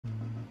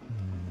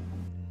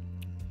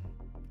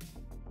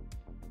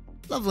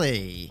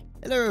Lovely.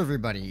 Hello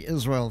everybody,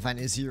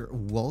 HisRoyalFatness here.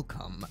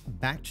 Welcome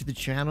back to the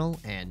channel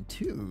and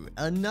to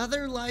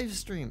another live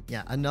stream.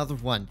 Yeah, another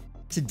one.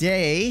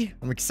 Today,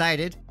 I'm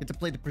excited. Get to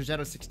play the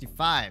Progetto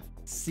 65.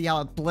 See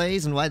how it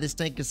plays and why this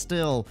tank is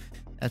still,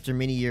 after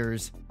many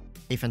years,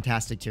 a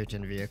fantastic tier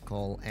 10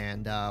 vehicle.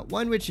 And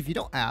one which, if you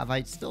don't have,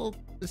 I still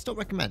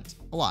recommend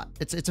a lot.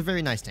 It's a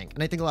very nice tank,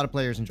 and I think a lot of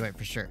players enjoy it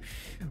for sure.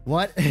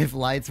 What if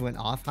lights went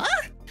off? Huh?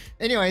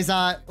 Anyways,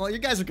 well, you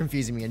guys are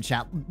confusing me in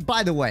chat.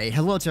 By the way,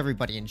 hello to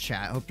everybody in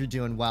chat. Hope you're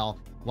doing well.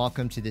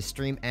 Welcome to this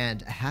stream,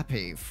 and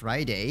happy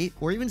Friday,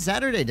 or even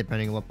Saturday,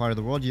 depending on what part of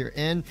the world you're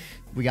in.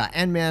 We got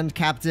N-Man,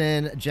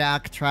 Captain,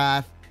 Jack,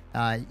 Trath,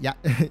 yeah,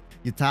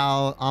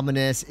 Yutao,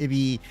 Ominous,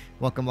 Ibi.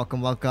 Welcome,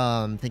 welcome,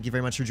 welcome. Thank you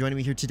very much for joining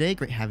me here today.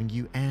 Great having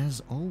you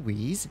as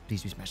always.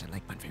 Please do smash that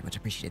like button. Very much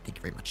appreciate it. Thank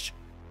you very much.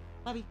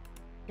 Bobby,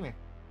 come here.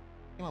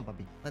 Come on,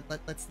 Bobby.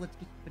 Let's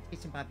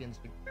get some Bobby on the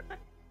stream. There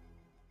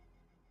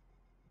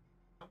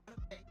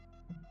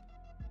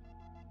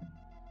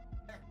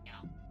we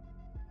go.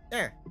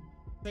 There.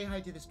 Say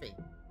hi to the stream.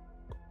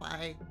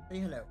 Bye. Say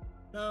hello.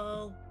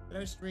 Hello.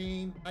 Hello,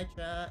 stream. Hi,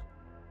 chat.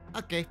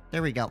 Okay,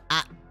 there we go.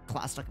 Ah,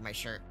 claw stuck in my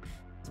shirt.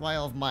 That's why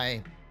all of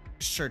my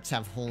shirts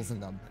have holes in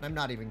them. And I'm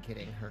not even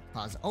kidding. Her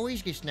claws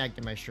always get snagged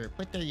in my shirt.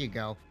 But there you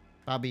go.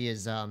 Bobby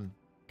is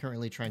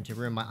currently trying to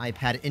ruin my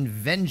iPad in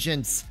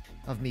vengeance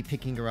of me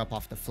picking her up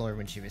off the floor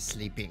when she was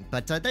sleeping.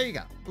 But there you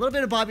go. A little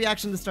bit of Bobby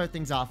action to start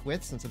things off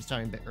with. Since I'm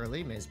starting a bit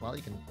early, may as well.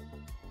 You can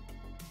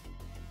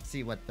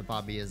see what the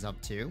Bobby is up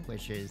to,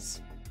 which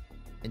is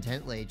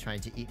intently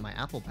trying to eat my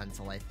Apple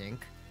Pencil, I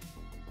think.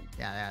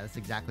 Yeah, that's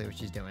exactly what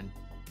she's doing.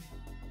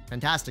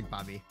 Fantastic,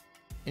 Bobby.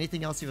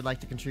 Anything else you would like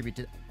to contribute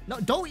to?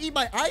 No, don't eat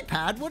my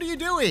iPad! What are you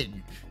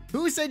doing?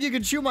 Who said you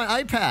could chew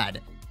my iPad?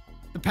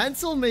 The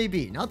pencil,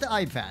 maybe. Not the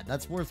iPad.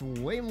 That's worth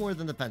way more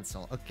than the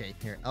pencil. Okay,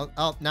 here.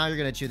 Oh, now you're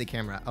gonna chew the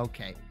camera.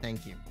 Okay,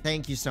 thank you.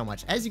 Thank you so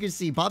much. As you can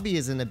see, Bobby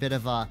is in a bit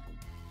of a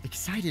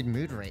excited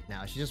mood right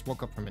now. She just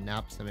woke up from a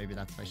nap, so maybe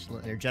that's why she's a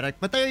little energetic.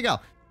 But there you go.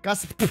 Got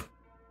some...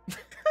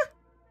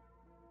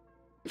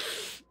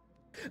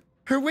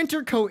 Her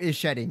winter coat is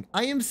shedding.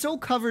 I am so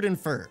covered in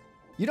fur.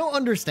 You don't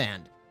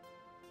understand.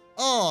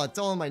 Oh, it's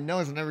all on my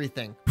nose and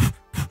everything.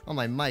 On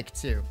my mic,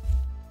 too.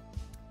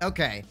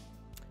 Okay.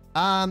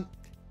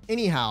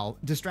 Anyhow,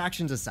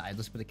 distractions aside,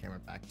 let's put the camera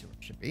back to where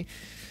it should be.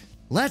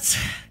 Let's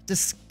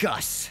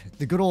discuss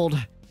the good old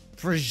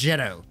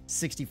Progetto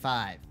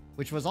 65,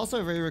 which was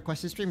also a very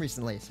requested stream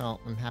recently, so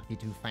I'm happy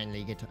to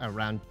finally get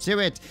around to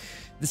it.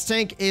 This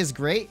tank is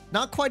great.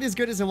 Not quite as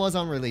good as it was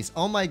on release.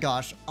 Oh my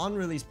gosh, on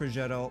release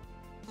Progetto,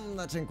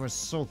 that tank was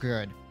so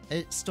good.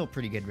 It's still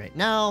pretty good right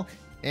now.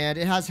 And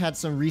it has had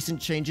some recent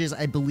changes,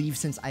 I believe,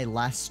 since I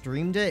last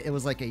streamed it. It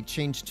was like a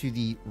change to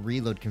the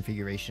reload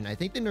configuration. I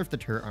think they nerfed the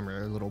turret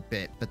armor a little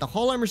bit, but the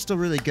hull armor is still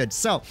really good.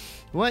 So,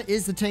 what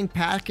is the tank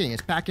packing?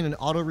 It's packing an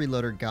auto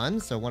reloader gun,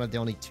 so one of the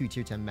only 2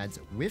 tier 10 meds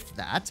with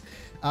that.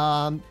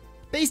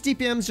 Base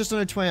DPM is just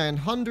under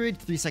 2900,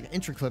 3-second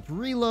intra-clip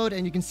reload,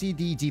 and you can see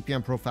the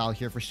DPM profile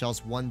here for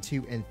shells 1,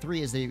 2, and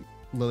 3 as they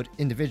load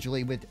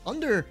individually with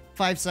under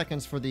 5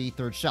 seconds for the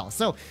third shell.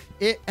 So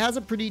it has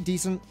a pretty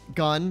decent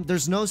gun.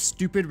 There's no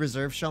stupid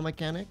reserve shell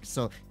mechanic,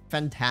 so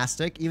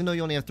fantastic. Even though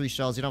you only have 3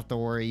 shells, you don't have to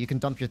worry. You can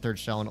dump your third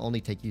shell and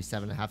only take you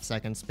 7.5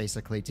 seconds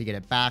basically to get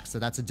it back, so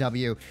that's a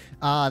W.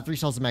 3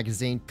 shells a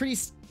magazine, pretty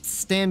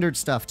standard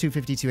stuff.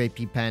 252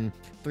 AP pen,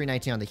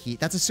 319 on the heat.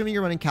 That's assuming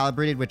you're running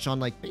calibrated, which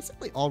on like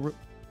basically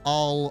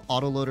all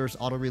autoloaders,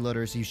 auto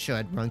reloaders, you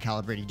should run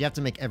calibrated. You have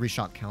to make every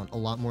shot count a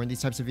lot more in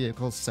these types of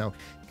vehicles, so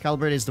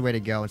calibrated is the way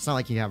to go. It's not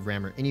like you have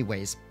rammer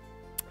anyways.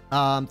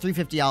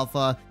 350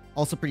 alpha,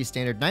 also pretty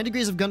standard. 9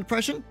 degrees of gun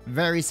depression,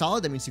 very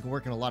solid. That means you can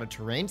work in a lot of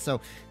terrain.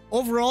 So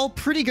overall,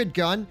 pretty good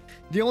gun.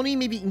 The only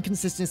maybe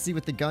inconsistency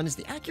with the gun is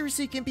the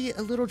accuracy can be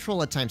a little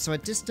troll at times. So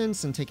at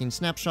distance and taking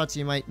snapshots,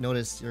 you might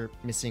notice you're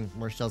missing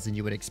more shells than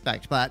you would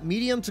expect. But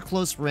medium to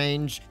close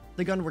range,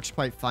 the gun works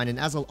quite fine, and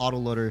as an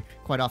autoloader,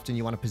 quite often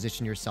you want to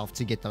position yourself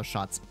to get those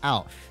shots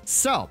out.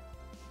 So,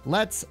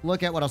 let's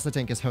look at what else the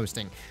tank is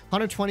hosting.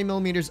 120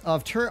 millimeters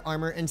of turret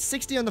armor and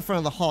 60 on the front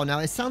of the hull. Now,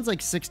 it sounds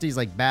like 60 is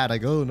like bad,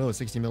 like, oh no,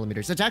 60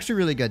 millimeters. It's actually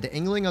really good. The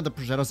angling of the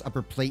Progetto's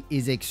upper plate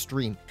is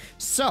extreme.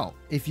 So,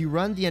 if you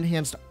run the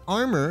enhanced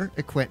armor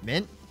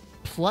equipment,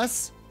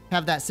 plus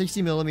have that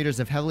 60 millimeters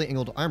of heavily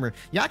angled armor,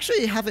 you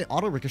actually have an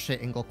auto ricochet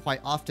angle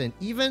quite often.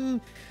 Even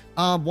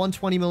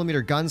 120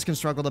 millimeter guns can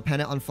struggle to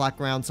pen it on flat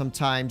ground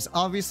sometimes.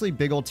 Obviously,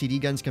 big old TD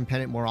guns can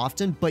pen it more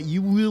often, but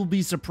you will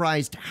be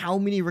surprised how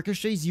many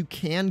ricochets you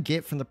can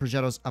get from the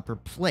Progetto's upper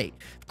plate.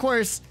 Of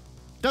course,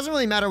 doesn't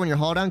really matter when you're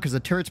hull down because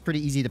the turret's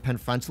pretty easy to pen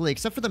frontally,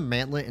 except for the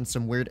mantlet and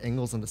some weird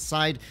angles on the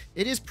side.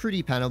 It is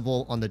pretty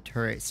penable on the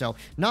turret, so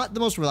not the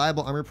most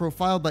reliable armor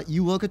profile, but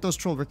you look at those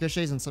troll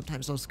ricochets and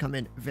sometimes those come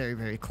in very,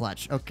 very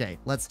clutch. Okay,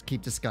 let's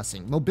keep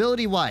discussing.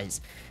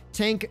 Mobility-wise,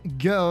 tank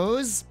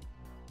goes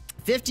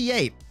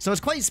 58, so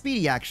it's quite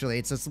speedy actually.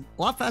 It's a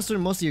lot faster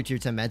than most of your tier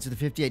 10 meds with a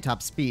 58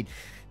 top speed.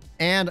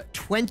 And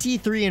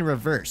 23 in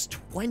reverse.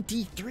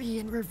 23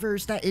 in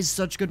reverse. That is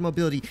such good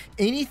mobility.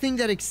 Anything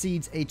that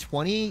exceeds a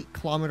 20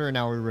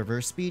 km/h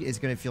reverse speed is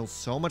going to feel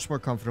so much more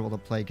comfortable to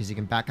play because you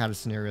can back out of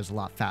scenarios a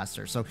lot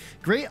faster. So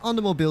great on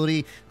the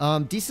mobility.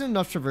 Decent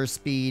enough traverse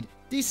speed.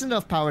 Decent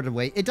enough power to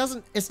weight.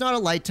 It's not a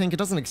light tank. It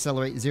doesn't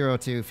accelerate 0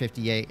 to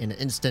 58 in an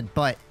instant,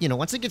 but you know,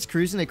 once it gets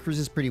cruising, it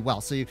cruises pretty well.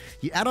 So you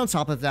add on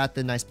top of that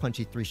the nice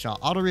punchy 3-shot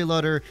auto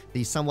reloader,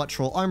 the somewhat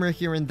troll armor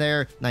here and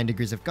there, 9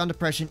 degrees of gun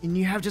depression, and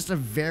you have just a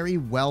very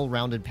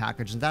well-rounded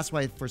package. And that's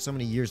why for so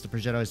many years the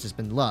Progetto has just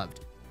been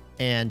loved.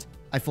 And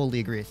I fully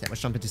agree with that.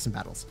 Let's jump into some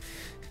battles.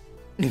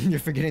 You're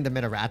forgetting the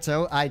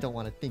Minerato. I don't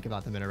want to think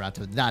about the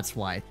Minerato. That's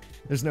why.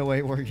 There's no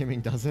way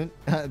Wargaming doesn't.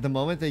 The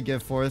moment they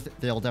give 4th,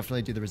 they'll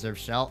definitely do the reserve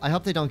shell. I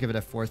hope they don't give it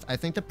a 4th. I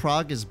think the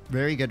Prog is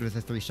very good with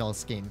a 3-shell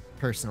scheme,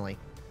 personally.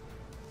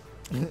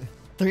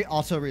 3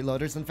 auto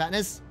reloaders in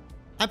fatness.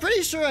 I'm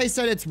pretty sure I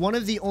said it's one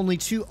of the only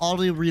 2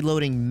 auto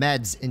reloading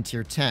meds in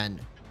tier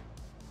 10.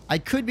 I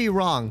could be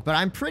wrong, but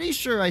I'm pretty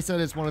sure I said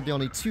it's one of the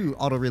only 2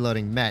 auto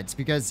reloading meds,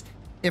 because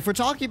if we're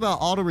talking about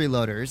auto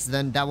reloaders,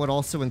 then that would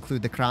also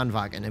include the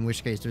Kranwagen, in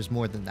which case there's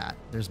more than that.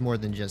 There's more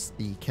than just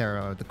the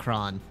Caro, the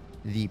Kran,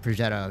 the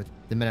Progetto,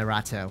 the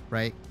Minerato,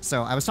 right?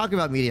 So I was talking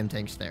about medium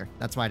tanks there.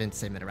 That's why I didn't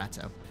say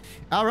Minerato.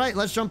 All right,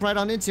 let's jump right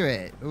on into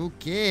it.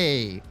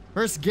 Okay.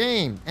 First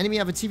game. Enemy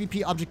have a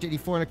TVP Object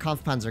 84 and a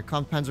Kampfpanzer.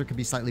 Kampfpanzer could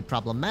be slightly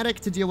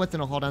problematic to deal with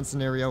in a hold-down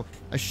scenario.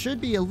 I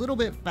should be a little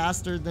bit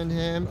faster than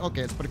him.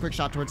 Okay, let's put a quick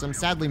shot towards him.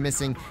 Sadly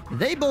missing.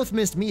 They both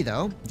missed me,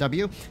 though.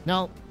 W.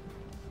 Now,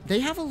 they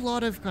have a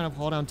lot of kind of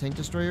hold-down tank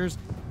destroyers,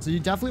 so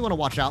you definitely want to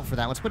watch out for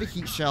that. Let's put a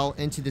heat shell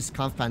into this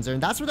Kampfpanzer,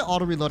 and that's where the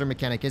auto-reloader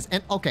mechanic is.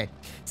 And, okay,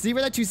 see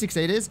where that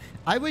 268 is?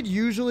 I would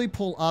usually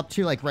pull up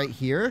to, like, right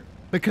here,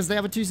 because they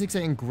have a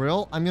 268 in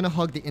grill. I'm going to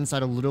hug the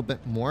inside a little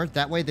bit more.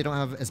 That way, they don't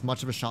have as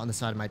much of a shot on the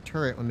side of my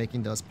turret when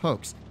making those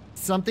pokes.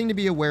 Something to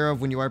be aware of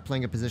when you are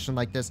playing a position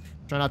like this.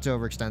 Try not to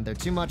overextend there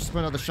too much. Just put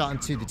another shot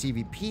into the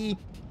TVP.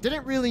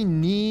 Didn't really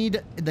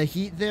need the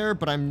heat there,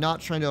 but I'm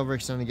not trying to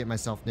overextend and get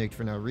myself nuked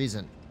for no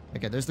reason.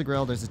 Okay, there's the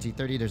grill, there's the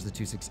T30, there's the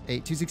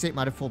 268. 268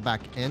 might have pulled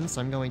back in,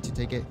 so I'm going to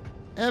take it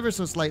ever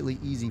so slightly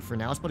easy for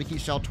now. Let's put a heat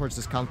shell towards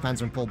this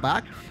Kampfpanzer and pull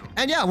back.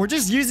 And yeah, we're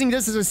just using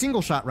this as a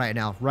single shot right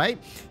now, right?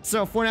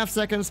 So 4.5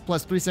 seconds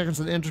plus 3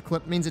 seconds of the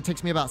interclip means it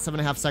takes me about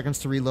 7.5 seconds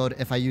to reload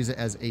if I use it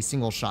as a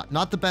single shot.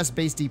 Not the best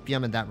base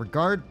DPM in that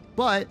regard,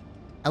 but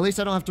at least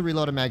I don't have to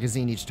reload a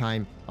magazine each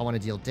time I want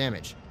to deal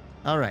damage.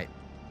 All right.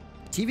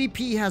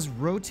 TVP has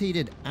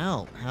rotated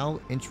out.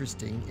 How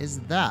interesting is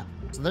that?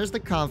 So there's the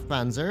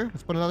Kampfpanzer.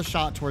 Let's put another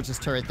shot towards this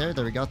turret there.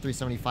 There we go,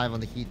 375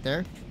 on the heat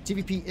there.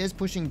 TVP is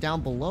pushing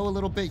down below a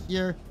little bit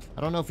here.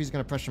 I don't know if he's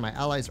going to pressure my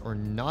allies or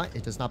not.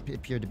 It does not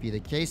appear to be the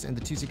case. And the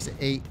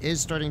 268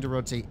 is starting to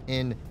rotate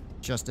in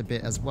just a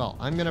bit as well.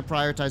 I'm going to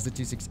prioritize the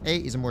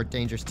 268. He's a more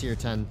dangerous tier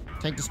 10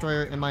 tank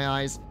destroyer in my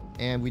eyes.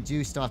 And we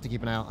do still have to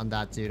keep an eye out on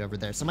that dude over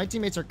there. So my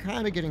teammates are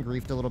kind of getting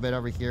griefed a little bit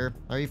over here.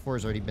 RE4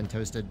 has already been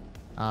toasted.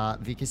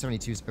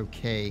 VK72 is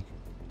okay.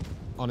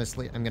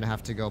 Honestly, I'm going to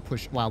have to go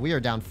push. Wow, we are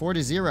down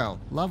 4-0.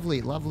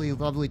 Lovely, lovely,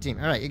 lovely team.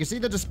 All right, you can see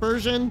the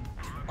dispersion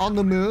on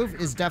the move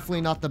is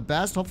definitely not the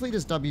best. Hopefully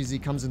this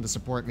WZ comes in to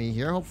support me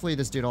here. Hopefully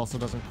this dude also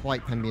doesn't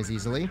quite pen me as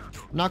easily.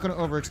 I'm not going to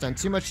overextend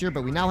too much here,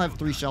 but we now have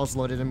 3 shells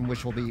loaded in,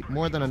 which will be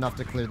more than enough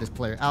to clear this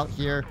player out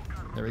here.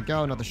 There we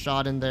go, another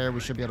shot in there. We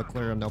should be able to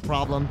clear him, no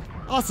problem.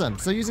 Awesome,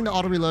 so using the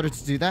auto reloader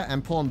to do that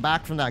and pull him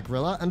back from that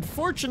gorilla.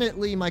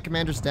 Unfortunately, my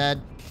commander's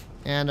dead.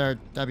 And our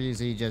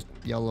WZ just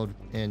YOLO'd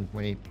in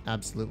when he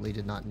absolutely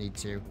did not need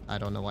to. I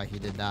don't know why he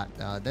did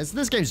that.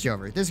 This game's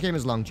over. This game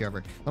is long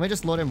over. Let me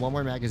just load in one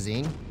more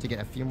magazine to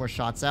get a few more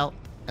shots out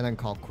and then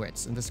call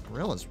quits. And this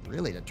grill is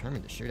really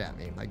determined to shoot at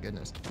me. My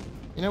goodness.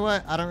 You know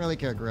what? I don't really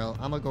care, grill.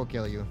 I'm gonna go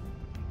kill you.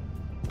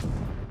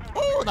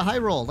 Oh, the high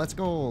roll. Let's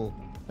go.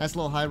 Nice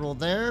little high roll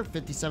there.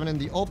 57 in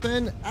the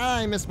open.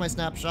 I missed my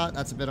snapshot.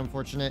 That's a bit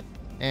unfortunate.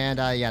 And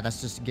yeah,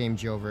 that's just game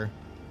over.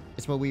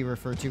 It's what we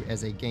refer to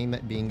as a game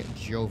being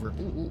Jover.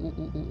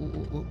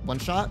 One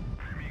shot.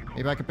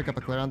 Maybe I can pick up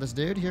a clear on this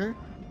dude here.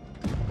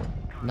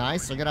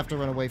 Nice. I'm going to have to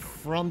run away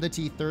from the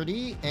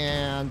T30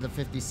 and the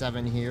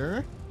 57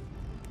 here.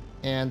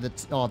 And the...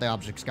 oh, the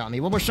object's got me.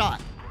 One more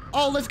shot.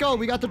 Oh, let's go.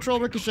 We got the troll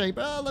ricochet.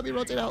 Let me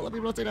rotate out. Let me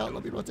rotate out.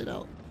 Let me rotate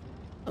out.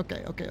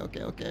 Okay, okay,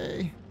 okay,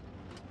 okay.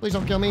 Please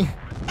don't kill me.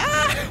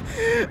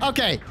 Ah!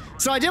 Okay.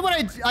 So I did what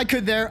I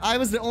could there. I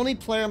was the only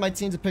player on my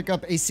team to pick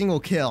up a single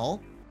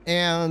kill.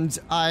 And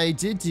I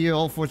did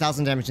deal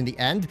 4,000 damage in the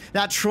end.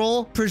 That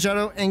troll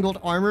Progetto angled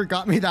armor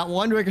got me that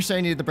one ricochet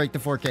I needed to break the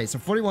 4K. So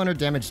 4,100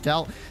 damage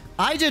dealt.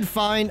 I did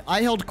fine.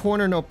 I held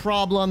corner, no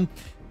problem.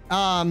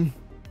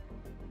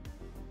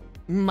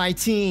 My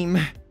team...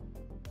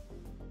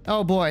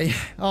 oh boy.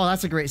 Oh,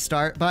 that's a great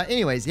start. But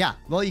anyways, yeah.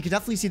 Well, you can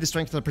definitely see the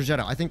strength of the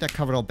Progetto. I think that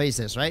covered all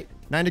bases, right?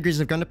 9 degrees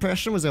of gun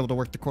depression, was able to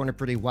work the corner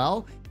pretty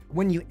well.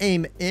 When you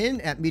aim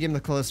in at medium to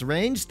close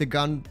range, the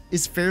gun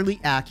is fairly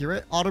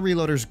accurate. Auto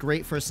reloader is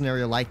great for a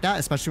scenario like that,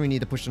 especially when you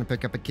need to push in to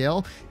pick up a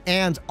kill.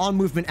 And on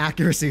movement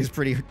accuracy is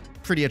pretty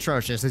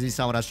atrocious, as you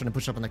saw when I was trying to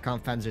push up on the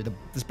Kampfpanzer. The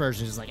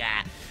dispersion is just like,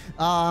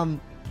 ah.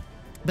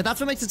 But that's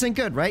what makes the tank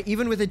good, right?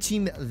 Even with a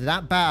team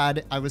that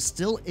bad, I was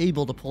still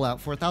able to pull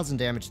out 4,000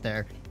 damage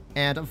there.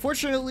 And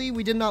unfortunately,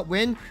 we did not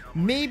win.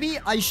 Maybe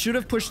I should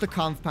have pushed the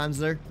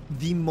Kampfpanzer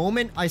the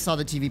moment I saw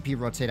the TVP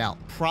rotate out.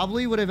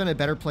 Probably would have been a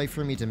better play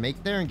for me to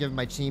make there and give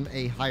my team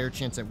a higher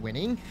chance at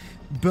winning.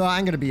 But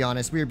I'm going to be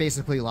honest, we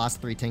basically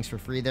lost 3 tanks for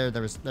free there.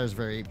 There was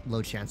very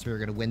low chance we were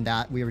going to win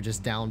that. We were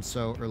just down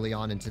so early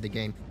on into the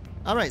game.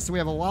 All right, so we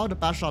have a wild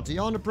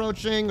Bashation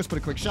approaching. Let's put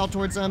a quick shell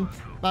towards him.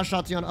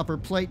 Bashation upper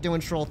plate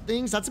doing troll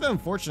things. That's a bit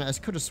unfortunate. I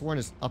could have sworn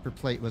his upper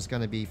plate was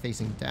going to be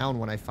facing down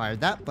when I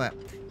fired that, but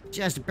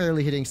just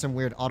barely hitting some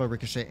weird auto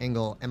ricochet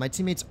angle. And my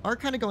teammates are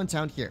kind of going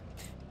down here.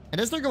 And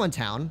as they're going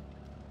down,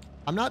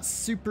 I'm not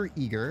super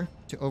eager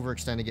to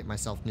overextend and get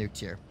myself nuked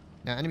here.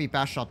 Now, enemy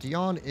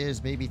Bashation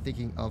is maybe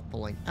thinking of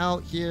pulling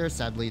out here.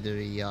 Sadly,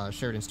 the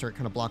Sheridan's turret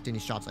kind of blocked any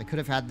shots I could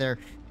have had there.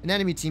 And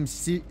enemy teams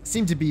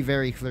seem to be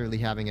very clearly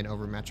having an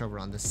overmatch over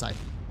on this side.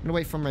 I'm going to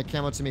wait for my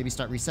camo to maybe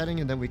start resetting,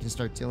 and then we can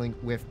start dealing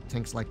with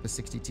tanks like the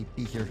 60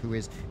 TP here, who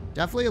is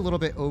definitely a little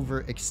bit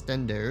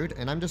overextended.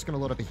 And I'm just going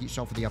to load up a heat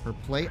shell for the upper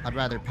plate. I'd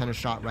rather pen a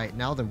shot right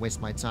now than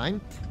waste my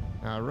time.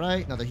 All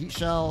right, another heat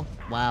shell.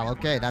 Wow,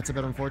 okay, that's a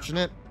bit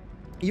unfortunate.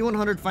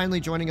 E100 finally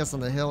joining us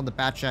on the hill, and the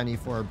Batchat and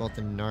E4 are both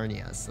in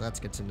Narnia, so that's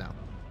good to know.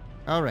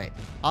 All right,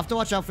 I'll have to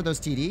watch out for those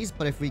TDs,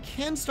 but if we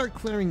can start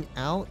clearing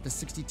out the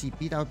 60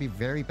 TP, that would be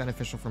very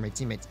beneficial for my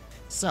teammates.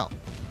 So,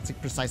 that's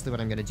precisely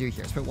what I'm going to do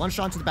here. Let's put one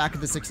shot to the back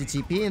of the 60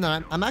 TP, and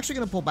then I'm actually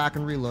going to pull back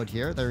and reload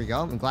here. There we go.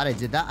 I'm glad I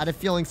did that. I had a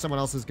feeling someone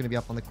else was going to be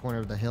up on the corner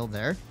of the hill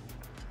there.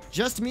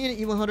 Just me and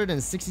E100 and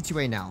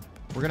 62A now.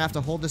 We're going to have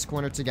to hold this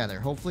corner together.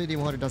 Hopefully, the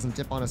E100 doesn't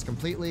dip on us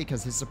completely,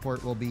 because his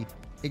support will be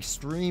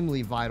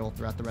extremely vital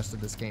throughout the rest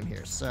of this game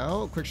here.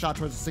 So, quick shot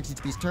towards the 60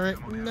 TP's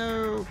turret.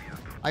 No!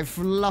 I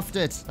fluffed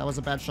it. That was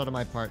a bad shot on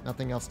my part.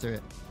 Nothing else to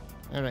it.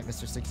 All right,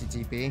 Mr.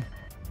 60 TP.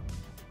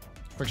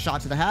 Quick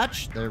shot to the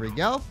hatch. There we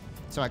go.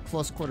 So at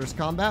close quarters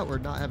combat, we're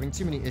not having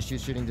too many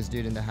issues shooting this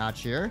dude in the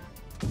hatch here.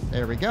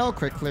 There we go.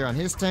 Quick clear on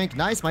his tank.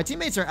 Nice. My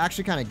teammates are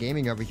actually kind of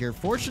gaming over here.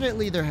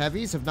 Fortunately, their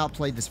heavies have not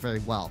played this very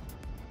well.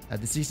 The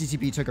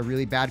CCTP took a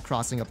really bad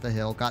crossing up the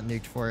hill, got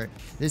nuked for it.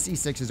 This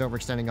E6 is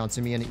overextending onto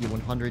me and an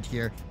E100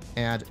 here,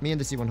 and me and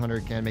this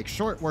E100 can make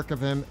short work of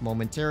him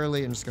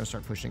momentarily. I'm just going to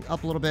start pushing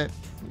up a little bit.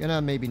 I'm going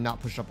to maybe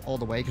not push up all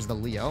the way because of the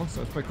Leo.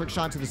 So let's put a quick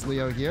shot to this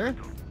Leo here.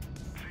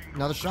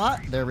 Another shot.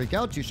 There we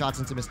go. 2 shots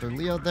into Mr.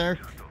 Leo there.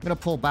 I'm going to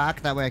pull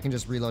back. That way I can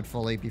just reload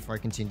fully before I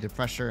continue to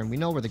pressure, and we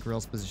know where the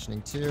grill's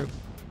positioning too.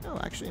 Oh,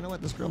 actually, you know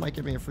what? This grill might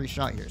give me a free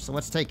shot here. So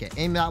let's take it.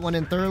 Aim that one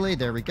in thoroughly.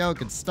 There we go.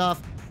 Good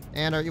stuff.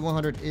 And our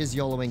E100 is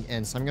YOLOing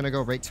in. So I'm going to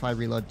go right till I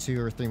reload 2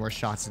 or 3 more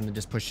shots and then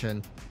just push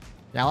in.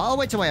 Now, I'll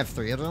wait till I have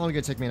 3. It's only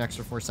going to take me an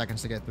extra 4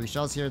 seconds to get 3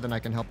 shells here. Then I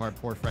can help our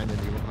poor friend in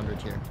the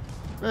E100 here.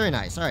 Very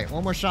nice. All right,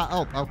 one more shot.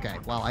 Oh, okay.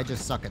 Wow, I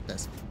just suck at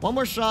this. One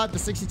more shot. The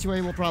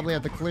 62A will probably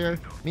have the clear.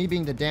 Me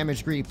being the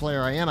damage greedy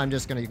player I am, I'm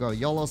just going to go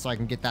YOLO so I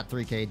can get that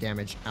 3k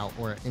damage out.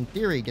 Or, in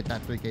theory, get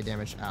that 3k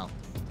damage out.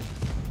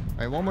 All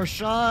right, one more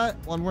shot.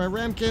 One more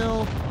ram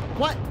kill.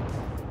 What?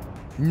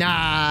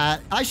 Nah,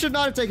 I should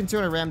not have taken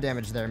 200 ram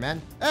damage there,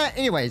 man.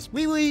 Anyways,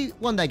 we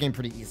won that game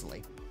pretty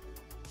easily.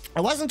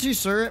 I wasn't too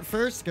sure at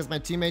first because my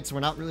teammates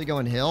were not really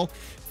going hill.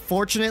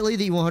 Fortunately,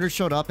 the E100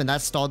 showed up and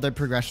that stalled their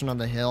progression on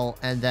the hill,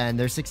 and then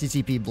their 60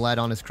 TP bled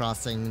on his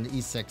crossing, and the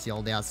E6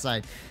 yelled the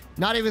outside.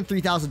 Not even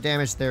 3,000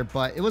 damage there,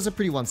 but it was a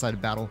pretty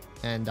one-sided battle,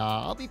 and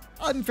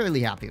I'm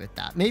fairly happy with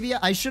that. Maybe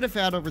I should have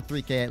had over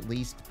 3k at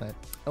least, but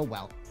oh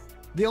well.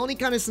 The only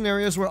kind of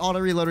scenarios where auto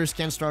reloaders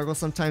can struggle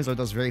sometimes are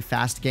those very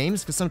fast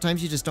games, because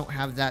sometimes you just don't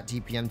have that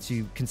DPM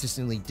to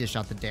consistently dish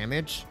out the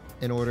damage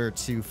in order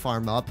to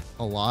farm up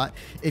a lot.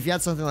 If you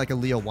had something like a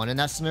Leo 1 in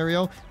that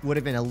scenario, would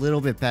have been a little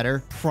bit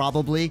better,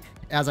 probably,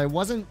 as I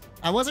wasn't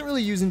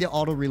really using the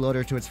auto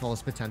reloader to its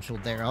fullest potential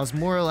there. I was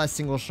more or less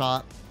single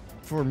shot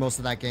for most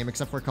of that game,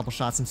 except for a couple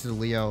shots into the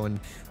Leo and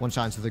 1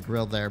 shot into the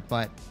grill there,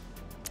 but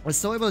I was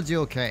still able to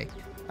do okay.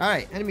 All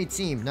right, enemy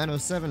team,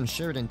 907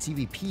 Sheridan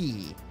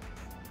TVP.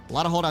 A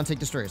lot of hold on take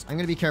destroyers. I'm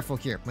going to be careful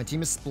here. My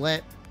team is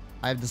split.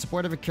 I have the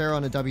support of a Caro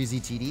and a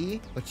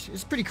WZTD, which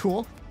is pretty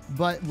cool,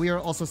 but we are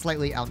also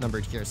slightly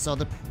outnumbered here. So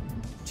the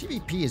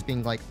TVP is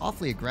being like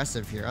awfully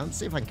aggressive here. Let's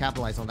see if I can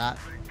capitalize on that.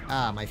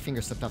 Ah, my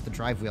finger slipped off the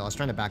drive wheel. I was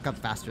trying to back up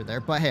faster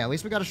there, but hey, at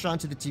least we got a shot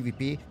into the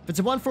TVP. If it's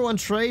a 1-for-1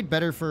 trade,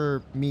 better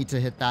for me to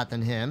hit that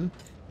than him.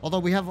 Although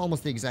we have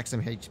almost the exact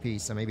same HP,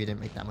 so maybe it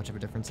didn't make that much of a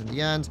difference in the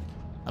end.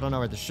 I don't know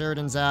where the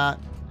Sheridan's at.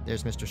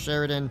 There's Mr.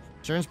 Sheridan.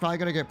 Sheridan's probably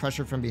going to get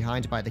pressured from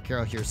behind by the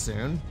Caro here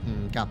soon.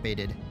 Got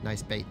baited.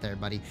 Nice bait there,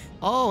 buddy.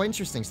 Oh,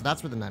 interesting. So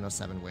that's where the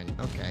 907 win.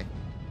 Okay.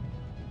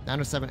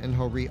 907 and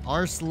Hori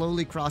are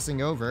slowly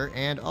crossing over.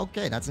 And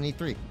okay, that's an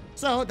E3.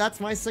 So that's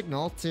my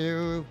signal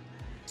to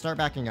start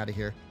backing out of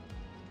here.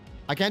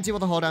 I can't deal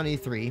with a hold down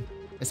E3,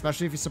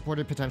 especially if he's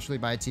supported potentially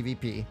by a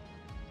TVP.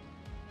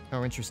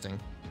 Oh, interesting.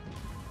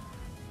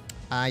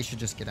 I should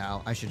just get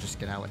out. I should just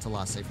get out. It's a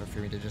lot safer for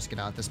me to just get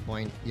out at this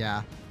point.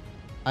 Yeah.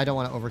 I don't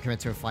want to overcommit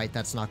to a fight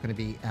that's not going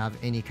to have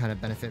any kind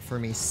of benefit for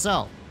me.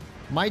 So,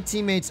 My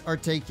teammates are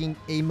taking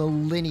a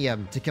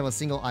millennium to kill a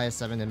single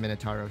IS-7 and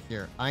Minotauro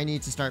here. I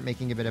need to start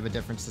making a bit of a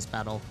difference this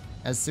battle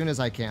as soon as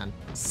I can.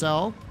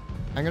 So,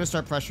 I'm going to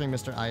start pressuring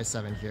Mr.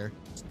 IS-7 here.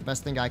 It's the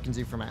best thing I can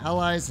do for my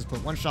allies is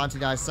put one shot into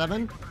the IS-7.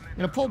 I'm going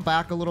to pull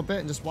back a little bit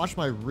and just watch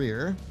my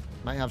rear.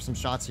 Might have some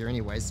shots here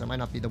anyway, so it might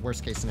not be the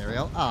worst case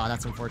scenario. Ah,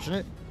 that's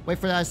unfortunate. Wait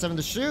for the IS-7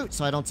 to shoot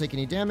so I don't take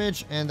any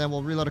damage, and then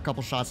we'll reload a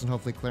couple shots and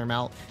hopefully clear him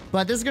out.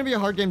 But this is going to be a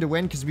hard game to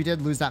win because we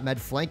did lose that med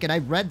flank, and I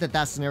read that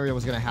that scenario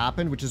was going to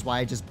happen, which is why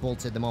I just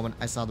bolted the moment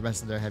I saw the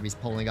rest of their heavies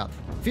pulling up.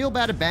 Feel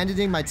bad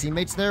abandoning my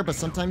teammates there, but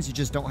sometimes you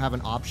just don't have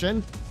an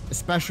option,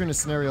 especially in a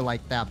scenario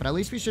like that. But at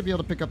least we should be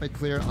able to pick up a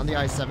clear on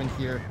the IS-7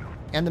 here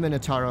and the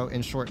Minotauro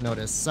in short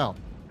notice. So,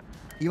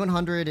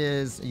 E100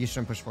 is... You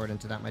shouldn't push forward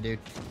into that, my dude.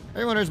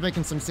 E100 is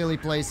making some silly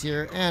plays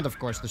here. And, of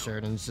course, the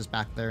Sheridan's just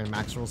back there and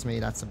max rolls me.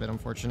 That's a bit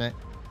unfortunate.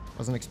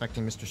 Wasn't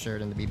expecting Mr.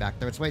 Sheridan to be back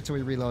there. Let's wait till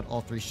we reload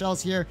all 3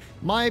 shells here.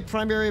 My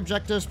primary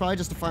objective is probably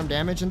just to farm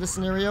damage in this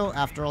scenario.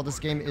 After all, this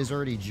game is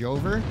already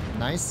Jover.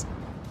 Nice.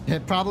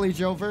 Probably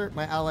Jover.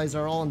 My allies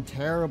are all in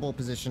terrible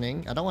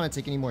positioning. I don't want to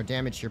take any more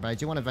damage here, but I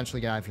do want to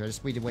eventually get out of here. I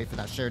just need to wait for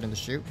that Sheridan to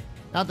shoot.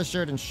 Now the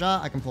Sheridan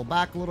shot, I can pull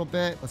back a little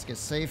bit. Let's get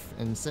safe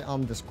and sit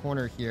on this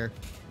corner here.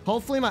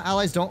 Hopefully my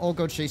allies don't all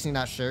go chasing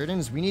that Sheridan,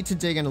 as we need to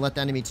dig in and let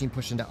the enemy team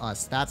push into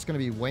us. That's going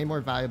to be way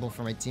more valuable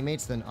for my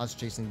teammates than us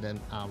chasing them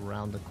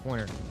around the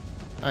corner.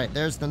 All right,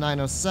 there's the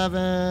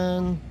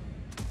 907.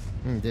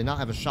 Did not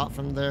have a shot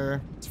from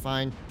there. It's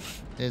fine.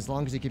 As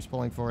long as he keeps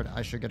pulling forward,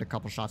 I should get a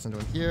couple shots into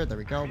him here. There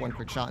we go. One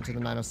quick shot into the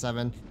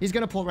 907. He's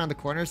going to pull around the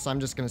corner, so I'm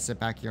just going to sit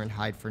back here and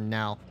hide for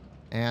now.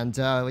 And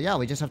yeah,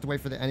 we just have to wait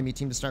for the enemy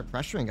team to start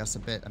pressuring us a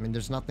bit. I mean,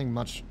 there's nothing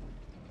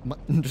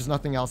there's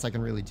nothing else I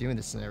can really do in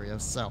this scenario.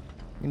 So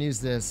I'm going to use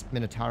this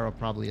Minotauro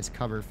probably as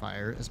cover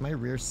fire. Is my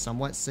rear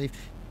somewhat safe?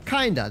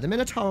 Kinda. The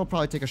Minotauro will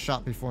probably take a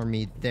shot before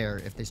me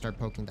there if they start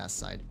poking that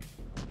side.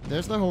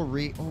 There's the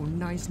Hori. Oh,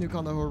 nice nuke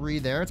on the Hori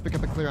there. Let's pick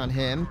up a clear on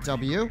him.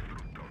 W.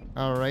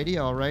 Alrighty,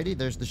 alrighty.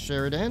 There's the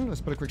Sheridan. Let's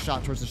put a quick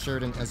shot towards the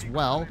Sheridan as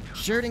well.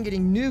 Sheridan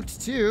getting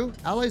nuked too.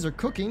 Allies are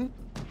cooking.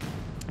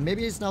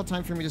 Maybe it's now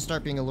time for me to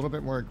start being a little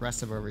bit more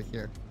aggressive over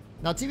here.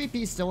 Now,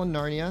 TVP is still in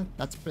Narnia.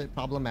 That's a bit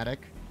problematic.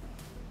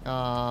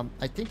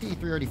 I think the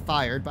E3 already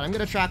fired, but I'm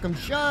going to track him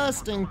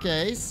just in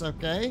case,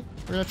 okay?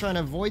 We're going to try and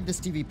avoid this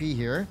TVP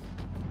here.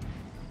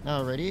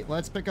 Alrighty,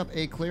 let's pick up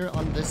a clear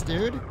on this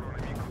dude.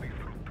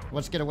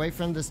 Let's get away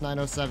from this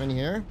 907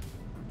 here.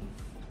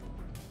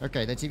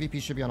 Okay, the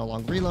TVP should be on a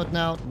long reload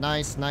now.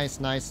 Nice, nice,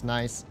 nice,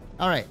 nice.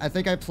 Alright, I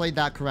think I played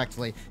that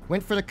correctly.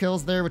 Went for the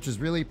kills there, which is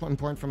really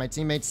important for my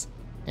teammates.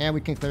 And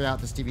we can clear out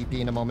this TVP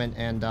in a moment,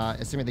 and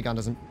assuming the gun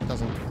doesn't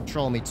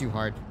troll me too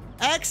hard.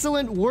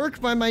 Excellent work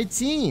by my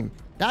team!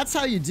 That's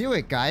how you do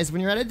it, guys. When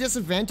you're at a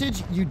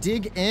disadvantage, you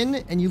dig in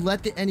and you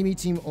let the enemy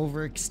team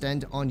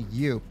overextend on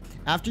you.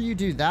 After you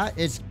do that,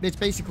 it's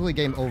basically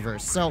game over.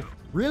 So,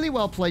 really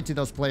well played to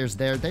those players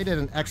there. They did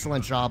an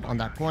excellent job on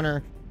that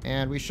corner,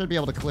 and we should be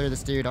able to clear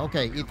this dude.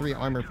 Okay, E3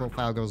 armor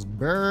profile goes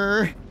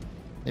brrr.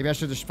 Maybe I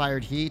should have just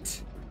fired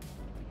heat.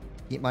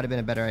 Heat might have been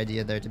a better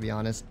idea there, to be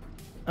honest.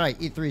 Alright,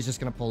 E3 is just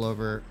going to pull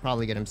over,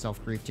 probably get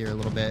himself griefed here a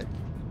little bit.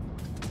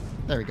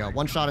 There we go.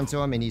 One shot into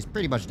him, and he's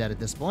pretty much dead at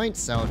this point,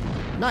 so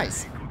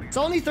nice. It's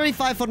only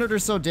 3,500 or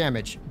so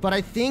damage, but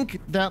I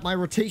think that my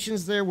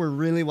rotations there were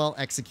really well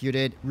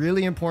executed,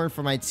 really important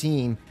for my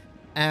team,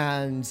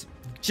 and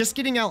just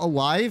getting out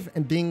alive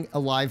and being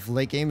alive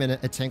late game in a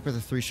tank with a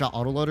 3-shot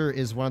autoloader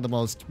is one of the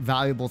most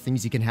valuable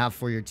things you can have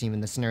for your team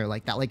in a scenario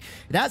like that. Like,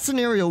 that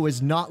scenario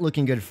was not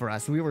looking good for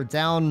us. We were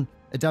down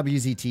a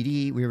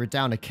WZTD, we were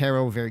down a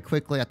Caro very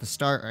quickly at the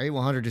start, our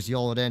A100 just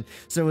YOLO'd in,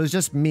 so it was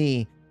just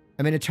me,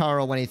 a Minotauro,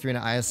 183, and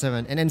an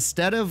IS-7, and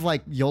instead of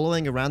like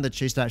YOLOing around to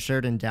chase that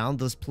Sheridan down,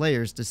 those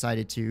players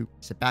decided to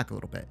sit back a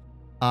little bit.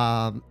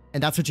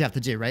 And that's what you have to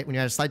do, right? When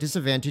you're at a slight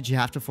disadvantage, you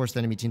have to force the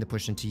enemy team to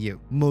push into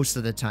you most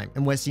of the time,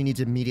 unless you need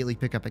to immediately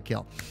pick up a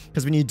kill.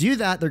 Because when you do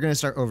that, they're going to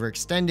start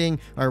overextending.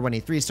 Or when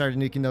E3 started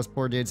nuking those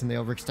poor dudes and they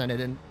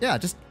overextended. And yeah,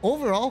 just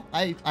overall,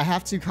 I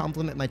have to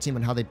compliment my team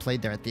on how they played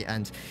there at the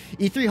end.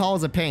 E3 Hall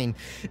is a pain.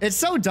 It's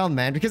so dumb,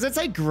 man, because it's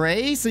like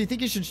gray, so you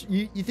think you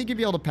think you'd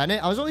be able to pen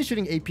it. I was only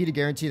shooting AP to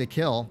guarantee the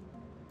kill,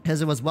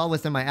 because it was well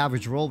within my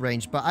average roll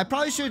range, but I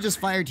probably should have just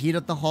fired heat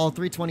at the Hall.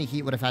 320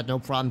 heat would have had no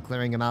problem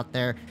clearing him out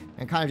there,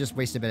 and kind of just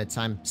wasted a bit of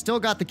time. Still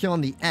got the kill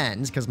in the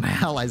end, because my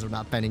allies were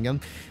not penning him,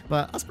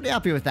 but I was pretty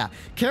happy with that.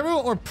 Caro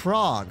or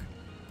Prog?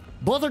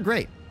 Both are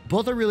great.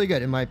 Both are really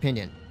good, in my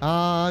opinion.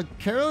 Caro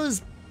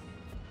is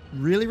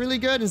really, really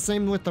good, and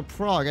same with the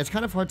Prog. It's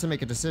kind of hard to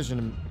make a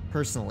decision,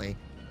 personally,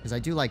 because I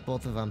do like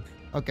both of them.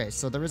 Okay,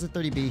 so there is a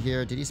 30B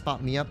here. Did he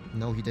spot me up?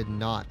 No, he did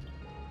not.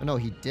 Oh, no,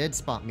 he did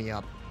spot me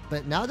up.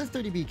 But now the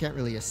 30B can't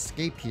really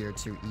escape here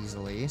too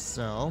easily,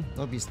 so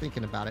nobody's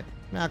thinking about it.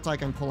 I'm gonna act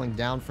like I'm pulling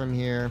down from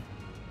here.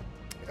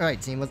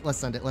 Alright, team, let's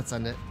send it, let's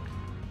send it.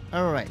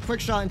 Alright, quick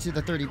shot into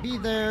the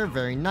 30B there,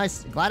 very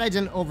nice. Glad I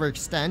didn't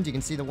overextend. You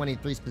can see the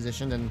 183's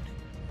positioned, and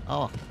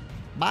oh,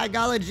 by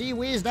golly gee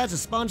whiz, that's a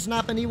sponge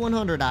snapping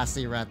E100 I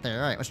see right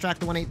there. Alright, let's track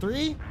the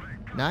 183.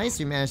 Nice.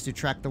 We managed to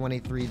track the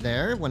 183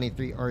 there.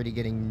 183 already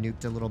getting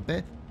nuked a little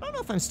bit. I don't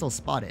know if I'm still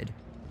spotted.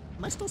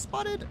 Am I still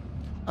spotted?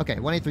 Okay,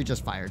 183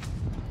 just fired.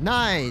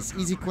 Nice.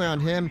 Easy clear on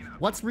him.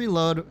 Let's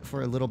reload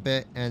for a little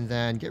bit and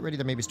then get ready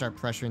to maybe start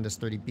pressuring this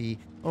 30B.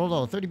 Oh,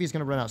 no. 30B is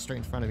going to run out straight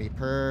in front of me.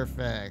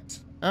 Perfect.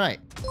 All right.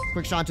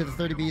 Quick shot to the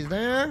 30B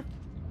there.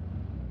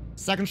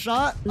 Second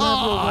shot.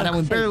 Oh, that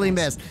one barely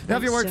missed.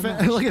 Love your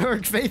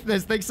work,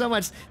 Faithness. Thanks so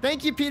much.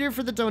 Thank you, Peter,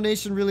 for the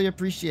donation. Really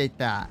appreciate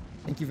that.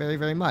 Thank you very,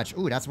 very much.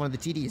 Ooh, that's one of the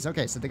TDs.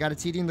 Okay, so they got a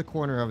TD in the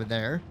corner over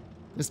there.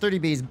 This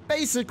 30B is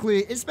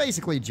basically,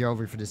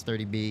 Jover for this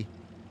 30B.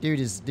 Dude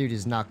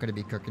is not going to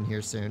be cooking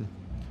here soon.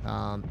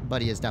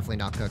 Buddy is definitely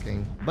not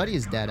cooking. Buddy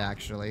is dead,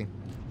 actually.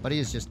 Buddy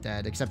is just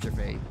dead. Accept your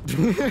fate.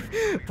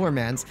 Poor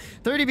man's.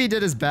 30B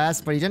did his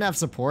best, but he didn't have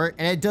support.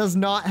 And it does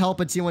not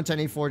help a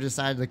T110A4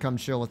 decided to come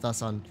chill with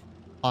us on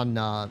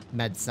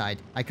med side.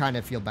 I kind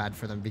of feel bad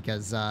for them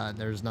because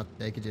there's nothing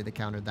they could do to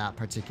counter that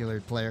particular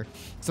player.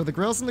 So the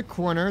grill's in the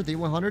corner. The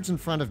 100's in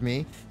front of me.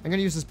 I'm going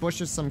to use this bush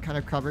as some kind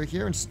of cover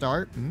here and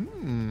start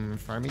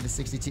farming the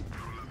 60 TP.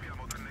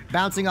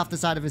 Bouncing off the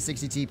side of his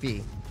 60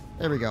 TP.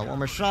 There we go. One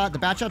more shot. The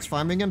bat shot's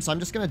farming him, so I'm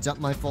just going to dump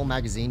my full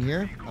magazine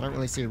here. I don't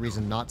really see a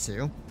reason not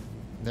to.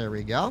 There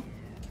we go.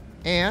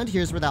 And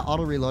here's where that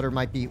auto reloader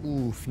might be.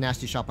 Oof,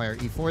 nasty shot by our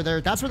E4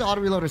 there. That's where the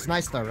auto reloader's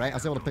nice though, right? I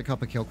was able to pick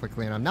up a kill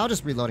quickly, and I'm now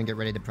just reloading, get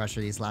ready to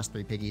pressure these last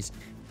 3 piggies.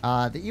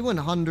 The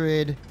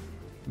E100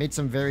 made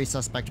some very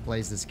suspect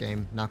plays this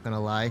game, not gonna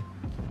lie.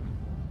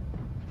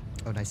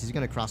 Oh, nice. He's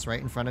gonna cross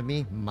right in front of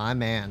me. My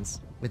man's.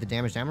 With the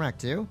damaged AMRAC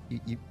too?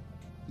 You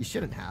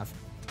shouldn't have.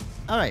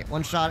 Alright,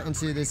 one shot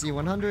into this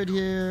E100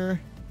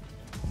 here.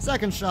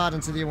 Second shot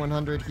into the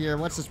 100 here.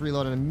 Let's just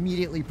reload and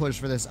immediately push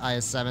for this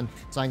IS-7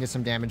 so I can get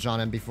some damage on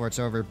him before it's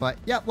over. But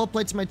yeah, well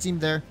played to my team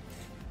there.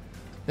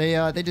 They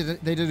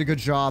did a good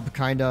job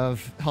kind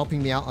of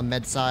helping me out on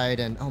med side.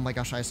 And oh my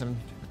gosh, IS-7.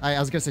 I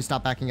was gonna say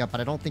stop backing up,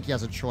 but I don't think he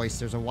has a choice.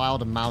 There's a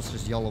wild mouse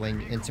just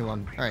YOLOing into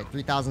him. All right,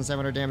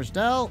 3,700 damage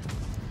dealt.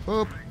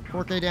 Boop.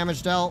 4K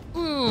damage dealt.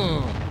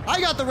 I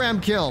got the ram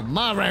kill.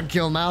 My ram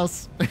kill,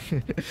 mouse.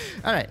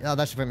 All right,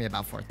 that should put me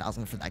about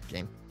 4,000 for that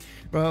game.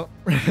 Bro,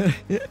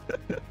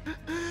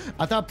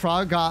 I thought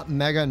Prog got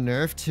mega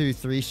nerfed to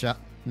 3 shells.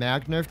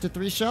 Mag nerfed to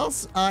 3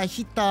 shells?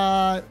 He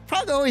thought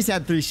Prog always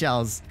had 3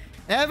 shells.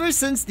 Ever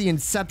since the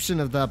inception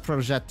of the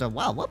Progetto.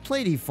 Wow, what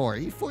played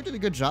E4? E4 did a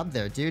good job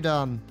there, dude.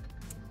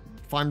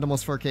 Farmed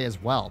almost 4K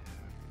as well.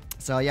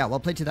 So yeah, well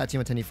played to that team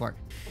with E4.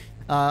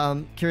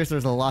 Curious,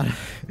 there's a lot of...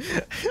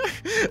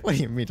 What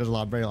do you mean there's a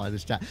lot of braille in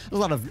this chat? There's a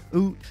lot of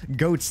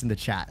goats in the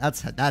chat.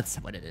 That's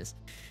what it is.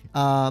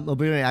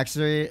 Mobility and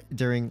accuracy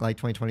during like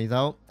 2020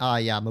 though.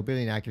 Yeah,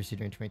 mobility and accuracy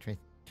during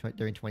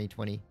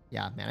 2020.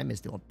 Yeah, man, I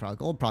missed the old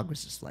Prog. Old Prog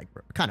was just like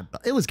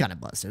it was kind of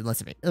busted.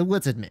 Let's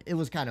admit it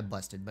was kind of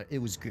busted, but it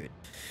was good.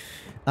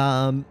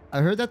 I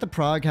heard that the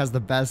Prog has the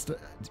best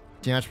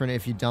damage per minute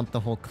if you dump the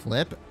whole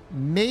clip.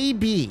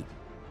 Maybe.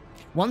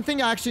 One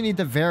thing I actually need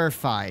to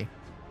verify.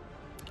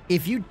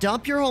 If you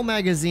dump your whole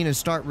magazine and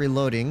start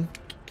reloading,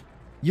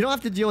 you don't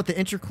have to deal with the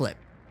interclip.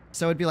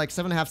 So it'd be like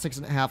 7.5,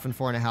 6.5, and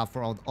 4.5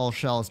 for all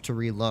shells to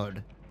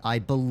reload, I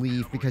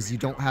believe, because you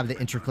don't have the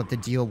interclip to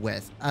deal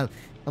with.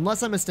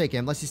 Unless I'm mistaken,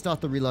 unless you still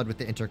have to reload with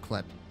the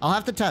interclip. I'll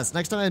have to test.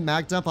 Next time I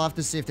mag dump, I'll have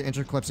to see if the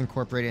interclip's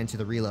incorporated into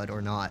the reload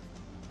or not.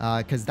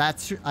 Because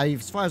that's,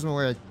 as far as I'm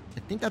aware, I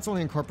think that's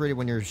only incorporated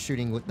when you're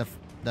shooting with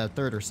the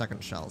third or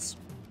second shells.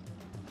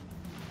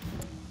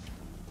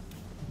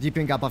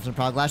 DPM got buffed in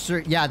Prog last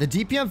year. Yeah, the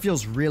DPM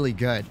feels really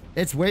good.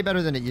 It's way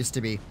better than it used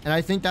to be. And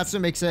I think that's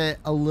what makes it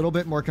a little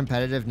bit more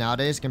competitive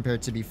nowadays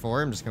compared to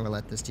before. I'm just going to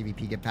let this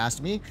TVP get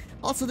past me.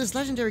 Also, this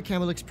legendary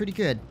camo looks pretty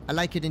good. I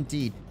like it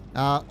indeed.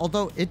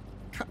 Although it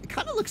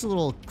kind of looks a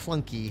little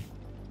clunky.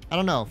 I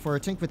don't know. For a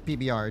tank with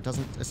PBR, it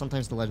doesn't...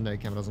 Sometimes the legendary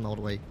camo doesn't all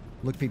the way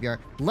look PBR.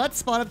 Let's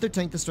spot up their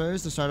tank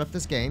destroyers to start up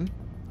this game.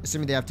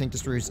 Assuming they have tank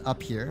destroyers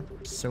up here.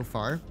 So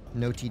far.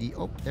 No TD.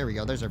 Oh, there we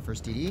go. There's our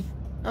first TD.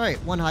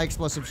 Alright, one high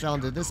explosive shell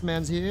into this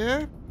man's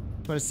here.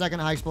 Put a second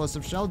high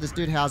explosive shell. This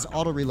dude has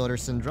auto reloader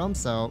syndrome,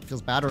 so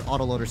feels bad, or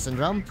auto loader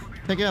syndrome.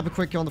 Picking up a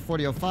quick kill on the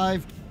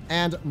 4005.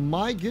 And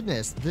my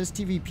goodness, this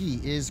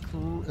TVP is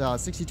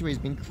 62A is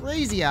being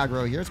crazy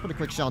aggro here. Let's put a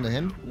quick shell into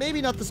him.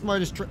 Maybe not the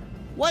smartest trick.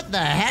 What the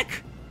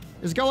heck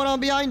is going on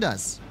behind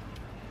us?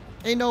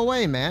 Ain't no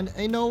way, man.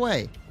 Ain't no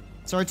way.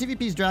 So our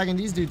TVP's dragging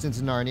these dudes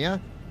into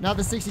Narnia. Now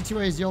the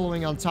 62A is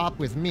YOLOing on top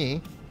with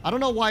me. I don't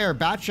know why our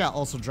bat shot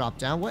also dropped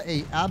down. What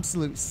a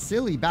absolute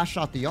silly bat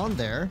shot beyond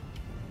there.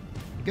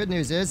 The good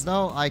news is,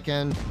 though, I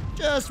can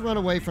just run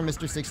away from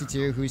Mr.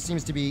 62, who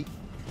seems to be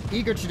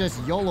eager to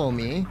just YOLO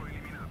me.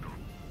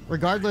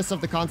 Regardless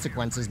of the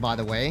consequences, by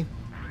the way.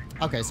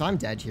 Okay, so I'm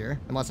dead here,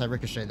 unless I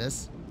ricochet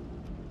this.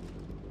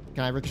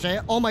 Can I ricochet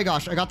it? Oh my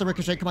gosh, I got the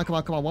ricochet. Come on, come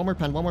on, come on. One more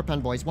pen,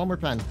 boys. One more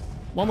pen.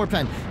 One more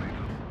pen.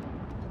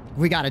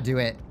 We gotta do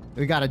it.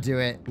 We gotta do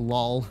it.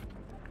 Lol.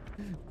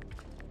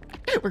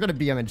 We're gonna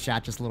BM in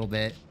chat just a little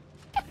bit.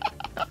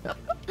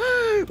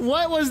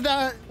 What was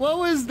that? What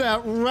was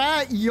that?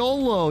 Rat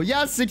YOLO.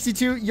 Yeah,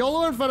 62.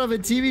 YOLO in front of a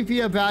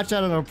TVP, a batch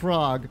out, and a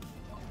Prog.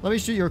 Let me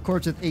shoot your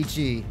corpse with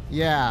HE.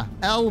 Yeah.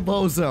 El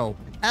Bozo.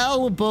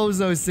 El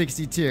Bozo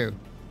 62.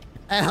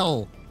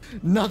 L.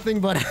 Nothing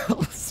but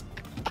L's.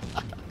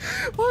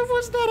 What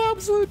was that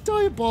absolute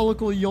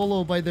diabolical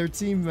YOLO by their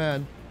team,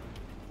 man?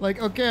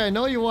 Like, okay, I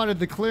know you wanted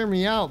to clear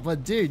me out,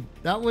 but dude,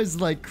 that was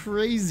like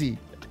crazy.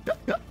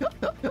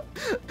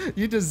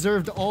 You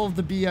deserved all of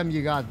the BM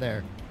you got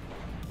there.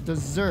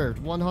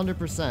 Deserved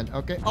 100%.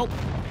 Okay. Oh,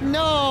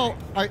 no.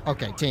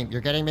 Okay, team,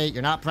 you're getting me.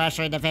 You're not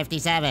pressuring the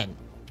 57.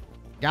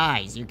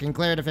 Guys, you can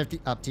clear the 50.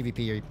 Up,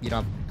 TVP. You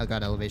don't have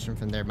got elevation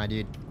from there, my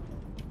dude.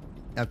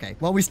 Okay.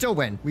 Well, we still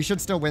win. We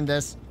should still win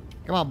this.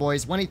 Come on,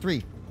 boys.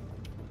 183.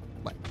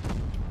 What?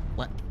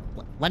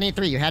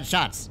 183. You had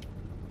shots.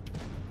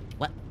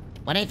 What?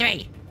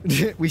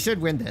 183. We should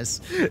win this.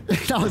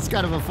 That was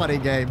kind of a funny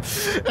game.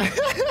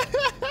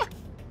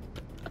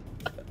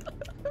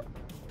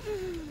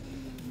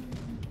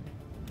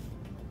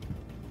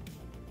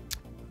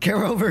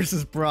 Caro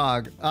versus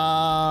Prague.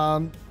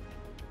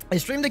 I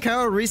streamed the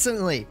Caro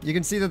recently. You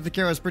can see that the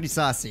Caro is pretty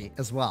saucy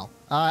as well.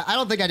 I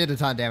don't think I did a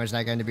ton of damage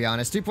that game, to be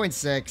honest.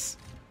 2.6.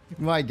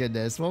 My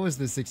goodness. What was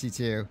the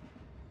 62?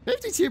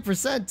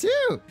 52%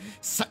 too.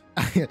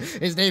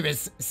 His name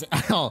is...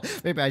 Oh,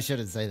 maybe I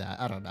shouldn't say that.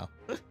 I don't know.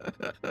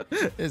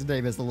 His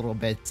name is a little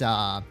bit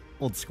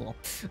old school.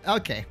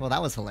 Okay, well,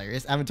 that was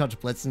hilarious. I haven't touched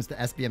Blitz since the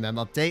SBMM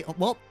update. Oh,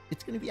 well,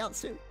 it's going to be out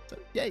soon. So,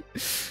 yay.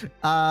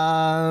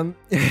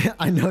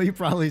 I know you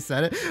probably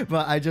said it,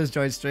 but I just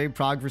joined stream.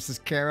 Prague versus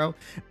Caro.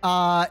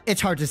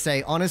 It's hard to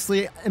say.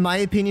 Honestly, in my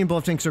opinion,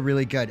 both tanks are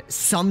really good.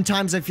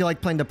 Sometimes I feel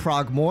like playing the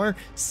Prague more.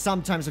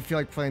 Sometimes I feel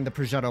like playing the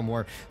Progetto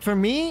more. For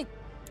me,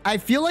 I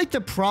feel like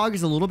the Prague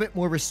is a little bit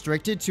more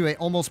restricted to a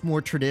almost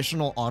more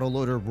traditional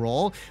autoloader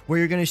role, where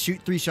you're going to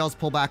shoot 3 shells,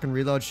 pull back and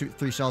reload, shoot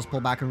 3 shells, pull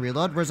back and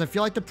reload. Whereas I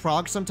feel like the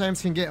Prague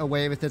sometimes can get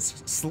away with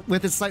its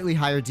slightly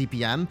higher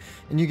DPM,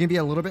 and you can be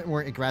a little bit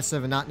more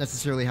aggressive and not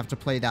necessarily have to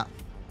play that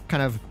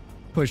kind of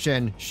push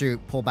in, shoot,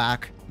 pull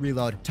back,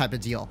 reload type of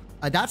deal.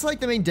 That's like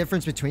the main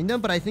difference between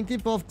them, but I think they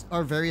both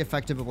are very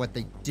effective at what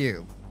they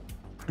do.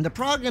 And the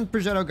Prague and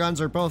Progetto guns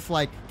are both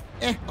like,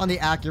 on the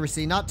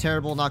accuracy, not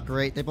terrible, not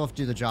great. They both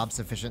do the job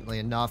sufficiently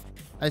enough.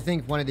 I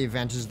think one of the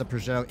advantages of the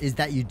Progetto is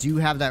that you do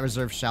have that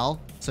reserve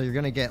shell, so you're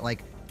gonna get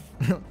like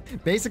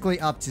basically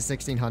up to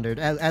 1600,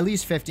 at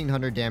least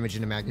 1500 damage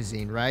in a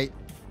magazine, right?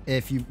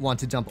 If you want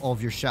to dump all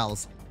of your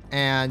shells.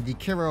 And the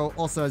Caro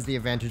also has the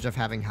advantage of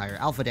having higher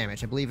alpha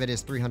damage. I believe it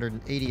is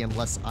 380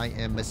 unless I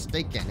am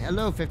mistaken.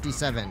 Hello,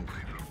 57.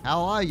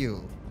 How are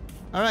you?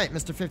 All right,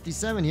 Mr.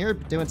 57 here,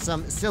 doing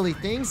some silly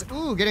things.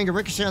 Ooh, getting a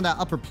ricochet on that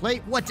upper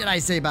plate. What did I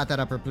say about that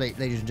upper plate,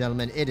 ladies and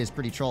gentlemen? It is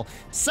pretty troll.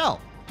 So,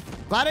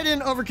 glad I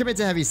didn't overcommit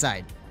to heavy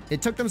side.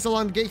 It took them so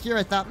long to get here,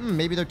 I thought,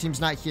 maybe their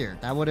team's not here.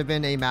 That would have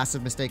been a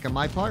massive mistake on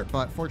my part,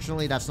 but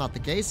fortunately, that's not the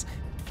case.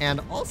 And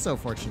also,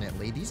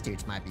 fortunately, these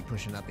dudes might be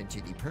pushing up into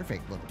the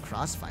perfect little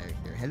crossfire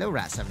here. Hello,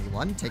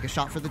 Rat71. Take a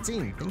shot for the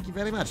team. Thank you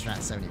very much,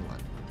 Rat71.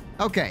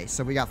 Okay,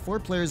 so we got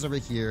 4 players over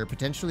here,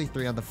 potentially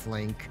 3 on the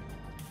flank.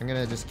 I'm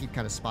gonna just keep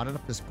kind of spotting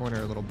up this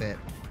corner a little bit.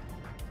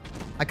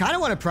 I kind of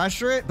want to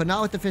pressure it, but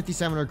not with the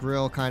 57 or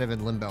grill kind of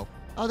in limbo.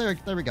 Oh, there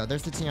we go.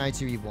 There's the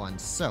TI2E1.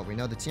 So we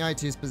know the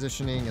TI2's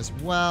positioning as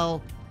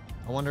well.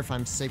 I wonder if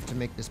I'm safe to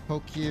make this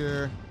poke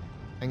here.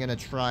 I'm gonna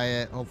try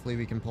it. Hopefully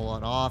we can pull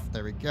it off.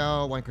 There we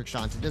go. One quick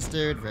shot into this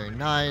dude. Very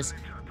nice.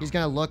 He's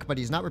gonna look, but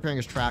he's not repairing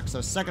his track.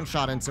 So second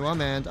shot into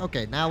him, and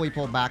okay, now we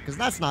pull back because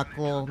that's not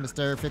cool,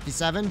 Mr.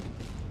 57.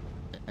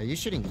 Are you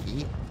shooting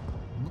heat?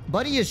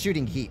 Buddy is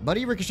shooting heat.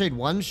 Buddy ricocheted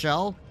 1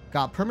 shell,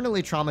 got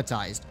permanently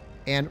traumatized,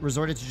 and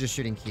resorted to just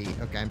shooting heat.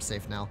 Okay, I'm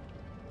safe now.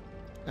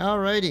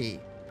 Alrighty.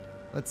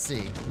 Let's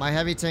see. My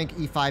heavy tank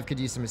E5 could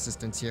use some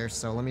assistance here,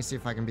 so let me see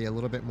if I can be a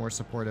little bit more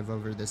supportive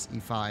over this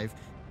E5.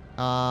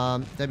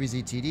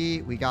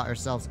 WZTD, we got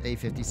ourselves a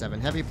 57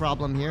 heavy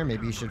problem here.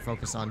 Maybe you should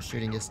focus on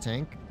shooting his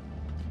tank.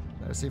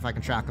 Let's see if I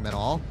can track him at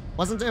all.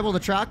 Wasn't able to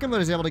track him, but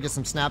was able to get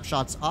some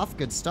snapshots off.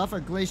 Good stuff. Our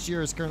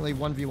Glacier is currently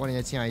 1v1ing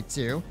a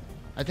TI2.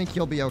 I think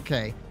he'll be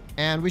okay.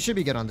 And we should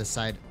be good on this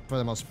side for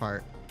the most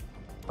part.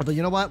 Although,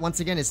 you know what? Once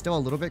again, it's still a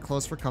little bit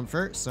close for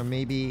comfort. So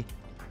maybe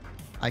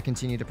I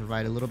continue to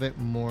provide a little bit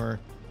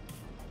more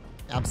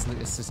absolute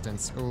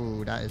assistance.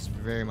 Oh, that is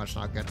very much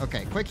not good.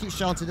 Okay, quick heat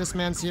shell into this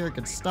man's here.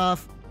 Good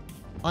stuff.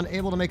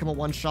 Unable to make him a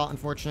 1-shot,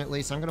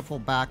 unfortunately. So I'm going to pull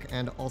back.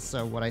 And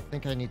also, what I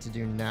think I need to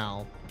do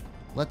now,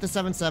 let the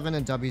 7-7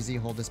 and WZ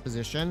hold this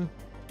position.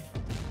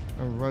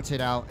 I'll rotate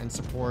out and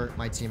support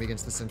my team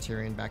against the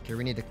Centurion back here.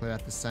 We need to clear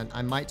out the Cent.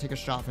 I might take a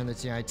shot from the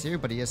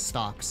TI2, but he is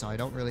stock, so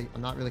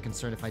I'm not really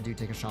concerned if I do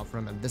take a shot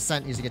from him. The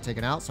Cent needs to get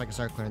taken out so I can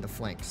start clearing the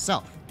flank.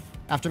 So,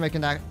 after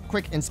making that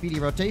quick and speedy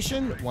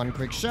rotation, 1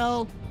 quick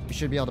shell, we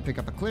should be able to pick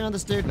up a clear on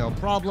this dude, no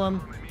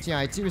problem.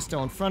 TI2 is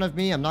still in front of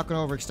me. I'm not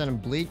going to overextend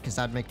and bleed, because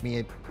that'd make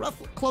me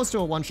close to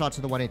a 1-shot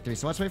to the 183.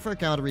 So let's wait for a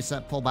counter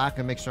reset, pull back,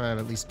 and make sure I have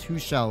at least 2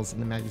 shells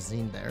in the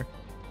magazine there.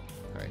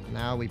 Alright,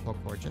 now we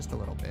poke forward just a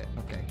little bit.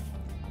 Okay.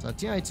 So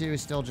TI2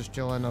 is still just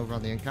chilling over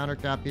on the encounter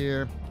cap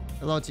here.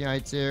 Hello,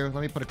 TI2.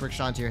 Let me put a quick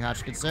shot into your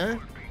hatch, good sir.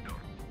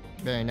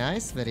 Very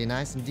nice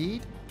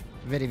indeed.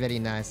 Very, very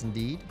nice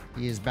indeed.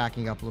 He is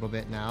backing up a little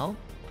bit now.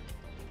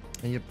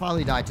 And you'd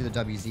probably die to the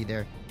WZ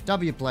there.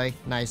 W play.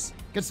 Nice.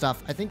 Good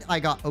stuff. I think I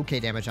got okay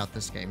damage out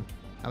this game.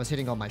 I was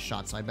hitting all my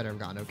shots, so I better have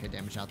gotten okay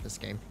damage out this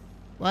game.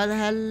 Well,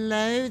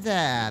 hello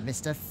there,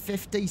 Mr.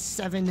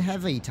 57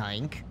 Heavy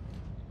Tank.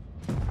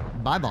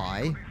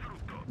 Bye-bye.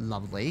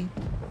 Lovely.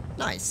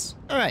 Nice.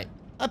 Alright.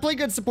 I play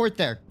good support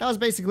there. That was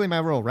basically my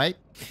role, right?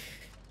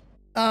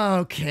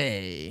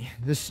 Okay.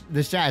 This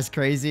chat is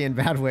crazy in a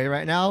bad way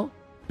right now.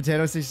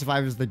 Potato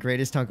 65 is the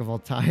greatest tank of all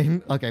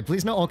time. Okay,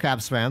 please no all cap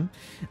spam.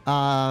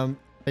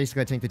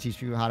 Basically, I think to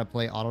teach you how to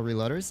play auto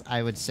reloaders.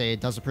 I would say it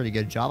does a pretty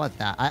good job at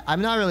that.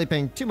 I'm not really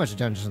paying too much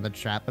attention to the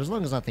chat, but as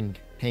long as nothing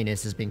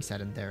heinous is being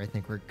said in there, I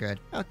think we're good.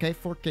 Okay,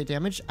 4k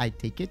damage. I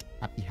take it.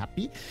 Happy,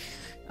 happy.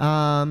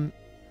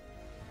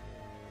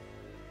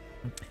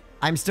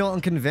 I'm still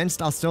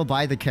unconvinced. I'll still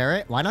buy the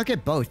carrot. Why not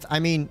get both? I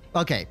mean,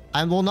 okay,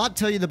 I will not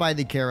tell you to buy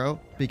the Caro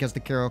because the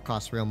Caro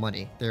costs real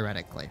money,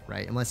 theoretically,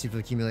 right? Unless you've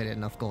accumulated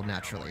enough gold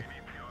naturally.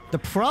 The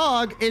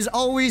Prog is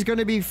always going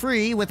to be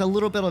free with a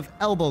little bit of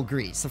elbow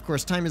grease. Of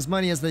course, time is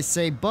money, as they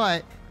say,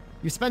 but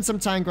you spend some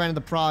time grinding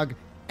the Prog,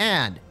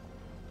 and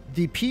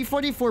the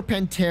P44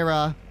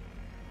 Pantera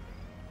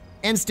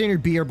and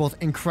Standard B are both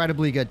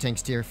incredibly good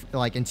tanks tier,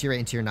 like in tier 8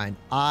 and tier 9.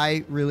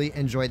 I really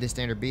enjoy the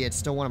Standard B. It's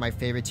still one of my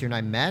favorite tier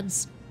 9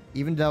 meds.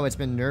 Even though it's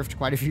been nerfed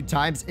quite a few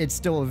times, it's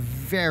still a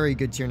very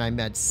good tier 9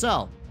 med.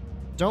 So,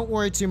 don't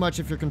worry too much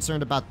if you're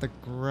concerned about the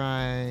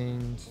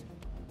grind.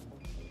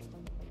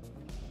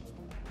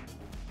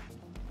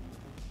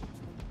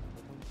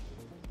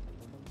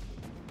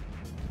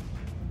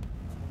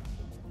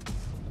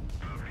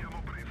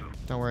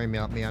 Don't worry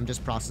about me. I'm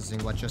just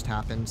processing what just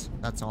happened.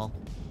 That's all.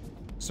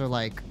 So,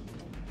 like,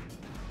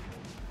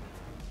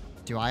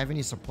 do I have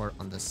any support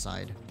on this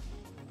side?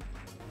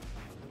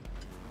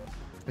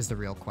 Is the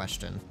real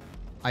question.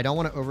 I don't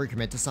want to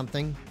overcommit to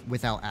something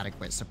without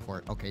adequate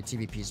support. Okay,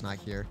 TVP's not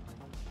here.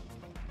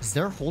 Is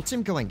their whole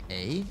team going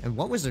A? And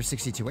what was their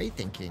 62A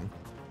thinking?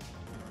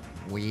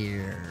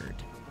 Weird.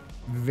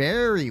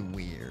 Very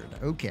weird.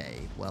 Okay,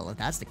 well, if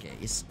that's the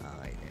case,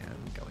 I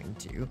am going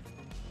to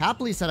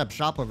happily set up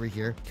shop over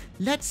here.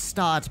 Let's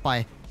start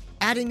by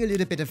adding a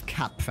little bit of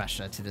cap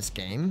pressure to this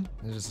game.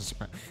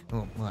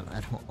 Oh, well,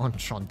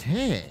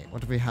 enchanté.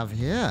 What do we have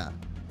here?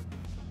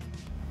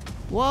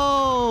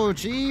 Whoa,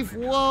 Chief.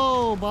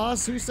 Whoa,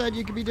 boss. Who said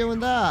you could be doing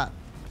that?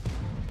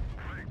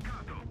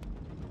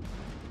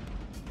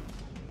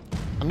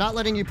 I'm not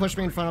letting you push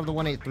me in front of the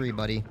 183,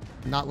 buddy.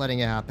 I'm not letting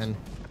it happen.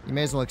 You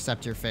may as well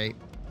accept your fate.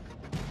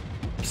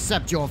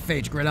 Accept your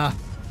fate, Grilla.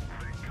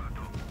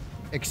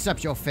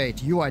 Accept your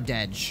fate. You are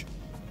dead.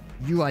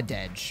 You are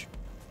dead.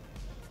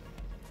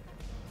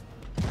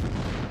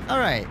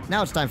 Alright,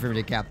 now it's time for me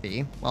to cap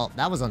B. Well,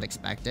 that was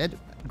unexpected.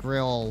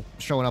 Grill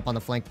showing up on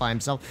the flank by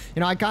himself.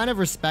 You know, I kind of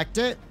respect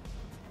it.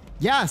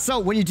 Yeah, so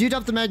when you do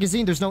dump the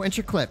magazine, there's no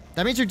interclip.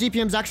 That means your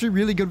DPM is actually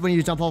really good when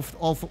you dump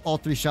all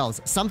three shells.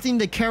 Something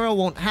the Caro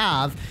won't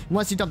have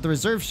unless you dump the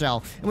reserve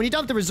shell. And when you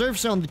dump the reserve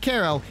shell in the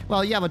Caro,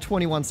 well, you have a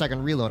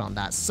 21-second reload on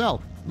that.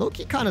 So,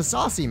 low-key kind of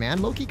saucy,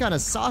 man. Low-key kind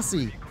of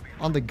saucy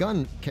on the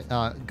gun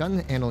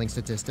handling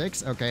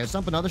statistics. Okay, let's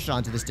dump another shot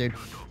into this dude.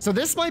 So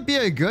this might be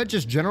a good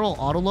just general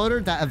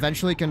autoloader that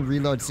eventually can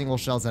reload single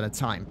shells at a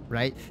time,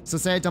 right? So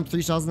say I dump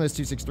 3 shells in this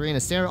 263 and a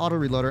standard auto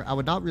reloader, I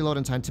would not reload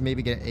in time to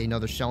maybe get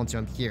another shell into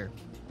him here.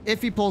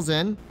 If he pulls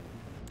in,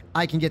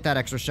 I can get that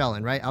extra shell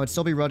in, right? I would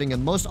still be loading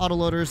in most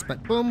autoloaders,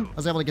 but boom, I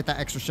was able to get that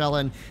extra shell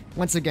in.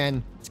 Once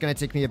again, it's going to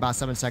take me about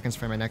 7 seconds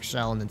for my next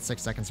shell and then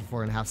 6 seconds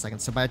or 4.5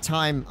 seconds. So by the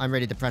time I'm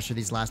ready to pressure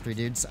these last 3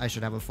 dudes, I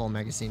should have a full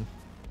magazine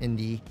in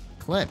the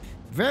clip.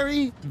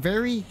 Very,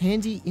 very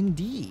handy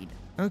indeed.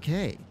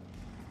 Okay.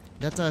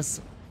 Let us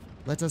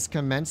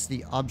commence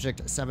the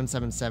object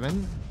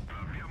 777.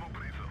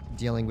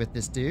 Dealing with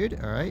this dude.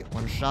 Alright,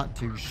 1 shot,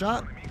 2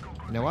 shot.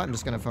 You know what? I'm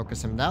just going to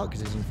focus him out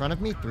because he's in front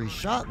of me. 3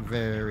 shot.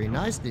 Very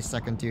nice. The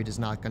second dude is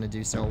not going to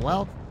do so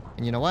well.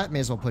 And you know what? May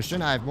as well push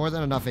in. I have more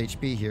than enough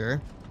HP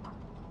here.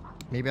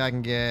 Maybe I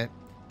can get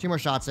 2 more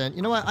shots in.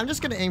 You know what? I'm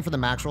just going to aim for the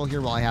max roll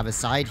here while I have his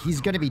side.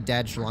 He's going to be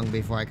dead long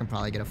before I can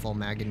probably get a full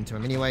mag into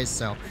him anyways.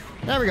 So,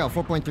 there we go.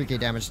 4.3k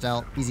damage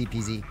still. Easy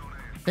peasy.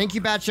 Thank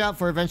you, Batshot,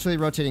 for eventually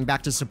rotating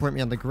back to support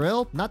me on the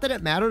grill. Not that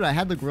it mattered. I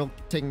had the grill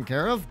taken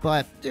care of,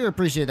 but I do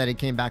appreciate that he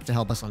came back to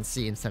help us on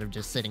C instead of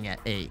just sitting at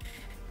A.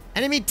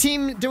 Enemy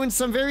team doing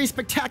some very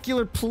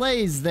spectacular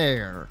plays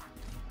there.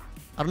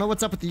 I don't know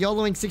what's up with the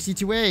YOLOing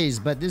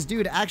 62As, but this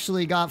dude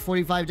actually got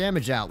 45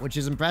 damage out, which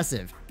is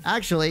impressive.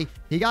 Actually,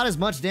 he got as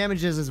much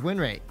damage as his win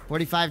rate.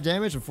 45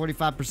 damage or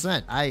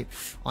 45%.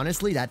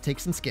 Honestly, that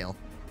takes some skill.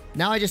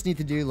 Now I just need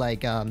to do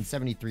like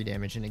 73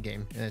 damage in a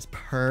game, and it's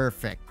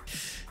perfect.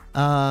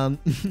 Hi,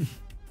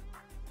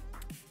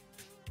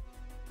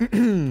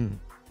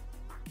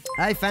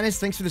 Fatness.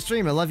 Thanks for the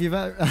stream. I love you.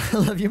 I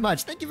love you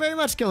much. Thank you very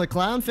much, Killer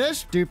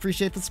Clownfish. Do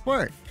appreciate the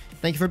support.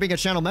 Thank you for being a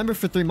channel member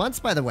for 3 months,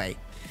 by the way.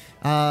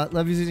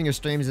 Love using your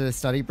streams as a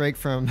study break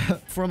for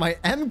my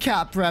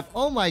MCAP prep.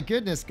 Oh my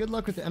goodness. Good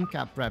luck with the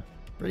MCAP prep.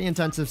 Pretty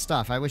intensive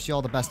stuff. I wish you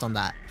all the best on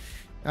that.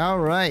 All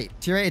right.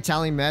 Tier 8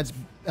 Italian meds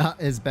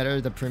is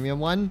better, the premium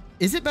one.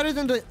 Is it better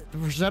than the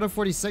Progetto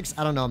 46?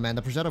 I don't know, man.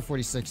 The Progetto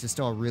 46 is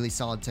still a really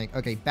solid tank.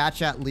 Okay,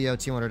 Batchat Leo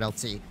 200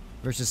 LT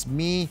versus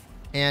me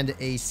and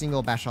a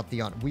single Batshot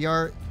Theon. We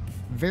are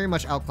very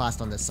much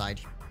outclassed on this side.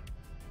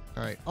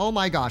 All right. Oh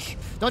my gosh.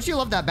 Don't you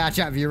love that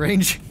Batchat view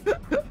range?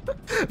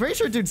 Pretty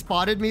sure dude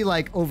spotted me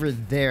like over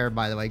there,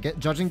 by the way,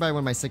 judging by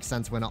when my 6th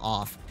sense went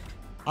off.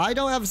 I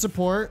don't have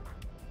support.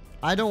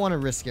 I don't want to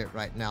risk it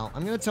right now.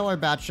 I'm going to tell our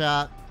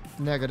Batchat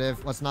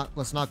negative. Let's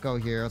not go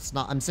here.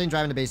 I'm saying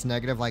driving to base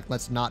negative, like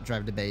let's not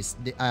drive to base.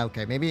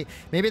 Okay, maybe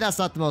that's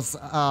not the most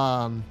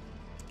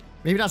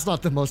maybe that's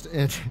not the most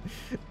maybe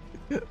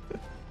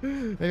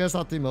that's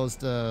not the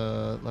most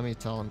let me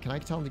tell him. Can I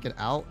tell him to get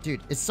out?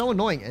 Dude, it's so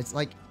annoying. It's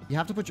like you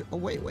have to put your oh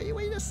wait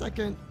a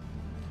second.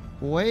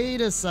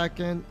 Wait a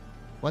second.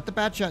 What the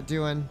Batchat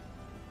doing?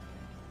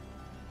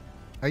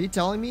 Are you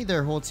telling me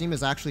their whole team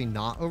is actually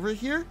not over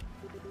here?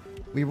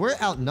 We were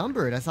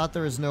outnumbered. I thought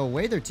there was no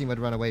way their team would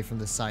run away from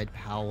this side.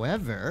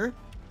 However,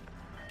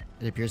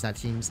 it appears that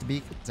seems to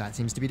be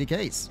the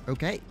case.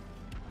 Okay.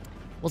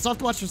 We'll still have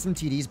to watch for some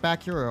TDs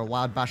back here, or a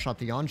wild Batshot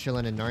Theon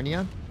chilling in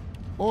Narnia.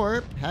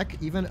 Or,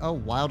 heck, even a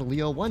wild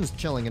Leo 1's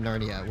chilling in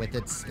Narnia with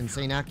its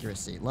insane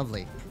accuracy.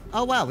 Lovely.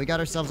 Oh, wow. We got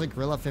ourselves a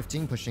Gorilla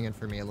 15 pushing in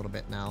for me a little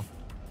bit now.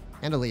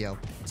 And a Leo.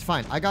 It's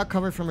fine. I got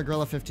covered from a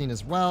Gorilla 15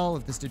 as well.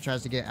 If this dude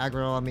tries to get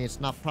aggro on me, it's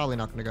probably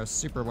not going to go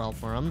super well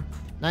for him.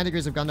 9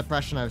 degrees of gun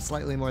depression. I have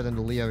slightly more than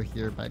the Leo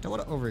here, but I don't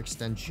want to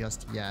overextend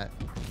just yet.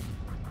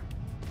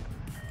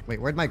 Wait,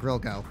 where'd my grill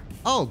go?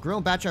 Oh, grill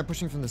and Batchat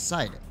pushing from the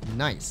side.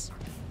 Nice.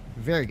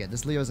 Very good.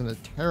 This Leo's in a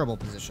terrible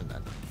position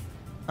then.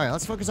 All right,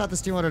 let's focus out this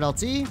 200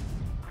 LT.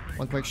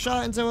 One quick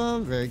shot into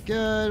him. Very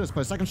good. Let's put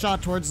a second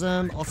shot towards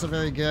him. Also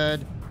very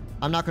good.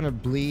 I'm not going to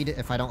bleed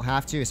if I don't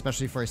have to,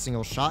 especially for a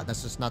single shot.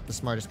 That's just not the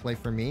smartest play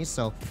for me,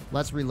 so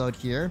let's reload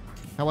here.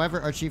 However,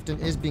 our chieftain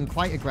is being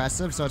quite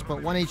aggressive, so let's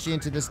put 1 HG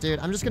into this dude.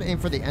 I'm just going to aim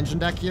for the engine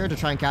deck here to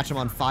try and catch him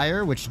on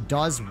fire, which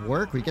does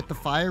work. We get the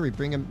fire, we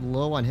bring him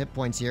low on hit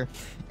points here,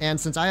 and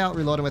since I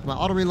out-reload him with my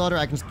auto-reloader,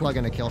 I can just plug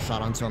in a kill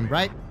shot onto him,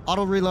 right?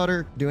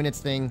 Auto-reloader doing its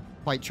thing,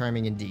 quite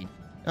charming indeed.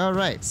 All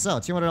right, so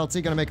 200 LT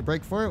going to make a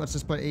break for it. Let's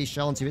just put a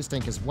shell into his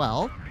tank as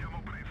well.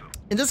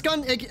 And this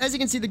gun, as you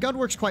can see, the gun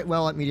works quite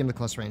well at medium to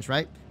close range,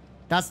 right?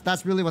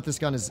 That's really what this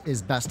gun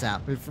is best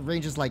at. For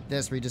ranges like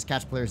this, where you just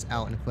catch players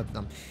out and clip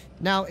them.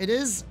 Now, it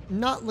is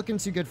not looking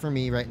too good for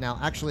me right now.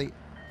 Actually,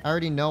 I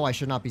already know I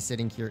should not be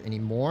sitting here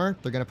anymore.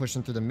 They're going to push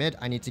them through the mid.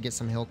 I need to get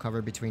some hill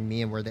cover between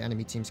me and where the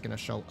enemy team's going to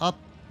show up.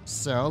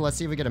 So, let's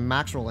see if we get a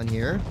max roll in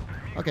here.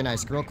 Okay,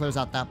 nice. Girl clears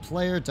out that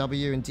player.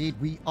 W, indeed.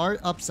 We are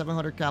up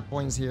 700 cap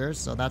points here,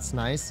 so that's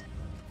nice.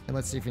 And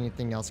let's see if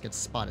anything else gets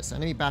spotted. So,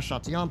 enemy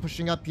Batshot Theon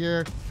pushing up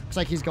here. Looks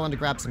like he's going to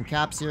grab some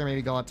caps here.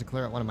 Maybe go out to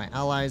clear out one of my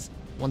allies.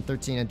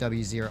 113 and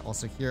WZ are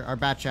also here. Our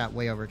Batchat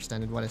way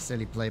overextended. What a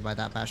silly play by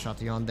that Batshot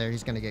Theon there.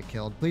 He's going to get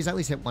killed. Please at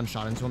least hit one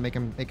shot into him. Make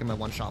him a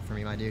one shot for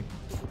me, my dude.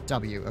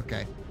 W,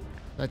 okay.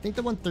 I think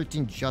the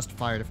 113 just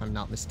fired, if I'm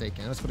not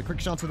mistaken. Let's put a quick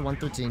shot to the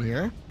 113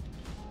 here.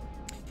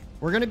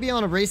 We're going to be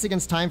on a race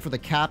against time for the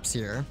caps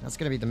here. That's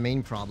going to be the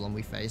main problem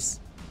we face.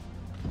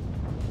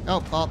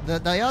 Oh, well,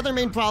 the other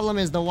main problem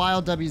is the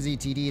wild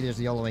WZTD. There's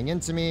the YOLOing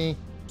into me.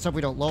 Let's hope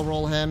we don't low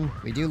roll him.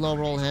 We do low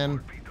roll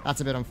him.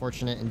 That's a bit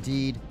unfortunate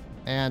indeed.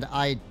 And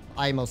I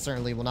most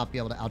certainly will not be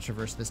able to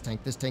out-traverse this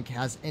tank. This tank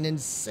has an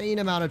insane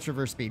amount of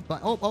traverse speed.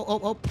 But,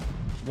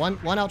 one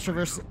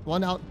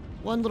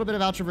little bit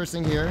of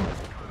out-traversing here.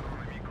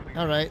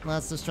 All right,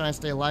 let's just try and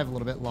stay alive a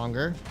little bit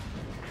longer.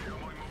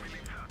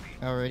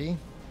 Alrighty.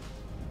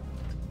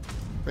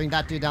 Bring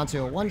that dude down to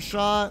a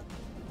one-shot.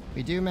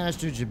 We do manage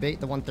to debate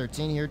the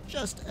 113 here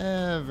just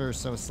ever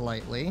so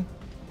slightly.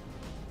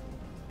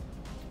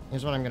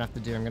 Here's what I'm going to have to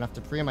do. I'm going to have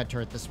to pre my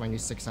turret this way and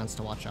use 6th Sense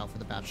to watch out for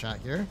the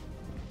Batchat here.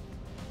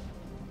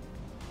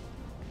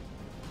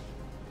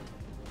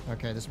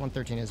 Okay, this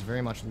 113 is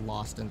very much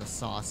lost in the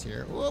sauce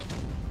here. Whoop.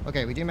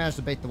 Okay, we do manage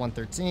to bait the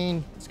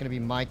 113. It's going to be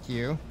my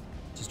cue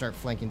to start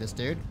flanking this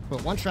dude.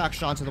 Put one track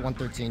shot into the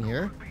 113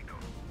 here.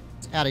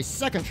 Let's add a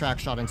second track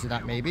shot into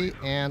that maybe.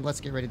 And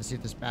let's get ready to see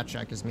if this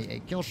Batchat gives me a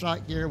kill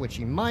shot here, which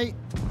he might.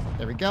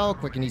 There we go.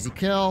 Quick and easy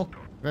kill.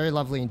 Very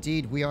lovely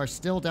indeed. We are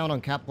still down on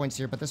cap points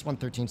here, but this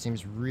 113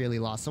 seems really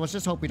lost. So let's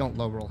just hope we don't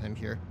low roll him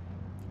here.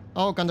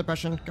 Oh, gun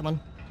depression. Come on.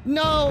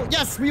 No!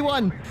 Yes, we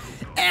won!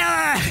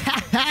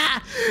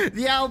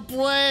 The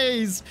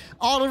outplays!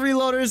 Auto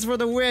reloaders for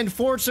the win.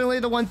 Fortunately,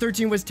 the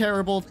 113 was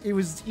terrible. He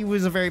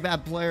was a very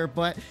bad player,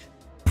 but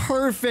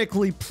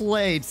perfectly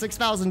played.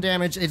 6,000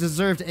 damage. A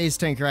deserved ace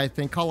tanker, I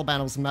think.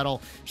 Colabanos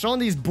medal. Showing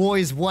these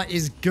boys what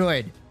is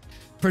good.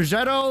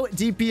 Progetto,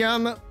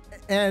 DPM,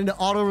 and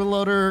auto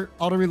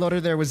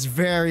reloader there was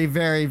very,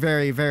 very,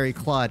 very, very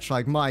clutch.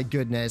 Like, my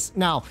goodness.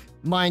 Now,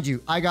 mind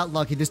you, I got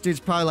lucky. This dude's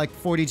probably like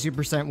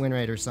 42% win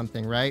rate or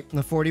something, right?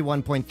 The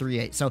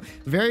 41.38. So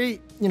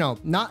very,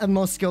 not the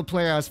most skilled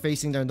player I was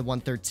facing there in the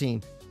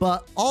 113.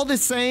 But all the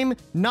same,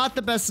 not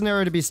the best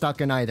scenario to be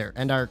stuck in either.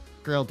 And our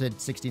girl did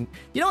 16.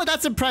 You know what?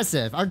 That's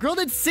impressive. Our girl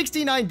did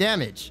 69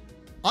 damage.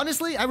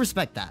 Honestly, I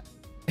respect that.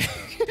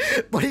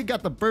 But he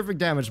got the perfect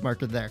damage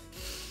marker there.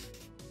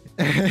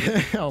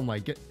 Oh my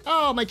god.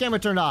 Oh, my camera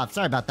turned off.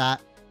 Sorry about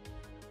that.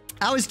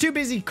 I was too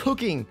busy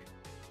cooking.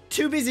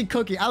 Too busy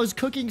cooking. I was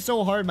cooking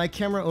so hard, my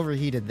camera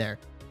overheated there.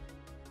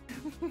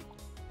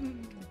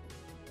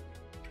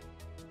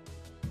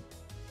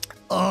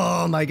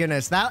 Oh my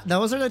goodness.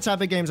 Those are the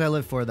type of games I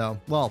live for, though.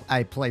 Well,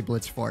 I play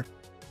Blitz for.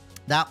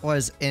 That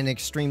was an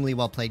extremely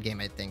well-played game,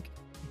 I think.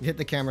 Hit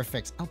the camera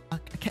fix. Oh,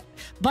 okay.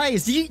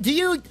 Bias, do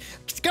you...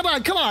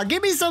 Come on.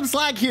 Give me some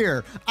slack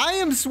here. I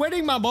am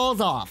sweating my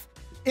balls off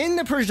in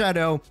the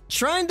Progetto,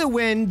 trying to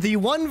win the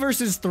 1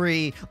 versus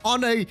 3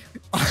 on a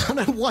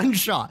one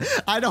shot.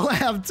 I don't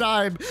have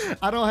time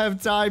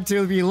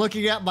to be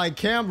looking at my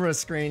camera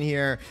screen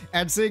here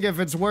and seeing if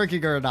it's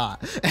working or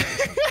not.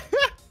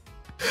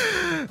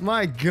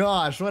 My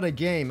gosh, what a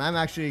game. I'm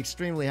actually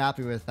extremely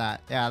happy with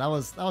that. Yeah, that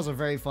was a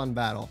very fun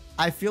battle.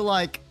 I feel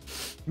like,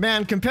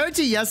 man, compared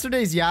to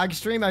yesterday's YAG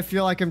stream, I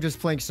feel like I'm just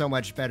playing so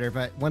much better.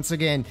 But once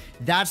again,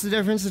 that's the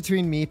difference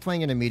between me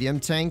playing in a medium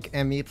tank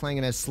and me playing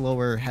in a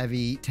slower,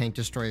 heavy tank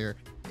destroyer.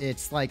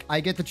 It's like I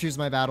get to choose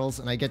my battles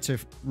and I get to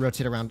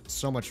rotate around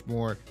so much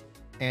more.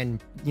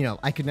 And, you know,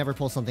 I could never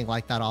pull something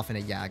like that off in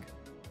a YAG.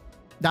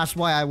 That's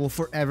why I will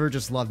forever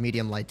just love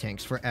medium light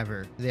tanks,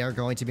 forever. They are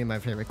going to be my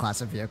favorite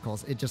class of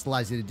vehicles. It just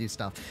allows you to do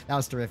stuff. That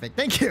was terrific.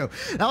 Thank you.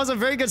 That was a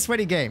very good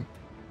sweaty game.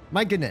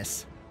 My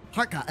goodness.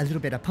 Heart got a little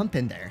bit of pump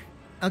in there.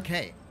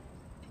 Okay.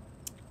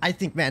 I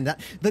think, man,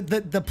 that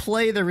the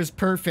play there was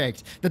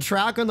perfect. The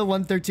track on the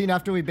 113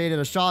 after we baited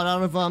a shot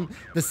out of him,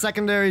 the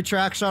secondary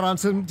track shot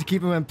onto him to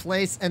keep him in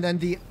place, and then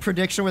the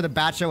prediction where the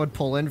bat shot would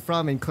pull in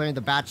from and clearing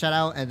the bat shot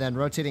out and then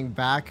rotating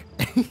back.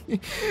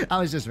 I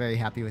was just very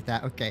happy with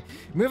that. Okay,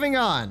 moving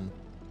on.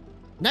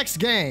 Next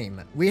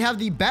game, we have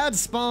the bad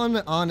spawn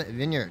on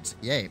Vineyards.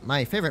 Yay,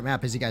 my favorite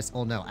map, as you guys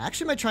all know. I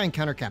actually might try and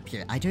counter cap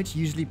here. I don't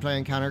usually play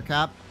in counter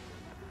cap.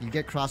 You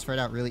get crossfired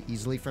out really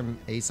easily from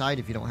A side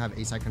if you don't have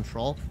A side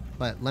control.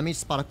 But let me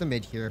spot up the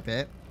mid here a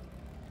bit.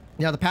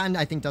 Now, the Patton,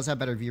 I think, does have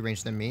better view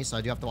range than me, so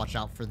I do have to watch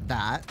out for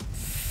that.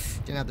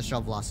 Didn't have the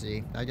shell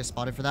velocity. Did I get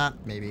spotted for that?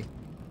 Maybe.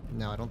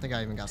 No, I don't think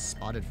I even got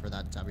spotted for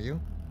that W.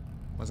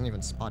 Wasn't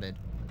even spotted.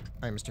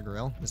 All right, Mr.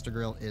 Grill. Mr.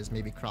 Grill is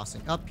maybe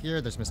crossing up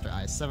here. There's Mr.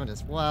 I7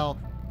 as well.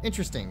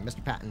 Interesting,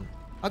 Mr. Patton.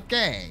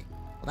 Okay.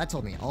 Well, that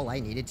told me all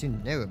I needed to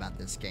know about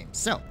this game.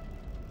 So,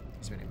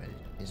 here's what I'm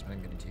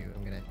going to do.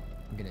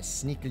 I'm gonna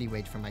sneakily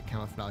wait for my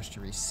camouflage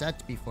to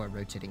reset before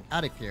rotating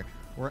out of here.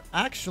 Or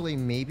actually,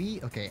 maybe...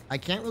 Okay, I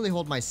can't really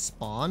hold my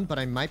spawn, but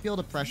I might be able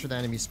to pressure the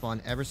enemy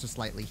spawn ever so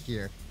slightly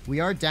here. We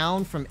are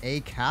down from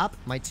A cap.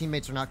 My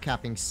teammates are not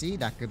capping C.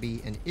 That could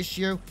be an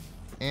issue.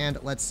 And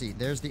let's see.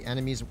 There's the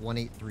enemy's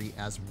 183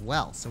 as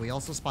well. So we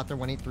also spot their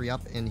 183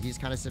 up, and he's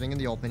kind of sitting in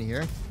the open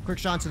here. Quick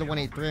shot to the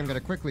 183. I'm going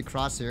to quickly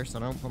cross here, so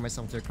I don't put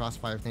myself into a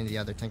crossfire with any of the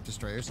other tank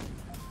destroyers.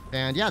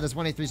 And yeah, this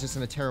 183 is just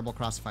in a terrible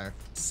crossfire.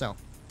 So...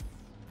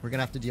 we're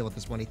gonna have to deal with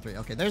this 183.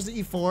 Okay, there's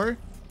the E4.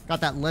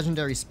 Got that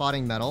legendary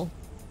spotting medal.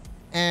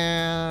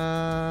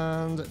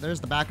 And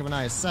there's the back of an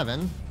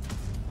IS-7.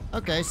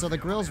 Okay, so the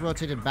grill's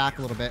rotated back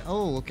a little bit.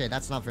 Oh, okay,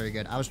 that's not very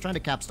good. I was trying to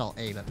cap stall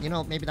A, but you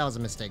know, maybe that was a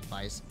mistake,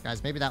 guys.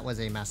 Guys, maybe that was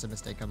a massive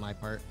mistake on my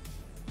part.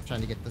 I'm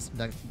trying to get this,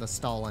 the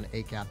stall on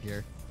A cap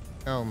here.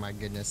 Oh my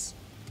goodness.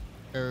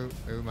 Oh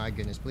my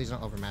goodness. Please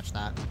don't overmatch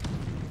that.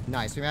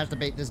 Nice. We managed to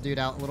bait this dude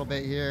out a little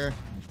bit here.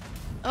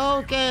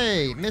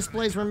 Okay,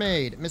 misplays were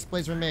made.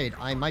 Misplays were made.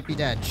 I might be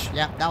dead.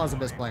 Yeah, that was a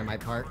misplay on my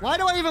part. Why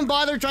do I even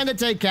bother trying to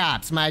take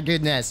caps? My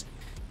goodness.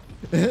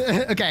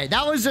 Okay,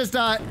 that was just,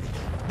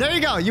 there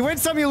you go. You win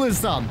some, you lose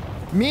some.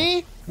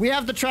 Me, we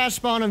have the trash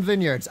spawn in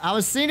Vineyards. I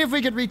was seeing if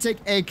we could retake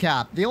A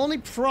cap. The only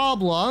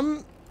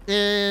problem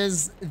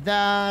is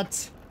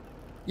that...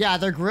 yeah,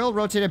 their grill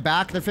rotated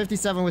back. Their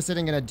 57 was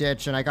sitting in a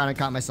ditch, and I kind of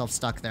caught myself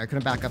stuck there.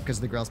 Couldn't back up because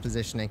of the grill's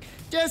positioning.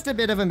 Just a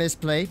bit of a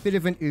misplay. Bit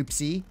of an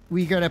oopsie.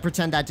 We gotta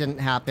pretend that didn't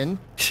happen.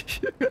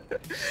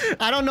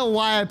 I don't know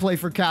why I play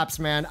for caps,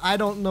 man. I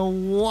don't know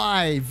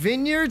why.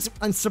 Vineyards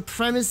and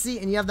Supremacy,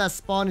 and you have that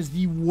spawn is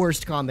the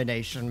worst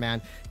combination,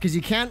 man. Because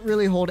you can't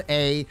really hold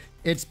A.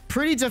 It's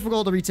pretty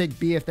difficult to retake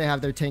B if they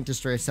have their tank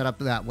destroyer set up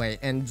that way.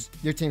 And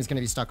your team's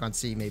gonna be stuck on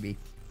C, maybe.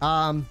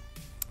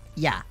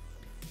 Yeah.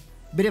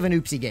 Bit of an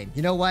oopsie game.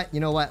 You know what?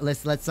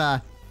 Let's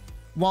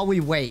while we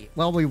wait,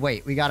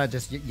 we gotta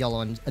just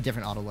yellow in a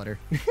different autoloader.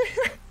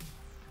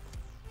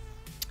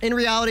 In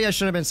reality, I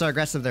should have been so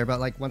aggressive there, but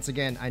like, once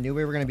again, I knew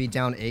we were gonna be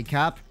down A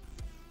cap,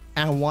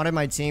 and I wanted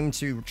my team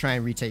to try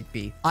and retake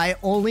B. I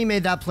only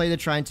made that play to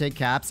try and take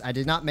caps. I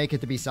did not make it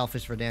to be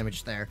selfish for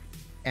damage there,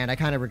 and I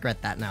kind of regret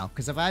that now,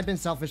 because if I had been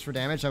selfish for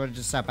damage, I would have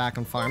just sat back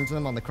and farmed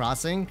them on the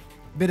crossing.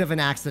 Bit of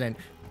an accident.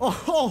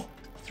 Oh!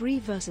 3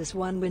 versus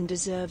 1 win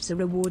deserves a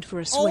reward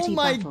for a sweaty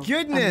battle. Oh my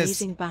goodness!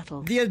 Amazing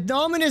battle. The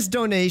anonymous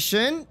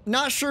donation.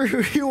 Not sure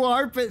who you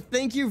are, but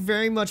thank you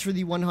very much for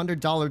the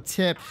 $100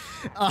 tip.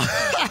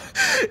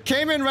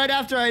 Came in right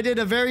after I did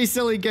a very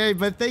silly game,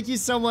 but thank you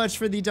so much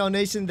for the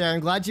donation there.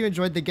 I'm glad you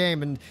enjoyed the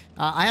game, and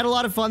I had a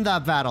lot of fun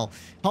that battle.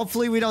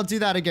 Hopefully we don't do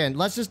that again.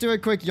 Let's just do a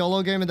quick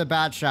YOLO game in the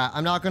bad shot.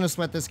 I'm not going to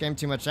sweat this game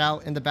too much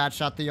out in the bad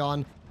shot,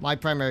 Theon. My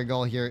primary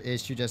goal here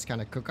is to just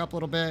kind of cook up a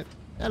little bit.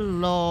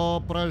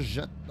 Hello,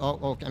 Progetto.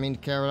 Oh, I mean,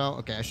 Caro.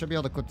 Okay, I should be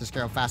able to clip this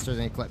Caro faster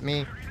than he clipped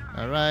me.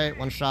 All right,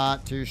 1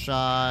 shot, 2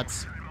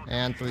 shots,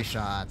 and 3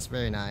 shots.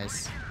 Very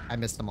nice. I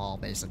missed them all,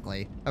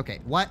 basically. Okay,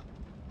 what?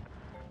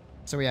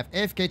 So we have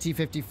AFK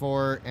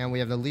T54, and we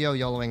have the Leo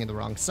YOLOing in the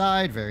wrong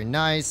side. Very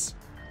nice.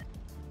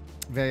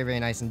 Very, very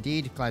nice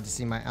indeed. Glad to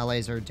see my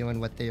allies are doing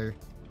what they're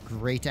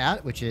great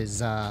at, which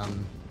is,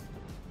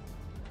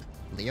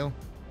 Leo?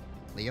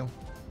 Leo?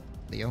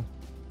 Leo?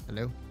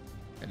 Hello?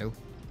 Hello?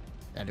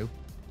 Hello?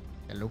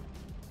 Hello?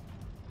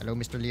 Hello,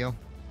 Mr. Leo?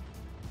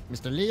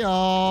 Mr.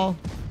 Leo!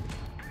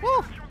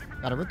 Woo!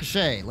 Got a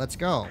ricochet. Let's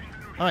go.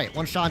 Alright,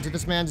 1 shot into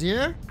this man's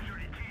ear.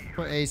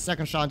 Put a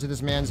 2nd shot into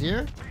this man's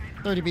ear.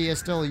 30B is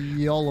still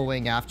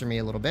YOLOing after me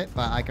a little bit,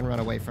 but I can run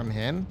away from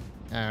him.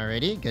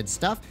 Alrighty, good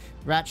stuff.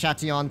 Rat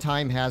Chatillon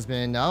time has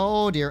been...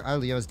 Oh dear, our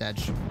Leo's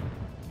dead.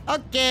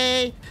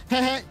 Okay!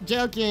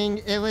 Joking.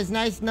 It was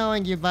nice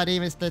knowing you, buddy,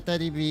 Mr.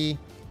 30B.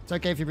 It's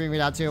okay if you bring me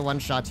down to a 1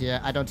 shot here.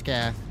 I don't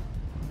care.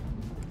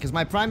 Because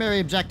my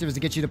primary objective is to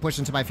get you to push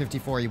into my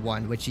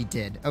 54E1, which he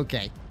did.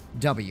 Okay,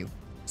 W.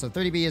 So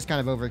 30B is kind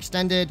of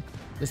overextended.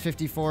 This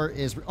 54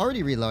 is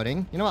already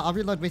reloading. You know what? I'll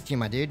reload with you,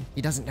 my dude.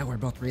 He doesn't know we're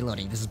both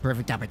reloading. This is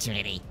perfect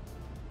opportunity.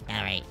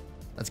 Alright.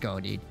 Let's go,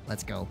 dude.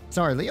 Let's go.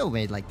 Sorry, Leo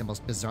made, like, the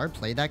most bizarre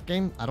play that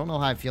game. I don't know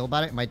how I feel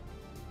about it. It might...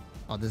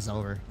 Oh, this is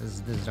over.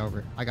 This is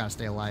over. I gotta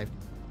stay alive.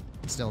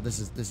 Still, this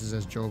is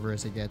as Jover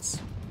as it gets.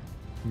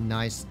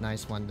 Nice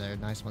one there.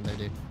 Nice one there,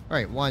 dude.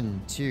 Alright,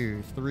 1,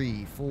 2,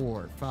 3,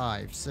 4,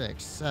 5,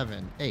 6,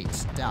 7,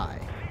 8. Die.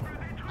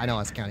 I know I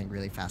was counting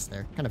really fast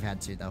there. Kind of had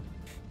to, though.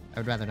 I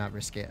would rather not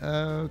risk it.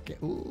 Okay.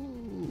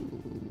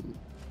 Ooh.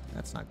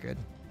 That's not good.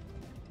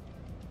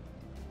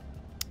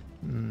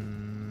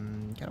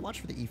 Gotta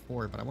watch for the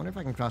E4, but I wonder if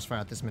I can crossfire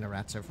out this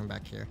Minorazzo from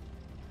back here.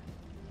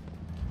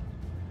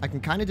 I can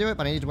kind of do it,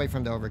 but I need to wait for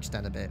him to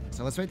overextend a bit.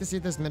 So let's wait to see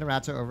if this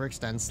Minorazzo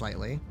overextends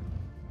slightly.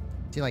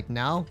 See, like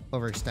now,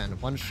 overextend.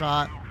 1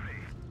 shot,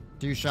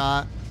 2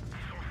 shot,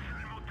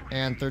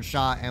 and 3rd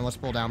shot, and let's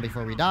pull down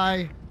before we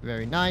die.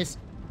 Very nice.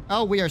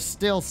 Oh, we are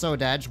still so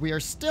dead. We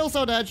are still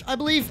so dead. I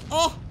believe.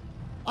 Oh,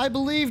 I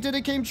believed it.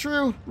 It came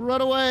true.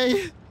 Run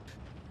away.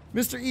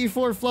 Mr.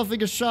 E4 fluffing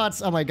his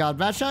shots. Oh my god,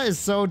 that shot is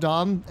so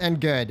dumb and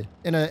good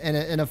in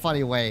a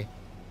funny way.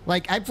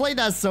 Like, I played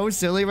that so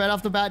silly right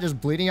off the bat, just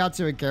bleeding out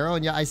to a Caro,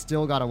 and yeah, I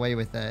still got away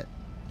with it.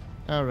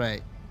 All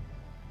right,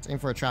 let's aim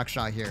for a track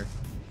shot here.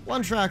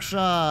 1 track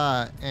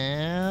shot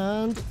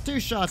and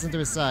 2 shots into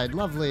his side.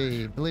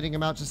 Lovely. Bleeding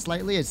him out just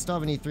slightly. It's still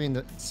have an E3 in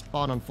the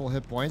spawn on full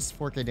hit points.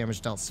 4k damage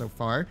dealt so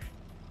far.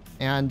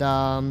 And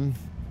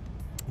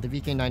the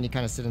VK90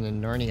 kind of sit in a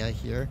Narnia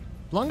here.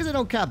 As long as I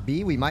don't cap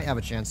B, we might have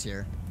a chance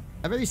here.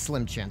 A very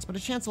slim chance, but a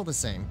chance all the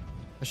same.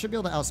 I should be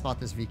able to outspot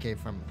this VK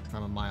from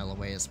a mile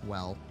away as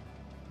well.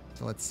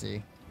 So let's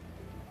see.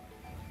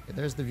 Okay,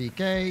 there's the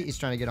VK. He's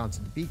trying to get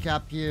onto the B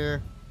cap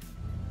here.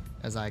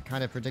 As I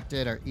kind of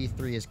predicted, our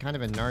E3 is kind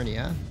of in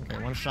Narnia. Okay,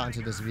 1 shot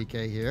into this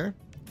VK here.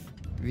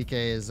 VK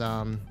is,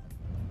 Boop,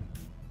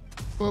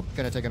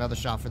 gonna take another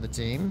shot for the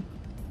team.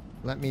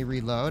 Let me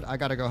reload. I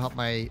gotta go help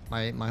my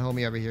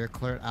homie over here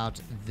clear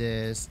out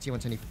this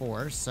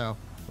T124. So,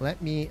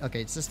 let me...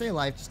 Okay, so stay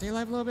alive. Stay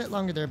alive a little bit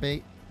longer there,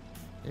 bait.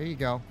 There you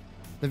go.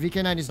 The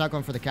VK90 is not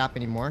going for the cap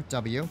anymore.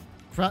 W.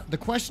 The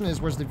question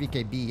is, where's the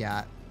VKB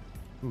at?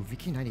 Ooh,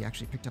 VK90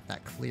 actually picked up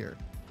that clear.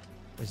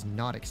 Was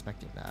not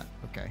expecting that.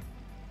 Okay.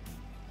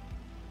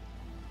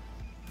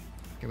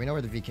 Okay, we know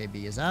where the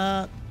VKB is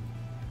at.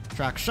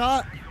 Track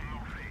shot.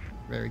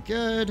 Very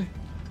good.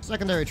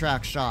 Secondary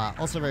track shot.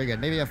 Also very good.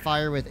 Maybe a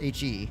fire with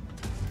HE.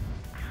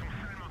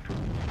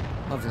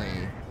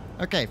 Lovely.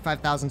 Okay,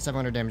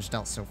 5,700 damage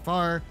dealt so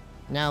far.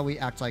 Now we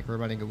act like we're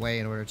running away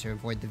in order to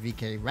avoid the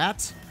VK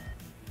Rat.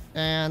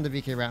 And the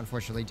VK Rat,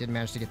 unfortunately, did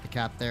manage to get the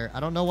cap there.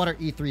 I don't know what our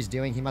E3 is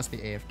doing. He must be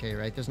AFK,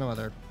 right? There's no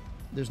other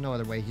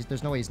way.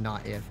 There's no way he's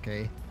not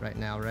AFK right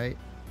now, right?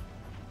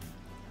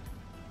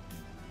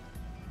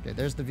 Okay,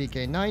 there's the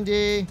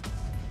VK90.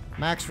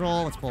 Max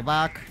roll. Let's pull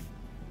back.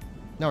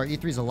 No, our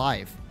E3's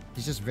alive.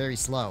 He's just very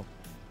slow.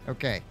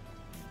 Okay.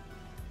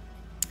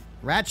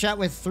 Rat Chat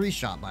with 3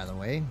 shot, by the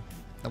way.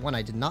 The one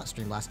I did not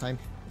stream last time.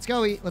 Let's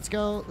go, let's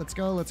go, let's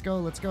go, let's go,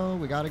 let's go.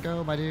 We gotta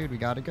go, my dude. We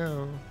gotta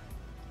go.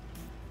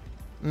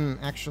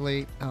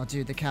 Actually... Oh,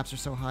 dude, the caps are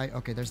so high.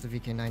 Okay, there's the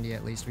VK90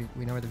 at least.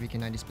 We know where the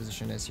VK90's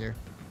position is here.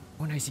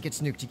 Oh, nice. He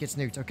gets nuked. He gets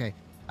nuked. Okay.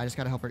 I just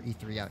gotta help our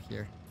E3 out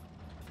here.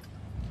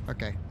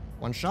 Okay.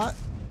 1 shot.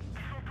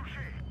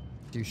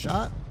 2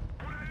 shot.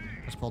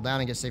 Let's pull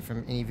down and get safe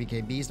from any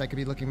VKBs that could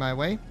be looking my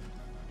way.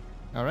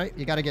 Alright,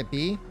 you gotta get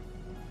B.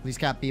 Please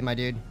cap B, my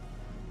dude.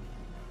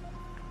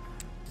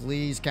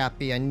 Please cap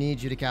B. I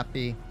need you to cap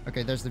B.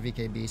 Okay, there's the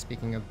VKB.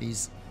 Speaking of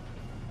Bs.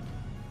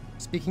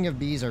 Speaking of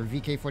Bs, our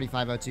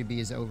VK4502B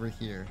is over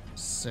here.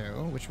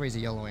 So, which way is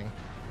he yellowing?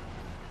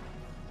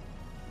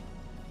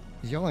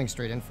 He's yellowing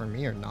straight in for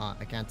me or not?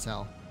 I can't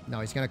tell.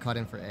 No, he's gonna cut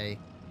in for A.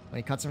 When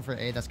he cuts in for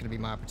A, that's gonna be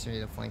my opportunity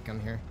to flank him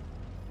here.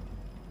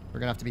 We're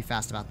gonna have to be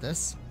fast about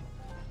this.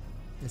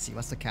 Let's see,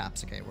 what's the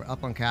caps? Okay, we're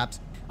up on caps.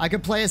 I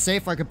could play it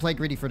safe or I could play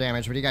greedy for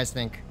damage. What do you guys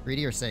think?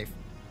 Greedy or safe?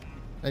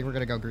 I think we're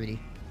gonna go greedy.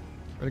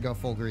 We're gonna go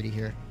full greedy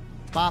here.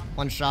 Bop,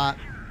 1 shot.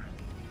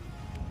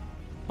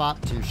 Bop,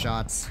 2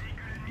 shots.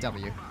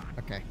 W.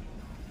 Okay.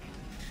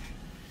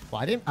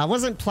 Well, I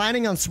wasn't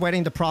planning on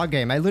sweating the prog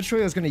game. I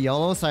literally was gonna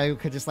YOLO so I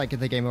could just like get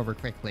the game over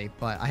quickly,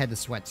 but I had to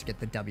sweat to get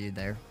the W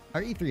there.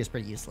 Our E3 is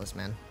pretty useless,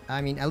 man.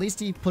 I mean, at least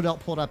he pulled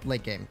up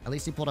late game. At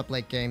least he pulled up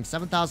late game.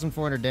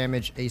 7,400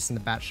 damage, ace in the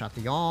bat shot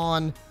the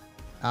yawn.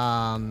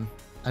 I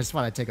just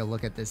want to take a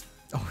look at this.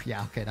 Oh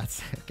yeah, okay,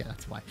 that's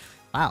why.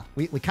 Wow,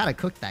 we kind of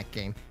cooked that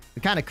game.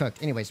 We kind of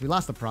cooked. Anyways, we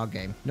lost the prog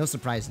game. No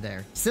surprise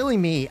there. Silly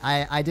me,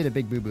 I did a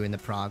big boo-boo in the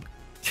prog.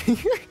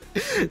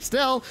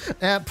 Still,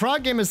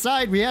 prog game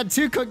aside, we had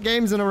 2 cooked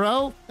games in a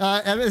row.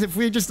 And if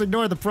we just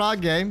ignore the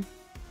prog game,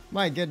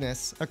 my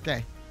goodness.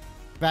 Okay.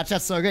 Rat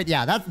shot's so good.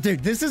 Yeah,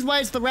 dude, this is why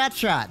it's the rat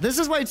shot. This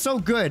is why it's so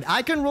good.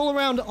 I can roll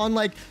around on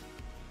like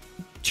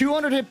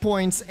 200 hit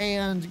points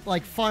and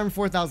like farm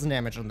 4,000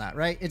 damage on that,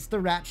 right? It's the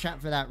rat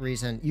shot for that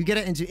reason. You get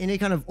it into any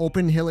kind of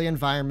open hilly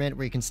environment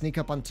where you can sneak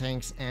up on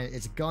tanks and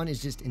its gun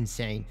is just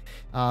insane.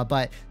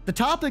 But the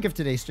topic of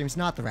today's stream is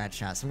not the rat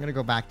shot, so I'm gonna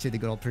go back to the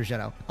good old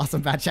Progetto.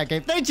 Awesome rat shot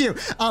game. Thank you.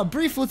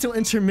 Brief little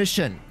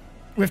intermission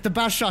with the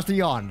best shot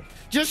beyond.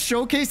 Just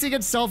showcasing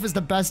itself as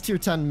the best tier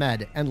 10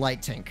 med and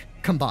light tank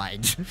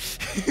combined.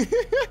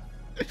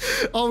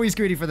 Always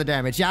greedy for the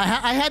damage. Yeah,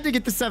 I had to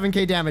get the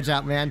 7k damage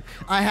out, man.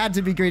 I had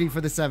to be greedy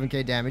for the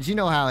 7k damage. You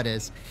know how it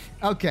is.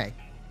 Okay.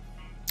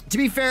 To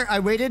be fair, I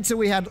waited till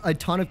we had a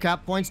ton of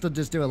cap points to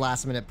just do a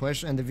last minute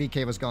push, and the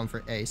VK was going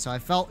for A, so I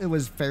felt it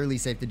was fairly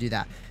safe to do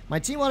that. My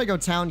team want to go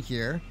town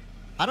here.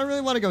 I don't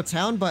really want to go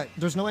town, but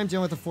there's no way I'm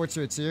dealing with a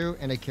 4-2-2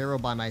 and a Karo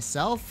by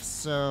myself,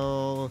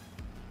 so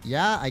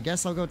yeah, I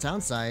guess I'll go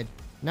town side.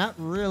 Not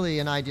really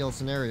an ideal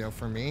scenario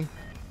for me.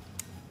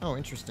 Oh,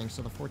 interesting.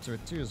 So the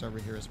 4-2-2 is over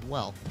here as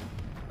well.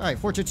 All right,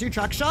 4-2-2,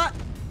 track shot.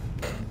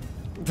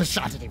 The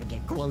shot didn't even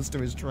get close to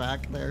his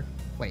track there.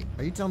 Wait,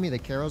 are you telling me the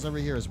Karo's over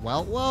here as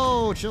well?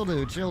 Whoa, chill,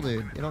 dude, chill,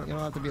 dude. You don't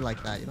have to be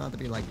like that. You don't have to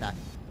be like that.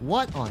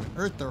 What on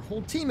earth? Their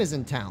whole team is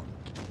in town.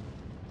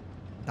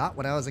 Not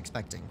what I was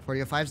expecting.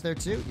 40-05's there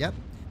too. Yep.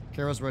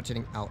 Karo's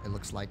rotating out. It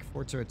looks like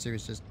 4-2-2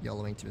 is just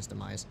YOLOing to his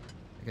demise.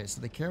 Okay, so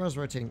the Karo's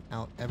rotating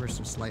out ever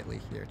so slightly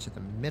here to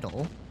the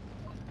middle.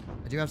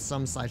 I do have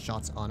some side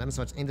shots on him,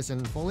 so let's aim this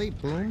in fully.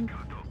 Boom.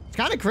 It's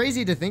kind of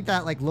crazy to think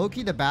that, like,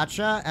 low-key the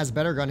Batcha has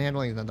better gun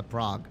handling than the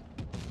Prog.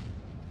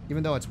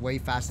 Even though it's way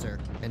faster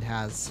and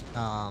has,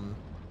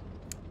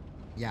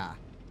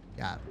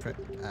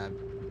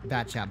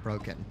 Batcha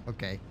broken.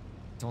 Okay.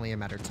 It's only a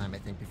matter of time, I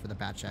think, before the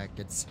Batcha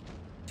gets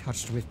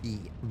touched with the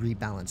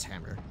rebalance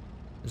hammer.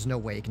 There's no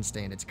way it can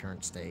stay in its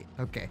current state.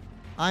 Okay.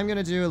 I'm going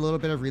to do a little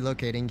bit of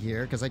relocating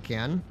here, because I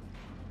can.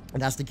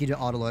 And that's the key to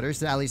autoloaders,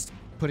 so at least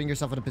putting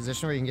yourself in a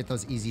position where you can get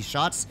those easy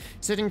shots.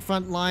 Sitting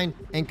front line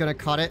ain't gonna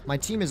cut it. My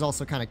team is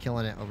also kind of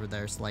killing it over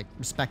there, so like,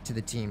 respect to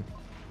the team.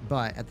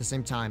 But at the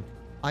same time,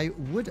 I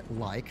would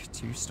like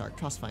to start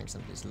crossfiring some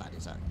of these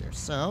laddies out here.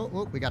 So,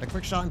 oh, we got a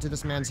quick shot into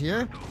this man's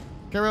here.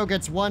 Karo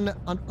gets one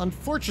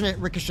unfortunate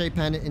ricochet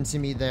pen into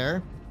me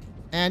there.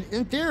 And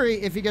in theory,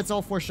 if he gets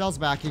all 4 shells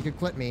back, he could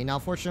clip me. Now,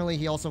 fortunately,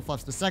 he also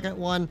fluffs the second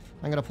one.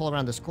 I'm gonna pull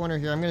around this corner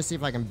here. I'm gonna see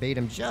if I can bait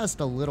him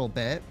just a little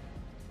bit.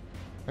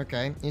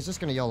 Okay, he's just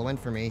gonna YOLO in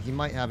for me. He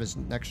might have his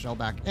next shell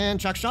back. And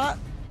check shot.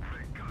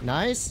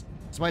 Nice.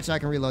 So I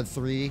can reload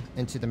 3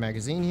 into the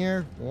magazine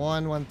here.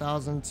 1,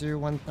 1,000, 2,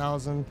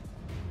 1,000,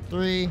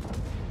 3.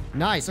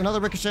 Nice.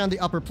 Another ricochet on the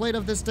upper plate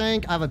of this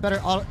tank. I have a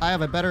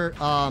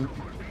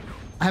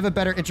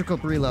better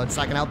intricate reload,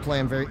 so I can outplay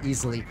him very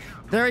easily.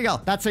 There we go.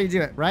 That's how you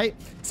do it, right?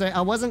 So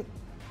I wasn't...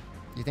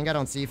 You think I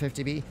don't see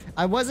 50B?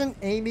 I wasn't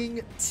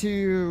aiming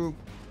to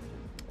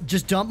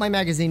just dump my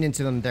magazine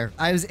into them there.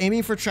 I was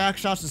aiming for track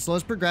shots to slow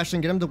his progression,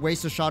 get him to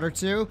waste a shot or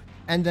 2,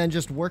 and then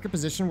just work a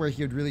position where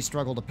he would really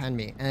struggle to pen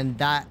me. And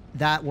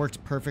that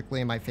worked perfectly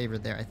in my favor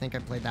there. I think I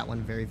played that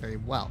one very, very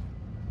well.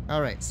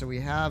 All right, so we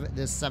have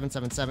this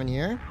 777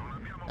 here.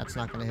 That's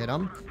not going to hit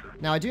him.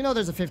 Now, I do know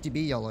there's a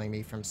 50B YOLOing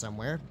me from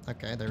somewhere.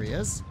 Okay, there he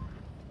is.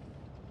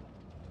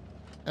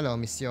 Hello,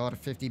 Monsieur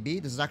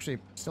 50B. This is actually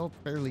still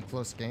a fairly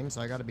close game,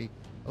 so I got to be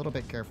a little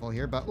bit careful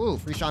here. But, ooh,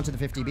 free shot to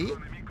the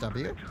 50B.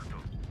 W.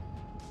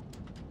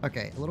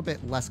 Okay, a little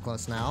bit less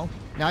close now.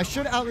 Now, I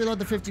should out-reload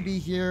the 50B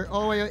here.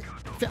 Oh, wait.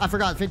 I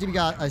forgot. 50B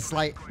got a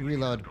slight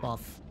reload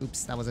buff.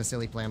 Oops, that was a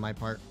silly play on my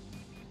part.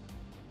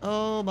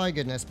 Oh, my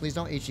goodness. Please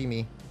don't HE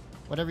me.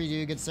 Whatever you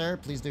do, good sir,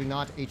 please do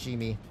not HE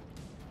me.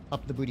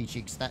 Up the booty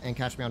cheeks and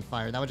catch me on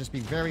fire. That would just be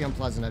very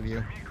unpleasant of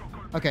you.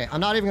 Okay, I'm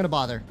not even going to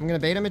bother. I'm going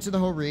to bait him into the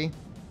Ho-Ri. I'm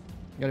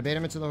going to bait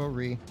him into the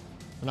Ho-Ri.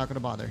 I'm not going to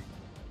bother.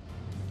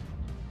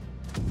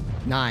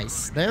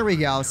 Nice. There we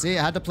go. See,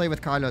 I had to play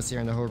with Carlos here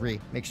in the Ho-Ri.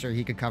 Make sure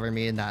he could cover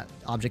me, and that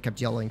object kept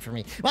YOLOing for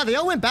me. Wow, they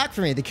all went back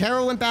for me. The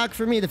Karo went back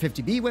for me. The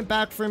 50B went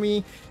back for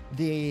me.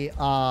 The,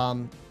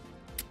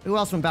 who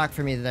else went back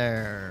for me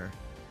there?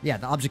 Yeah,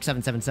 the Object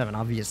 777,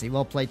 obviously.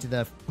 Well played to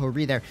the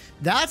Ho-Ri there.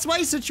 That's why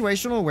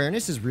situational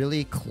awareness is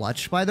really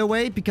clutch, by the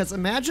way, because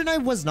imagine I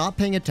was not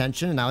paying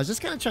attention and I was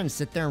just kind of trying to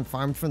sit there and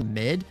farm from the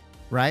mid.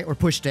 right? Or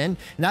pushed in.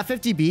 And that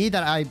 50B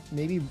that I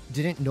maybe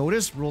didn't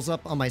notice rolls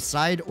up on my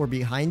side or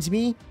behind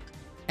me.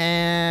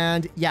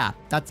 And yeah,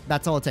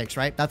 that's all it takes,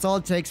 right? That's all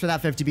it takes for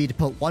that 50B to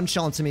put one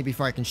shell into me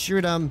before I can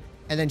shoot him.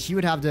 And then he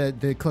would have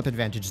the clip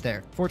advantage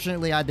there.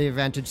 Fortunately, I had the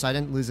advantage, so I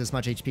didn't lose as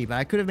much HP, but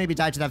I could have maybe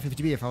died to that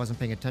 50B if I wasn't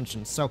paying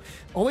attention. So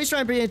always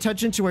try and pay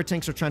attention to where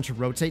tanks are trying to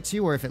rotate to,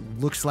 or if it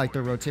looks like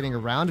they're rotating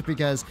around,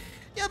 because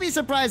you'll be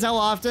surprised how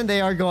often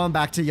they are going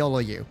back to YOLO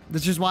you.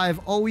 This is why I've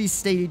always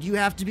stated you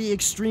have to be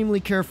extremely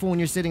careful when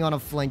you're sitting on a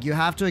flank. You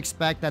have to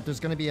expect that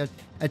there's going to be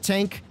a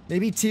tank,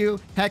 maybe 2,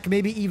 heck,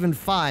 maybe even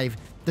 5,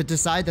 that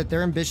decide that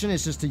their ambition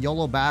is just to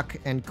YOLO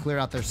back and clear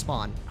out their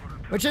spawn.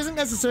 Which isn't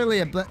necessarily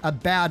a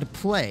bad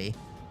play.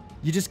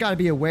 You just got to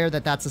be aware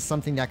that that's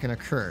something that can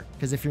occur.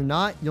 Because if you're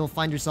not, you'll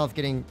find yourself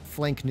getting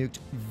flank nuked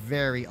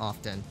very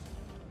often.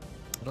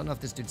 I don't know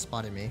if this dude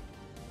spotted me.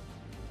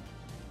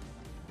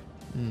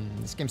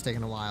 This game's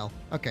taking a while.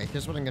 Okay,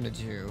 here's what I'm going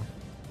to do.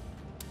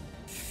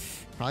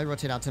 Probably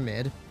rotate out to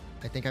mid.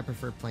 I think I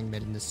prefer playing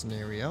mid in this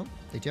scenario.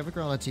 They do have a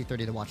girl on a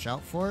T30 to watch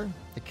out for.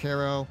 The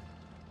Caro.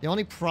 The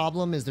only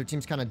problem is their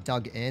team's kind of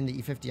dug in. The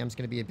E50M is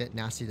going to be a bit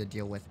nasty to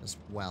deal with as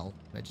well.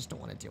 I just don't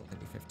want to deal with an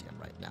E50M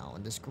right now.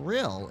 And this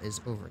grill is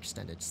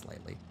overextended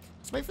slightly.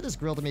 Let's wait for this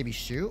grill to maybe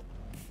shoot.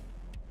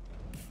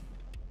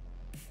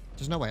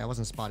 There's no way I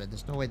wasn't spotted.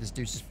 There's no way this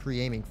dude's just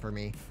pre-aiming for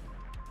me.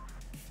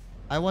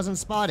 I wasn't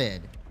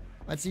spotted.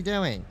 What's he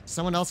doing?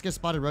 Someone else gets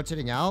spotted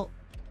rotating out?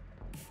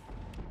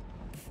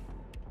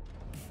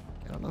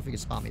 I don't know if he can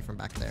spot me from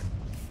back there.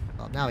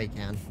 Well, now he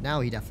can.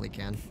 Now he definitely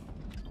can.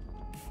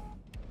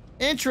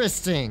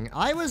 Interesting.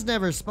 I was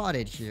never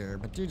spotted here,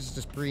 but dude is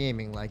just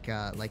pre-aiming like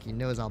he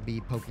knows I'll be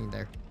poking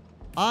there.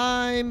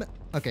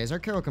 Okay, is our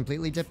Caro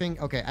completely dipping?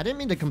 Okay, I didn't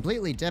mean to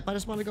completely dip. I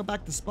just want to go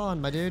back to spawn,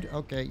 my dude.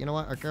 Okay, you know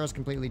what? Our Caro's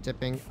completely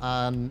dipping.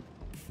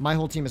 My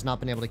whole team has not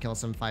been able to kill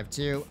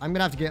 752. I'm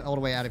gonna have to get all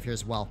the way out of here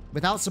as well.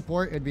 Without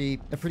support, it'd be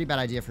a pretty bad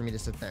idea for me to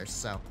sit there.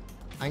 So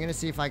I'm gonna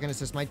see if I can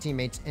assist my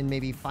teammates in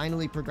maybe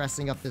finally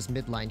progressing up this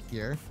mid line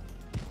here.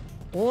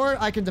 Or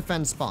I can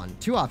defend spawn.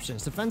 Two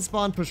options. Defend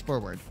spawn, push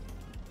forward.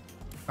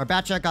 Our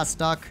Batchat got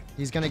stuck.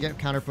 He's going to get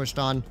counter pushed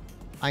on.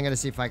 I'm going to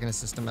see if I can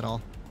assist him at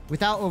all.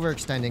 Without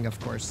overextending, of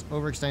course.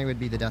 Overextending would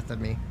be the death of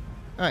me.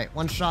 Alright,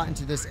 one shot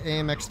into this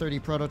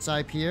AMX-30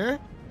 prototype here.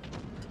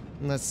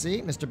 And let's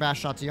see. Mr.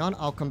 Bash shot you on.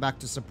 I'll come back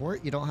to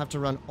support. You don't have to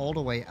run all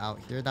the way out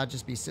here. That'd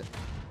just be...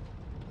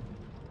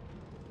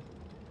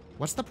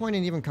 What's the point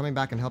in even coming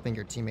back and helping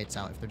your teammates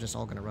out if they're just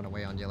all going to run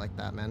away on you like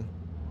that, man?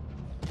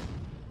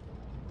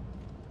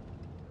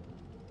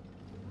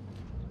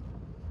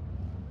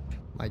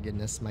 My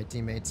goodness, my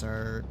teammates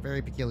are very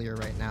peculiar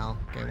right now.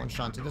 Okay, one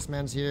shot to this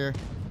man's here.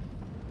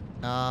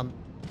 So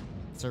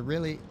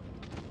really,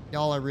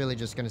 y'all are really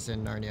just gonna sit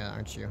in Narnia,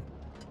 aren't you?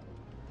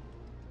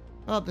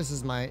 Oh, this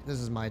is my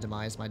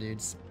demise, my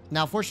dudes.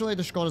 Now, fortunately,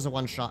 the Skrull is a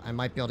one-shot. I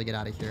might be able to get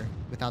out of here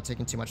without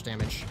taking too much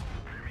damage.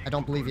 I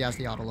don't believe he has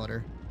the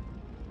autoloader.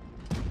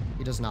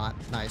 He does not.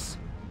 Nice.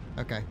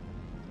 Okay.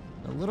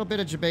 A little bit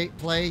of debate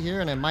play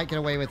here, and I might get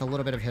away with a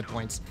little bit of hit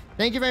points.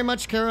 Thank you very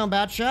much, Caro and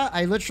Batchat.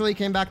 I literally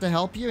came back to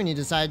help you, and you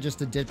decided just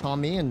to dip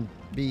on me and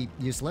be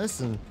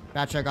useless, and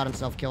Batchat got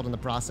himself killed in the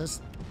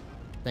process.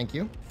 Thank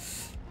you.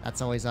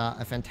 That's always a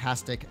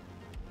fantastic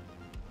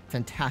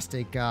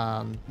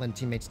when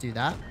teammates do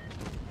that.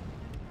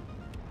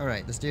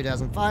 Alright, this dude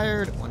hasn't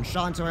fired. One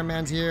shot into our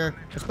man's here.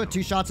 Let's put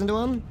 2 shots into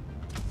him.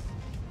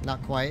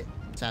 Not quite,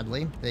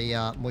 sadly.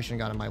 The motion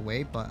got in my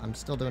way, but I'm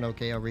still doing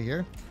okay over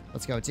here.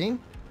 Let's go, team.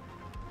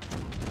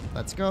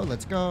 Let's go,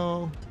 let's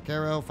go.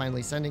 Caro,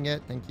 finally sending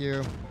it. Thank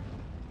you.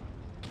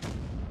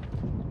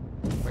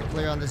 We're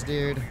clear on this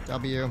dude.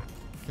 W.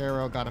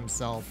 Caro got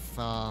himself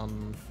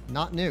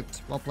not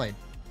nuked. Well played.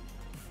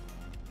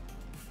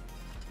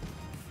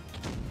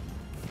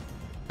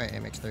 Alright,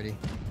 MX-30.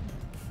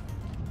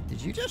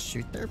 Did you just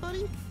shoot there,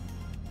 buddy?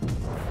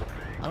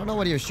 I don't know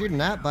what he was shooting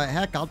at, but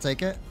heck, I'll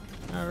take it.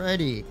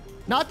 Alrighty.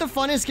 Not the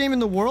funnest game in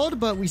the world,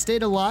 but we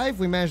stayed alive.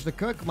 We managed to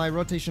cook. My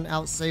rotation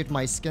out saved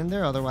my skin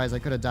there. Otherwise, I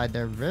could have died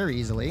there very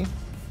easily.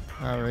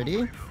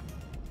 Alrighty.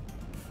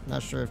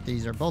 Not sure if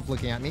these are both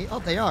looking at me. Oh,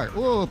 they are.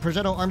 Ooh,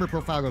 Progetto armor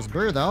profile goes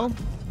burr, though.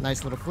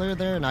 Nice little clear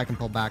there. Now I can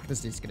pull back.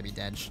 This dude's going to be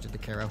dead to the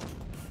Caro,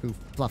 who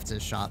fluffed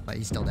his shot, but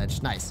he's still dead.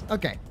 Nice.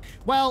 Okay.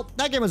 Well,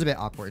 that game was a bit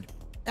awkward.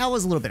 That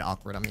was a little bit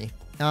awkward on me.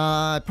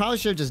 Probably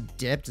should have just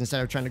dipped instead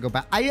of trying to go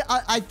back.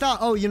 I thought,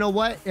 oh, you know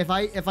what? If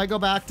I go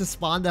back to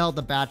spawn to help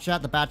the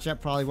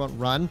Batchat probably won't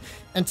run.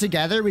 And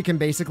together we can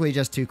basically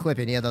just 2-clip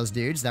any of those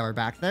dudes that were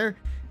back there.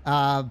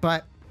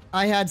 But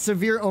I had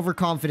severe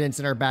overconfidence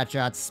in our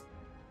Batchat's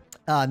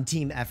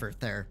team effort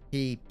there.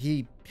 He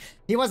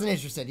wasn't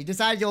interested. He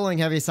decided YOLOing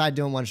heavy side,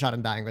 doing one shot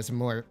and dying was a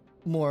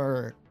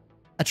more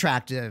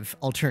attractive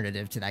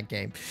alternative to that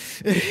game.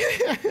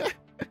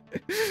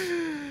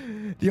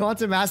 Do you want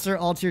to master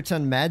all tier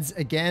 10 meds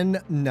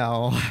again?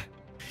 No.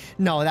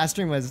 No, that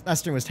stream was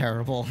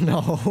terrible.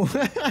 No.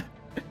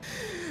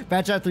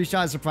 Batchat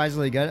 3-shot is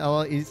surprisingly good.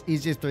 Oh,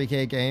 easiest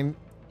 3K game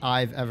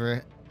I've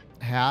ever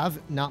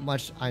have. Not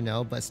much, I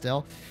know, but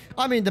still.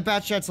 I mean, the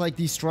Batchat's like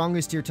the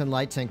strongest tier 10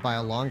 light tank by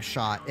a long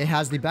shot. It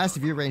has the best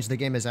view range the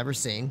game has ever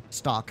seen.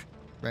 Stock,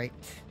 right?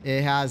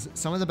 It has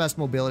some of the best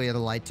mobility of the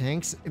light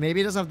tanks.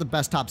 Maybe it doesn't have the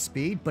best top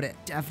speed, but it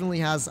definitely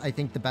has, I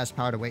think, the best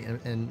power to weight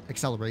and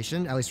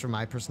acceleration, at least from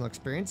my personal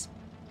experience.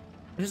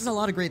 There's just a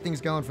lot of great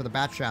things going for the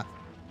Batchat.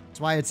 That's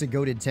why it's a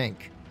goated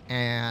tank.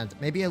 And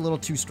maybe a little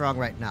too strong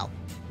right now.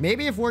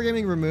 Maybe if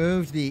Wargaming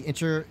removed the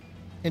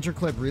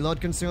interclip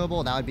reload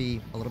consumable, that would be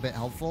a little bit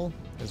helpful.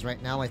 Because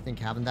right now, I think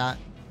having that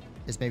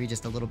is maybe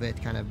just a little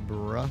bit kind of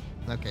bruh.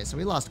 Okay, so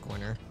we lost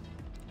corner.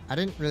 I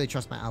didn't really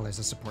trust my allies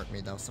to support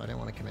me, though, so I didn't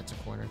want to commit to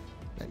corner.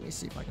 Let me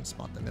see if I can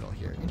spot the middle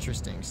here.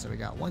 Interesting. So we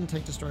got 1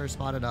 tank destroyer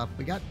spotted up.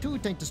 We got 2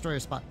 tank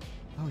destroyers spot.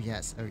 Oh,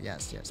 yes. Oh,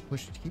 yes, yes.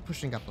 Keep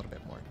pushing up a little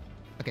bit more.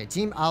 Okay,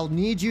 team, I'll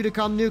need you to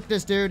come nuke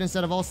this dude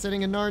instead of all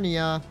sitting in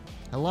Narnia.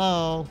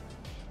 Hello?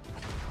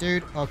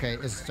 Dude, okay,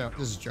 this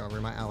is Jover.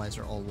 My allies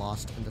are all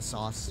lost in the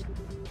sauce.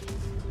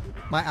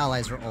 My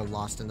allies are all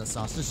lost in the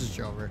sauce. This is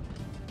Jover.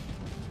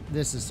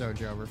 This is so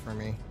Jover for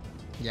me.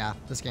 Yeah,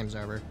 this game's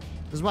over.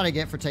 This is what I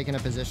get for taking a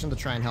position to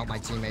try and help my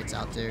teammates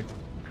out, dude.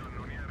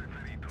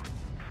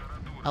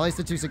 At least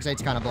the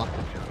 268's kind of blocked.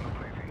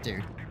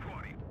 Dude.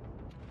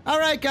 All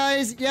right,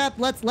 guys. Yep.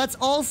 Let's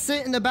all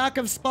sit in the back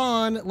of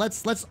spawn.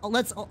 Let's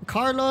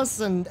Carlos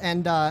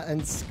and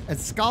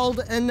Scald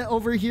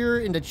over here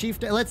in the chief.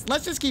 Let's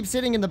just keep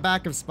sitting in the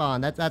back of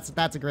spawn.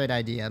 That's a great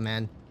idea,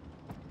 man.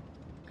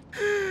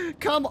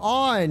 Come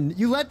on.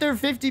 You let their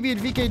 50B and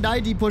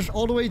VK90 push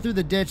all the way through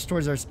the ditch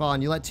towards our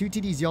spawn. You let 2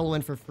 TDs YOLO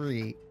in for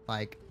free.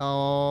 Like,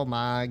 oh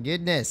my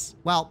goodness.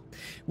 Well,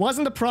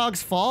 wasn't the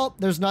Prog's fault.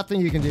 There's nothing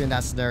you can do in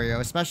that scenario,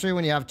 especially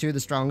when you have 2 of the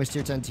strongest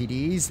tier 10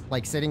 TDs,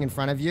 like sitting in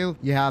front of you.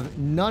 You have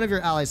none of your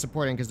allies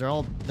supporting because they're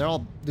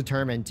all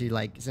determined to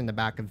like sit in the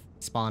back of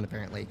spawn,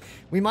 apparently.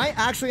 We might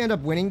actually end up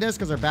winning this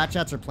because our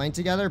Batchats are playing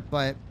together,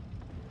 but...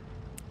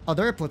 Oh,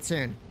 they're a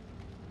platoon.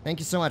 Thank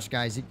you so much,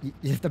 guys.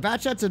 If the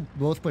Batchats had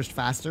both pushed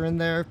faster in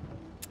there,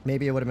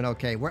 maybe it would have been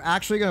okay. We're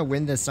actually going to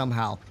win this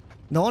somehow.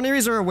 The only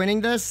reason we're winning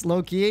this,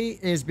 low-key,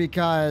 is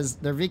because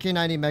their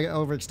VK90 mega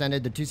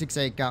overextended. The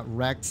 268 got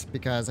wrecked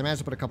because I managed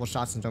to put a couple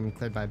shots into him and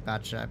cleared by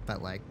Batchat,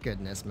 but like,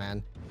 goodness,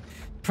 man.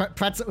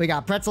 We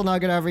got Pretzel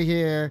Nugget over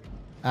here.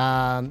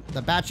 The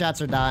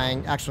Batchats are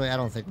dying. Actually, I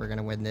don't think we're going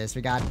to win this.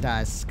 We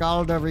got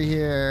Scald over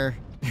here.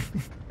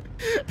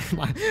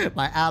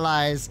 my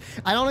allies.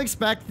 I don't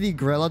expect the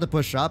Gorilla to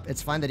push up.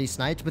 It's fine that he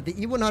sniped, but the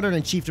E100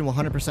 and Chieftain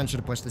 100% should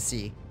have pushed the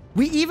C.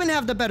 We even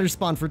have the better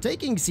spawn for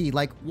taking C.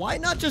 Like, why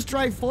not just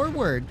drive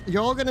forward?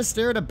 You're all gonna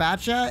stare at a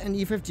Batchat and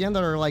E50M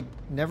that are like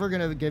never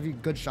gonna give you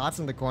good shots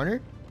in the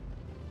corner.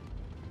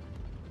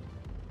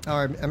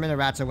 Or I'm in a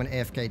Ratso win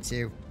AFK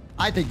too.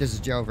 I think this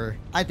is Jover.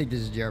 I think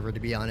this is Jover, to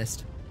be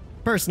honest.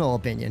 Personal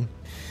opinion.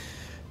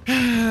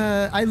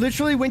 I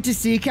literally went to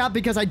C-cap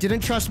because I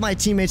didn't trust my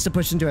teammates to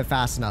push into it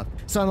fast enough.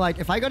 So I'm like,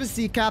 if I go to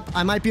C-cap,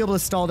 I might be able to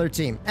stall their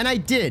team. And I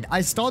did.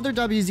 I stalled their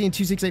WZ and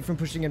 268 from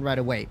pushing in right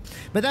away.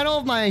 But then all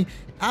of my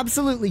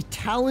absolutely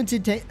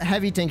talented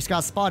heavy tanks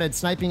got spotted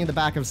sniping in the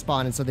back of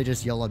spawn, and so they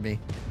just YOLO'd me.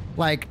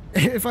 Like,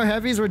 if our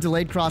heavies were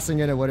delayed crossing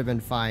in, it would have been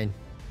fine.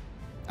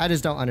 I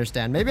just don't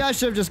understand. Maybe I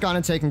should have just gone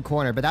and taken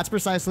corner, but that's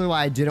precisely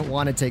why I didn't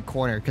want to take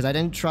corner, because I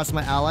didn't trust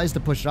my allies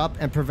to push up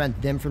and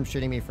prevent them from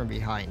shooting me from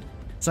behind.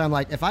 So I'm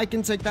like, if I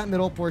can take that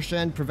middle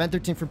portion, prevent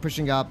their team from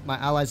pushing up, my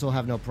allies will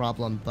have no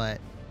problem.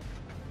 But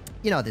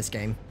you know this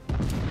game.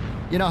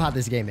 You know how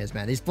this game is,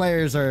 man. These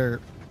players are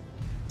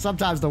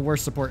sometimes the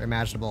worst support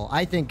imaginable.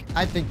 I think,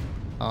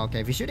 oh, okay,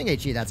 if he's shooting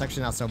HE, that's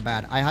actually not so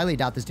bad. I highly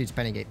doubt this dude's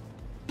penning gate.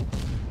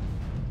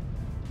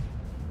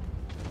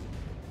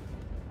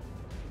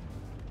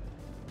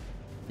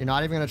 You're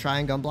not even gonna try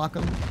and gun block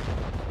him?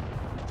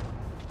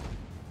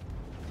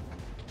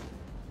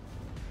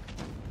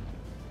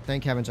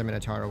 Thank heavens our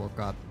Minotaur woke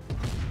up.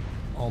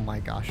 Oh my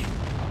gosh.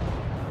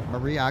 Are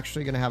we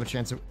actually going to have a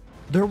chance of...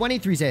 Their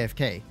 1E3's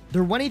AFK.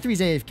 Their 1E3's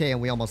AFK and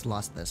we almost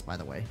lost this, by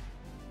the way.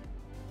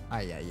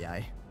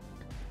 Ay.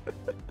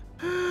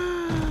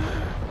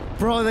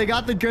 Bro, they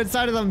got the good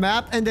side of the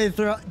map and they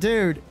throw...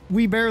 Dude,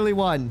 we barely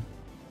won.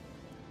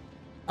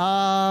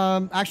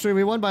 Actually,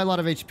 we won by a lot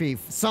of HP.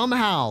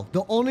 Somehow.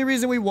 The only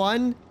reason we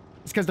won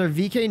is because their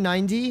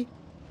VK90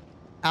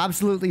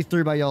 absolutely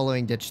threw by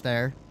YOLOing ditch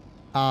there.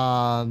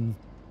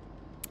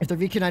 If the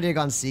VK90 had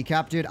gone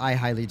C-cap, dude, I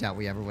highly doubt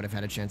we ever would have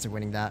had a chance of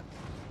winning that.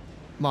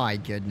 My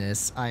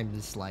goodness. I'm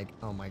just like,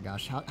 oh my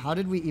gosh. How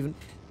did we even...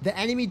 The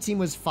enemy team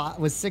was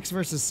 6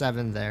 versus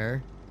 7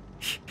 there.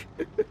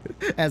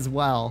 As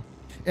well.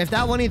 If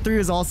that 1E3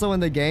 was also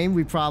in the game,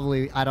 we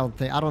probably... I don't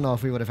know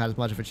if we would have had as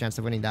much of a chance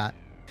of winning that.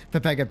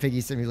 Pepega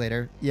Piggy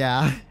Simulator.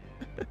 Yeah.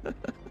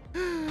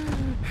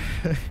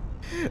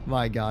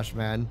 My gosh,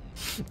 man.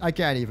 I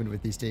can't even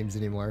with these teams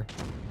anymore.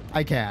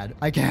 I can.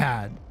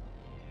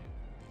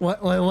 What?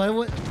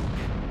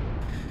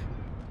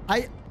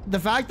 The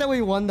fact that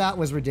we won that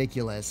was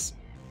ridiculous.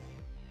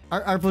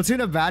 Our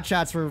platoon of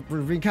Batchats were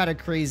being kind of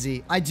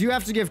crazy. I do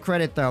have to give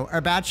credit, though. Our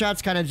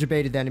Batchats kind of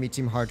debated the enemy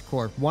team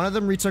hardcore. One of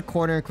them retook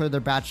corner and cleared their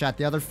Batchat.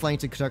 The other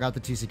flanked and took out the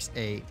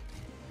 268.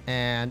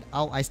 And,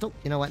 oh, I still,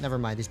 you know what? Never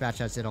mind. These batch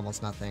shots did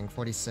almost nothing.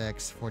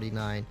 46,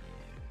 49.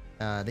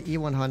 The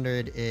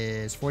E100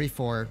 is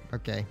 44.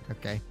 Okay,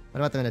 okay. What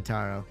about the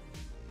Minotauro?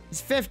 He's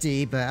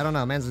 50, but I don't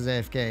know. Man's was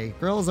AFK.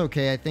 Girl's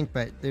okay, I think,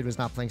 but dude was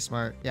not playing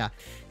smart. Yeah.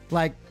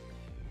 Like,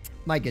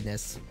 my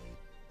goodness.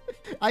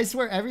 I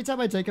swear, every time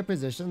I take a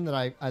position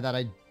that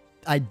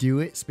I do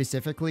it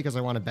specifically because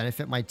I want to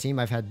benefit my team,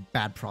 I've had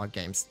bad prog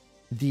games.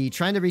 The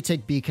trying to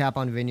retake B cap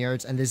on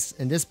Vineyards, and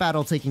in this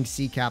battle taking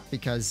C cap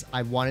because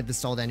I wanted to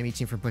stall the enemy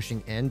team from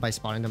pushing in by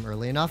spotting them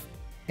early enough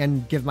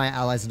and give my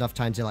allies enough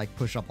time to like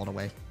push up all the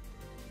way.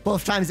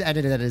 Both times it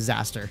ended in a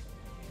disaster.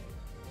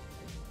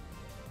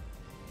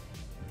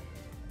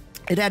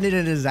 It ended in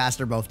a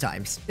disaster both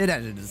times. It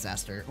ended in a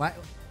disaster. Why?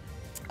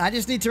 I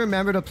just need to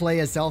remember to play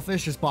as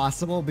selfish as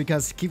possible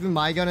because keeping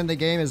my gun in the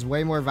game is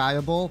way more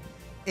valuable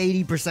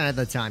 80% of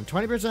the time.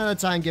 20% of the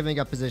time giving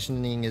up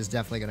positioning is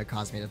definitely going to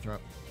cause me to throw.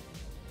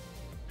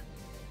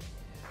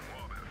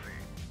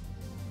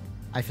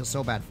 I feel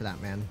so bad for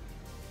that, man.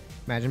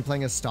 Imagine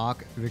playing a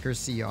stock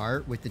Vickers CR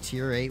with the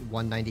tier 8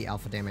 190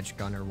 alpha damage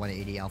gun or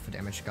 180 alpha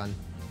damage gun.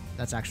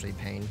 That's actually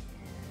pain.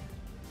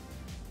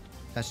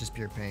 That's just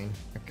pure pain.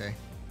 Okay.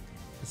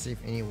 Let's see if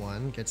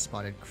anyone gets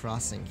spotted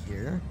crossing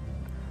here.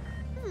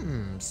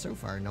 So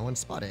far no one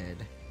spotted.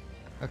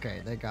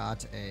 Okay, they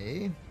got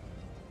a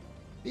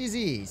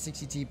BZ,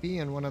 60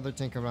 TP, and one other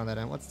tank around that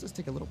end. Let's just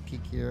take a little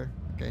peek here.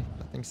 Okay,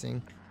 nothing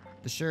seen.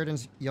 The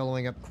Sheridan's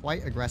yellowing up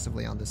quite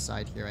aggressively on this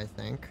side here, I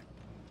think.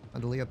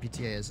 And the Leo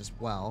PTA is as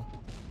well.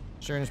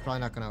 Sheridan's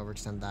probably not going to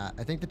overextend that.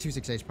 I think the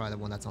 268 is probably the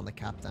one that's on the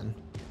cap then.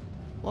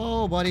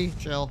 Whoa, buddy,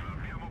 chill.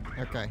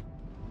 Okay.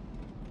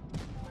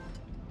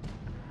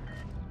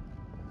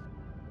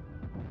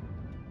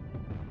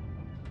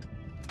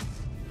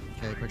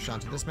 Okay, quick shot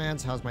to this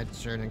man's. How's my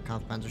Sheridan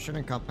Comp Panzer?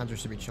 Sheridan Comp Panzer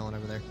should be chilling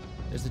over there.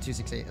 There's the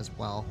 268 as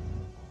well.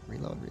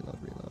 Reload, reload,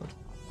 reload.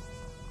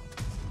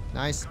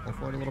 Nice. Go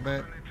forward a little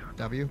bit.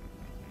 W.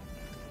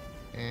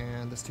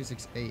 And this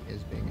 268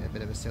 is being a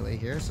bit of a silly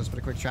here, so let's put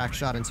a quick track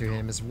shot into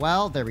him as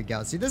well. There we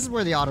go. See, this is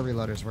where the auto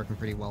reloader is working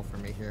pretty well for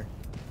me here.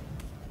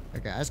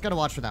 Okay, I just gotta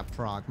watch for that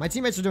prog. My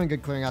teammates are doing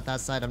good clearing out that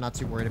side. I'm not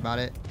too worried about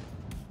it.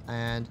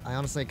 And I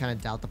honestly kind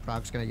of doubt the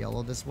prog's gonna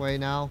yellow this way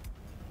now.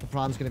 The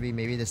problem's gonna be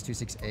maybe this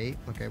 268.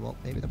 Okay, well,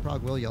 maybe the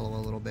prog will yellow a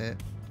little bit.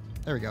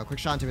 There we go. Quick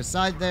shot into his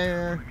side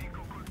there.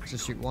 Let's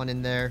just shoot one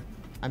in there.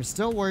 I'm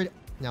still worried.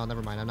 No,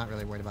 never mind. I'm not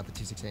really worried about the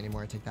 268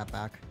 anymore. I take that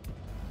back.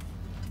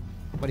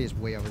 Buddy is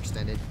way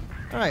overextended.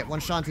 Alright,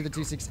 one shot into the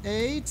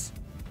 268.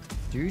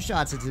 Two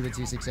shots into the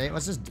 268.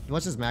 Let's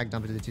just mag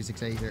dump into the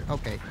 268 here.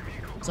 Okay.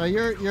 So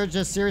you're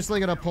just seriously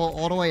gonna pull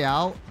all the way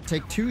out,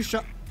 take two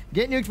shots,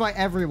 get nuked by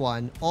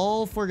everyone,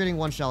 all for getting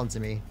one shell into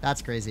me.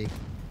 That's crazy.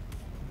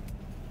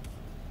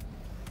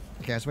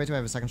 Okay, let's wait till I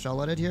have a second shell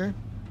loaded here.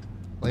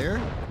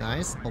 Clear.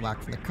 Nice. Pull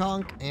back from the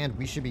conch, and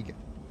we should be good.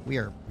 We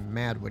are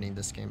mad winning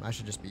this game. I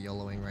should just be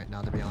YOLOing right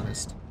now, to be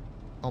honest.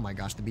 Oh my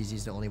gosh, the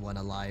BZ's the only one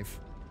alive.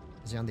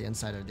 Is he on the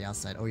inside or the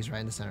outside? Oh, he's right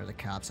in the center of the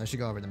cap, so I should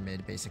go over the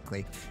mid,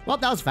 basically. Well,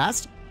 that was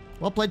fast.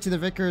 Well played to the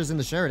Vickers and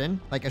the Sheridan.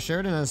 Like, a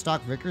Sheridan and a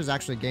stock Vickers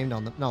actually gamed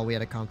on the... No, we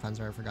had a Comp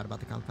Panzer. I forgot about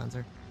the Comp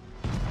Panzer.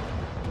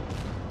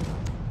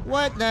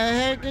 What the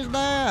heck is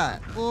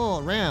that?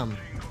 Oh, Ram.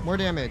 More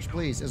damage,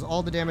 please. Is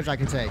all the damage I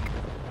can take.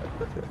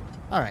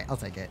 Alright, I'll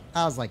take it.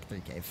 I was like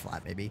 3k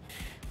flat, maybe.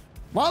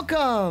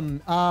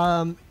 Welcome!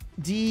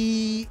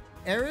 Dariz?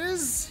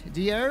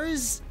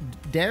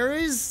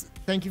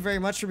 Thank you very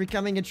much for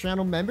becoming a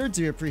channel member.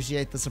 Do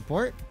appreciate the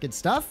support. Good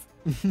stuff.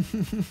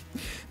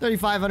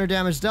 3,500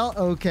 damage dealt.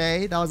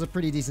 Okay, that was a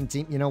pretty decent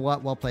team. You know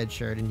what? Well played,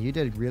 Sheridan. You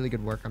did really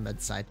good work on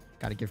med side.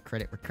 Gotta give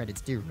credit where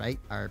credit's due, right?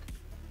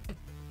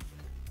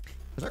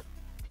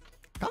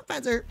 Comp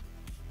Panzer.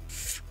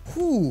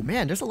 Whew,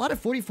 man, there's a lot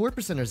of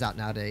 44%ers out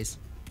nowadays.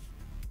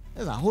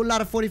 There's a whole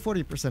lot of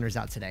 40%ers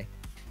out today.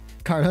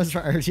 Carlos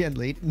for RGN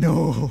lead.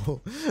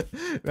 No.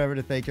 Remember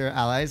to thank your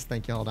allies.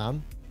 Thank you all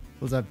down.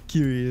 What's up,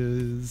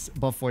 curious?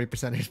 Above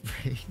 40%ers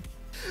brain.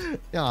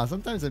 Yeah,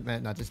 sometimes it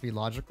might not just be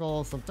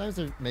logical. Sometimes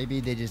maybe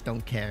they just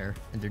don't care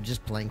and they're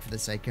just playing for the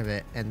sake of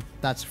it, and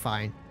that's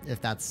fine if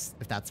that's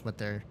what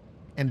their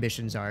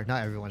ambitions are.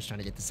 Not everyone's trying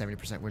to get the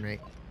 70% win rate.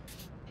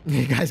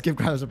 You guys give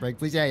Carlos a break,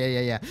 please.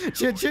 Yeah.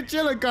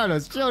 Chill,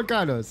 Carlos. Chill,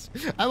 Carlos.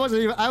 I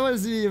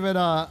wasn't even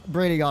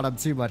braining on him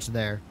too much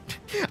there.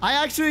 I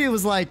actually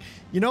was like,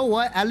 you know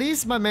what? At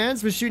least my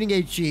man's was shooting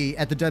HE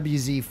at the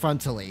WZ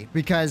frontally,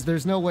 because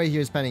there's no way he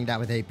was penning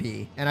that with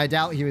AP, and I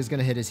doubt he was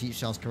gonna hit his heat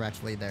shells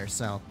correctly there.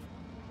 So,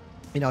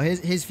 you know,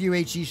 his few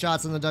HE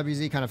shots on the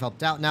WZ kind of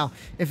helped out. Now,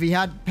 if he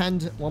had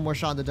penned one more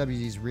shot in the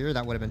WZ's rear,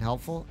 that would have been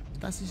helpful.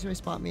 Did that CCA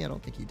spot me? I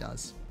don't think he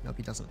does. Nope,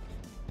 he doesn't.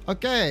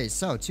 Okay,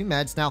 so 2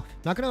 meds. Now,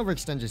 not going to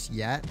overextend just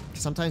yet.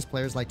 Sometimes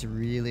players like to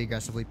really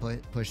aggressively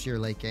push your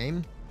late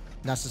game.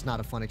 That's just not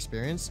a fun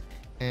experience.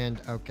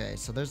 And, okay,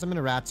 so there's the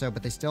Minotauro,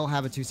 but they still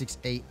have a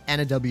 268 and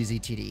a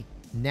WZTD.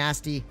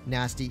 Nasty,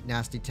 nasty,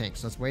 nasty tank.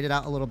 So let's wait it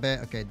out a little bit.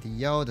 Okay, the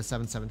Yo, the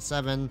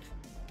 777. And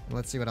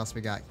let's see what else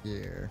we got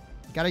here.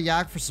 Got a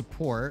Yak for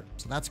support,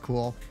 so that's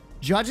cool.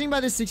 Judging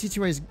by the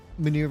 62 ways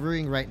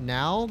maneuvering right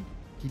now,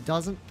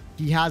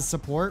 He has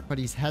support, but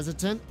he's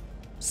hesitant.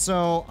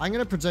 So I'm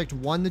going to predict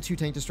 1 to 2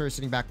 tank destroyers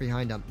sitting back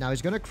behind him. Now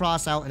he's going to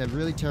cross out in a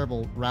really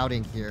terrible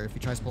routing here if he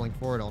tries pulling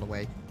forward all the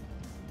way.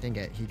 Dang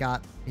it. He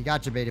got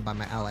debated by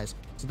my allies.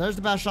 So there's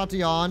the best shot to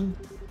yawn.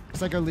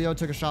 Looks like our Leo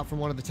took a shot from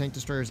one of the tank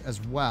destroyers as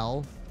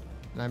well.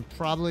 And I'm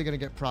probably going to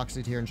get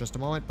proxied here in just a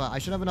moment, but I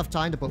should have enough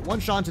time to put 1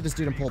 shot into this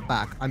dude and pull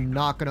back. I'm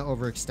not going to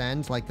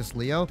overextend like this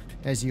Leo,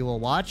 as you will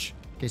watch.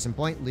 Case in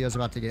point, Leo's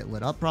about to get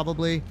lit up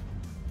probably.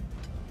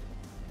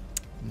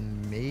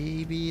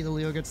 Maybe the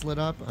Leo gets lit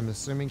up. I'm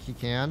assuming he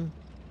can.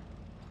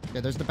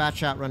 Okay, there's the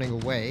Batchat running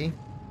away.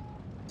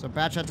 So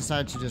Batchat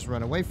decided to just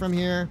run away from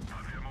here.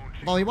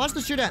 Well, he wants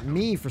to shoot at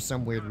me for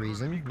some weird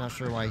reason. Not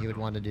sure why he would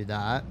want to do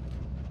that.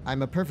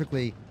 I'm a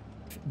perfectly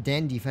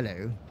dandy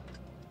fellow.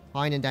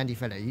 Fine and dandy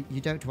fellow.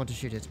 You don't want to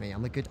shoot at me.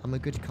 I'm a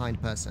good, kind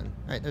person.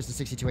 All right, there's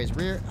the 62A's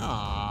rear.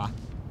 Ah.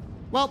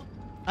 Well,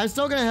 I'm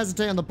still going to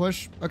hesitate on the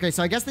push. Okay,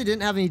 so I guess they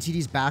didn't have any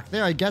TDs back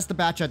there. I guess the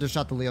Batchat just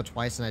shot the Leo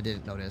twice and I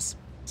didn't notice.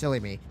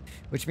 Silly me.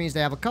 Which means they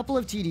have a couple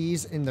of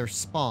TDs in their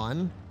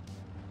spawn.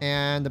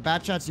 And the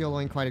Batchat's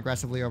YOLOing quite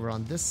aggressively over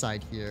on this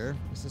side here.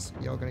 Is this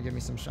Yo going to give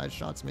me some side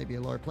shots? Maybe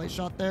a lower plate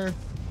shot there.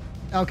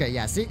 Okay,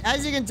 yeah. See,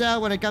 as you can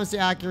tell, when it comes to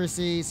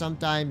accuracy,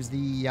 sometimes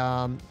the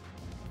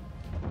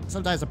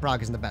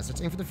prog isn't the best.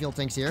 Let's aim for the fuel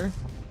tanks here.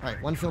 All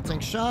right, 1 fuel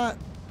tank shot.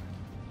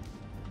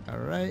 All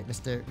right,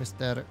 Mr.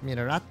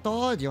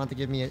 Mirato, do you want to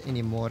give me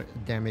any more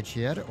damage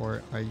here,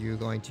 or are you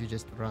going to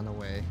just run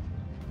away?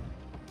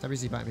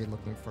 WC might be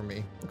looking for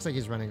me. Looks like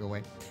he's running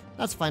away.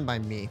 That's fine by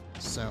me.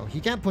 So he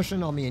can't push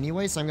in on me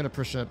anyway, so I'm going to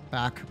push it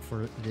back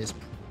for this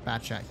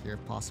Batchat here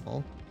if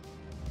possible.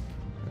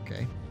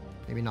 Okay.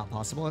 Maybe not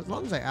possible. As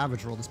long as I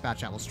average roll, this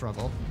Batchat will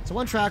struggle. So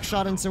 1 track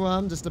shot into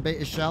him just to bait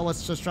his shell.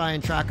 Let's just try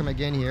and track him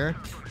again here.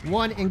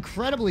 1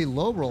 incredibly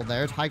low roll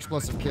there. High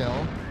explosive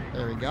kill.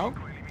 There we go.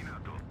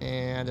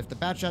 And if the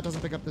Batchat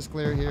doesn't pick up this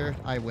clear here,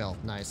 I will.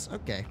 Nice.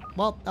 Okay.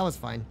 Well, that was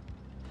fine.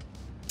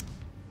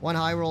 1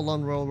 high roll,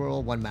 1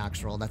 roll, 1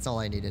 max roll. That's all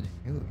I needed.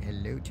 Ooh,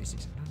 hello,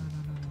 2-6. No.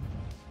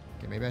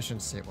 Okay, maybe I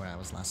shouldn't sit where I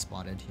was last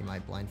spotted. He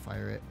might blind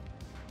fire it.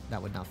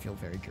 That would not feel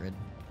very good.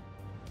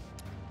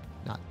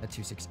 Not a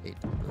 268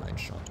 blind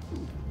shot.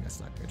 Ooh, that's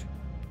not good.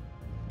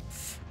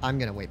 I'm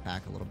gonna wait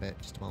back a little bit.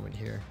 Just a moment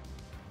here.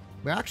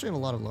 We actually have a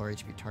lot of lower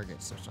HP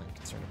targets, so I'm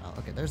concerned about.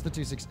 Okay, there's the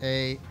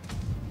 268.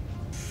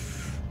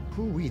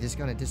 Hoo-wee, this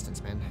gun at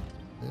distance, man.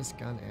 This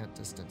gun at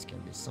distance can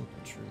be something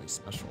truly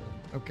special.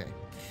 Okay.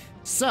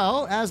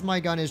 So, as my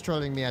gun is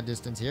trolling me at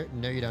distance here.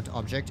 No, you don't,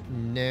 object.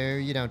 No,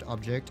 you don't,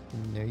 object.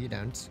 No, you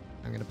don't.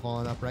 I'm going to pull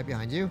it up right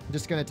behind you. I'm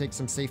just going to take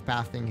some safe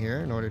pathing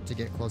here in order to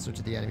get closer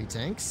to the enemy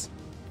tanks.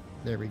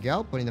 There we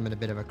go. Putting them in a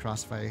bit of a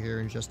crossfire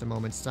here in just a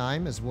moment's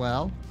time as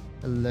well.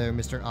 Hello,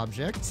 Mr.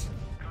 Object.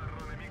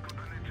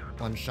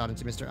 1 shot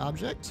into Mr.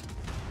 Object.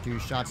 2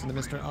 shots into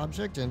Mr.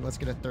 Object. And let's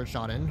get a 3rd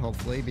shot in,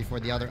 hopefully, before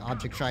the other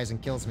object tries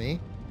and kills me.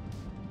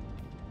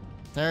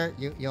 Sir,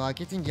 you are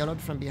getting yellowed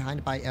from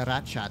behind by a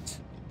rat chat.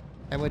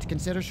 I would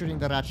consider shooting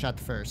the rat chat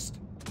first.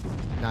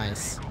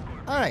 Nice.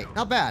 Alright,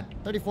 not bad.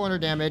 3,400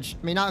 damage.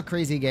 I mean, not a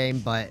crazy game,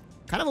 but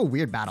kind of a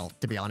weird battle,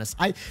 to be honest.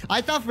 I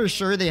thought for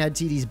sure they had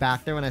TDs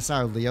back there when I saw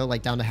our Leo,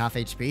 like, down to half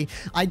HP.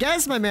 I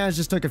guess my man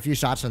just took a few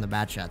shots from the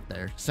bat chat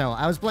there. So,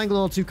 I was playing a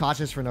little too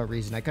cautious for no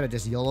reason. I could have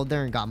just YOLO'd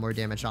there and got more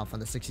damage off on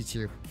the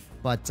 62.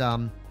 But,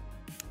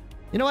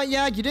 you know what?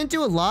 Yeah, you didn't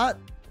do a lot.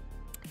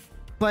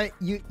 But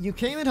you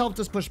came and helped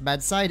us push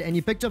bedside, and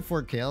you picked up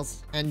 4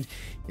 kills. And,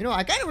 you know,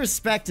 I kind of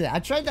respect it. I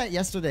tried that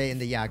yesterday in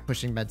the Yak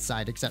pushing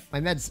bedside, except my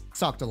meds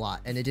sucked a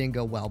lot, and it didn't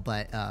go well.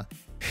 But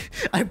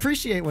I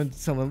appreciate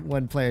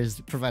when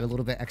players provide a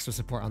little bit extra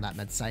support on that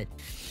med side.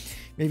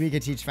 Maybe you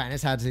could teach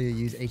Fatness how to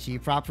use HE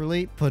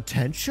properly.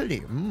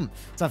 Potentially.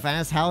 So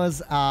Fatness,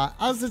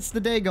 how's the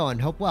day going?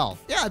 Hope well.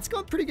 Yeah, it's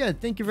going pretty good.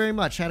 Thank you very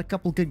much. Had a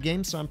couple good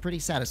games, so I'm pretty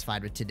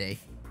satisfied with today.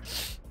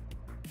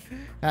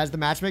 Has the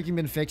matchmaking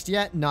been fixed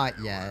yet? Not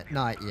yet.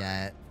 Not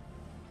yet.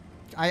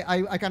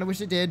 I kind of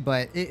wish it did,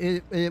 but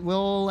it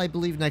will, I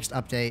believe, next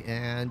update.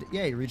 And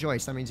yay,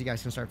 rejoice. That means you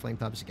guys can start playing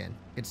pubs again.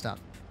 Good stuff.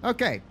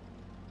 Okay.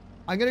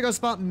 I'm going to go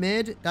spot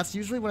mid. That's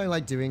usually what I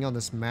like doing on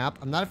this map.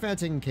 I'm not a fan of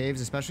taking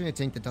caves, especially in a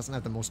tank that doesn't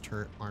have the most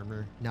turret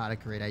armor. Not a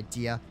great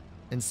idea.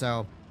 And so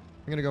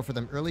I'm going to go for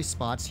them early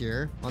spots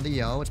here on the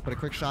Yo. Let's put a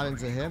quick shot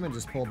into him and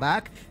just pull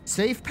back.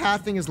 Safe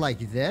pathing is like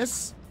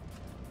this.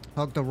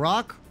 Hug the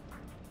rock.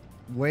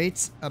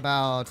 Wait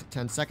about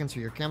 10 seconds for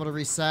your camo to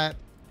reset.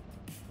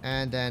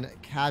 And then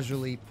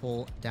casually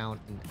pull down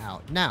and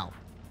out. Now,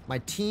 my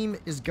team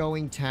is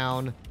going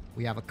town.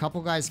 We have a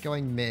couple guys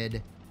going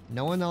mid.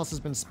 No one else has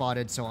been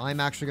spotted, so I'm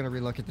actually going to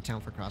relook at the town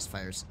for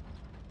crossfires.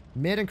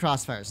 Mid and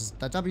crossfires.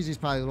 That WZ is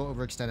probably a little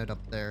overextended up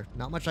there.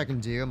 Not much I can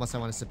do unless I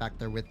want to sit back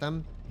there with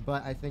them.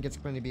 But I think it's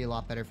going to be a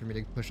lot better for me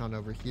to push on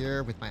over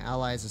here with my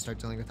allies and start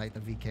dealing with like the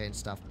VK and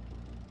stuff.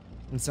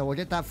 And so we'll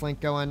get that flank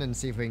going and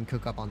see if we can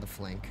cook up on the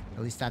flank.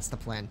 At least that's the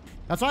plan.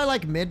 That's why I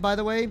like mid, by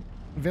the way.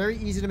 Very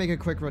easy to make a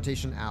quick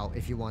rotation out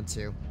if you want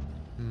to.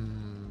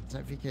 Is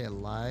that VK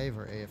alive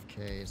or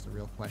AFK is the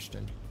real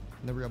question.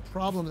 And the real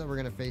problem that we're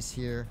going to face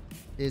here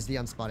is the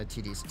unspotted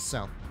TDs.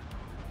 So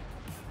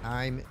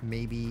I'm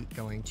maybe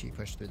going to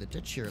push through the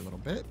ditch here a little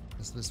bit.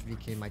 This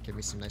VK might give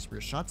me some nice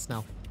rear shots.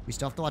 Now, we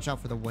still have to watch out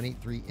for the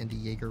 183 and the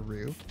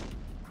Jaeger-Roo.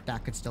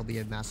 That could still be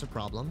a massive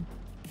problem.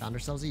 Found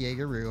ourselves a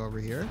Jaeger-Roo over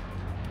here.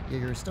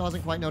 Jaeger still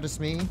hasn't quite noticed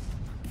me.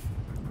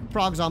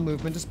 Prog's on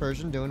movement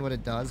dispersion, doing what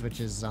it does, which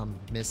is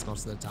miss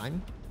most of the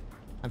time.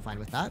 I'm fine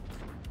with that.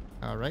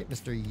 All right,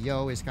 Mr.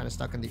 Yo is kind of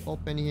stuck in the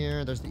open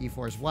here. There's the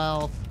E4 as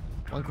well.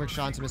 One quick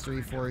shot to Mr.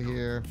 E4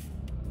 here.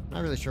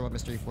 Not really sure what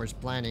Mr. E4 is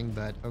planning,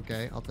 but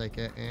okay, I'll take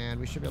it. And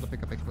we should be able to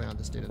pick up a clear on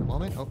this dude at the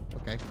moment. Oh,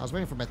 okay. I was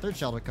waiting for my third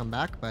shell to come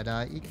back, but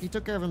he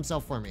took care of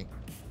himself for me.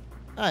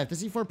 All right, if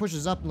this E4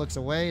 pushes up and looks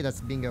away,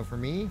 that's bingo for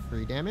me.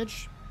 Free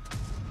damage.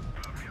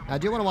 I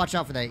do want to watch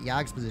out for that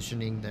Yag's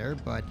positioning there,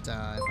 but if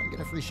I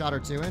get a free shot or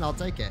two in, I'll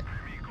take it.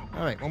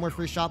 All right, one more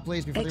free shot,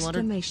 please, before 300.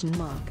 Exclamation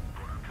mark.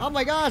 Oh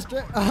my gosh!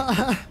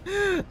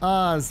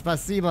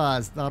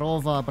 Спасибо,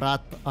 здорово,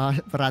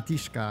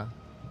 братишка.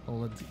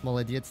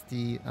 Молодец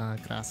ты,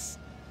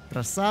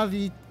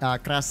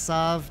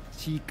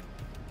 красавчик.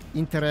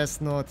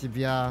 Интересно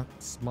тебя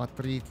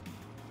смотреть,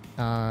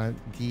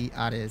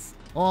 Арес.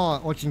 О,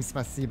 очень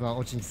спасибо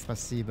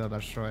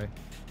большое.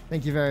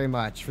 Thank you very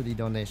much for the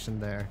donation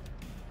there.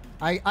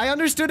 I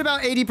understood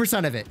about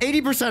 80% of it.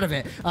 80% of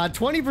it.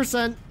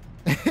 20%.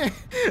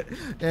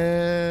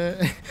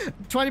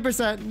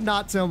 20%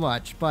 not so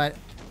much, but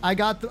I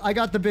got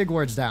the big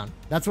words down.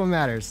 That's what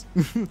matters.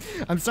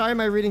 I'm sorry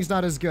my reading's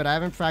not as good. I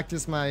haven't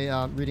practiced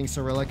my reading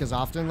Cyrillic as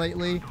often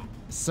lately,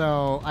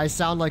 so I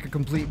sound like a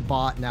complete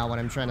bot now when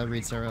I'm trying to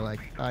read Cyrillic.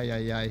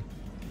 Ay.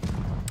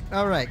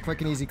 All right, quick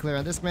and easy clear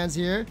on this man's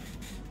here.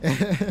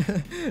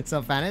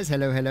 So Fannis,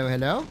 hello.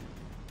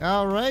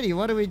 Alrighty,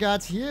 what do we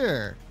got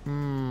here?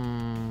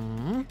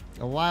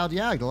 A wild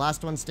Yag, the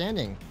last one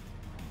standing.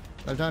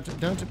 So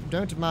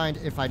don't mind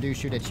if I do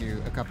shoot at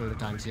you a couple of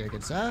times here,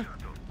 good sir.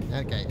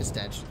 Okay, it's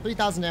dead.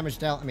 3,000 damage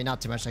dealt. I mean,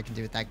 not too much I can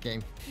do with that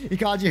game. He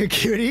called you a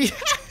cutie?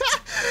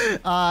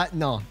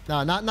 No,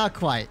 not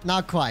quite.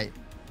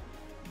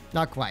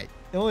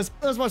 It was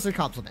mostly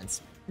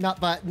compliments.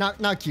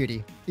 Not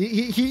cutie.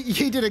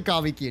 He didn't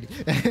call me cutie.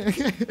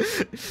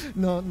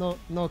 no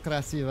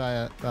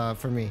красивая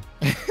for me.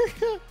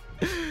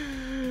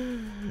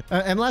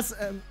 Unless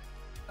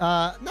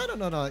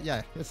no.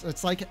 Yeah,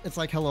 it's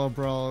like hello,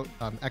 bro.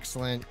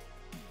 Excellent.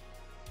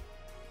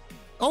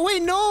 Oh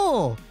wait,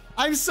 no.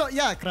 I'm so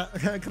yeah.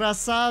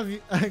 Krasavchik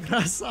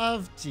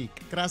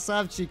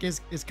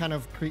is kind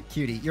of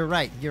cutie. You're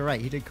right.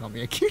 He did call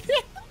me a cutie.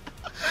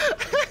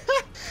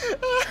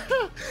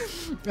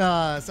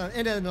 So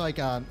and then like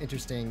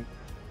interesting.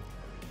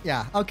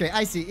 Yeah. Okay.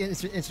 I see.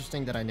 It's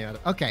interesting that I knew it.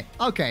 Okay.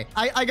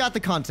 I got the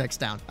context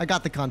down.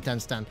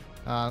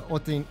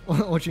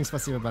 Очень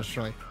спасибо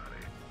большое.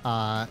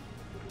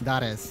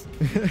 That is.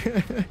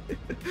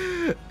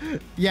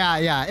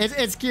 Yeah.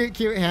 It's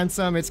cute,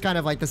 handsome. It's kind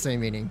of like the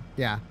same meaning.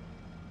 Yeah.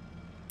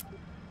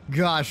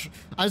 Gosh,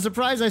 I'm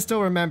surprised I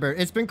still remember.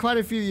 It's been quite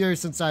a few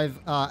years since I've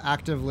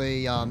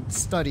actively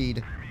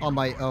studied on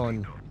my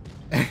own.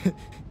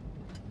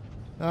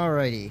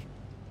 Alrighty.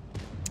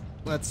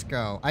 Let's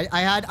go.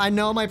 I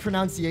know my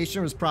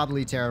pronunciation was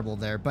probably terrible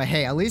there, but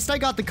hey, at least I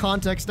got the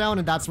context down,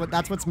 and that's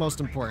what's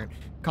most important.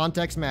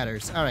 Context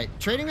matters. All right,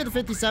 trading with the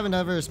 57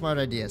 never a smart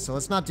idea, so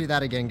let's not do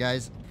that again,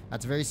 guys.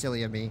 That's very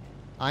silly of me.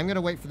 I'm gonna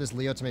wait for this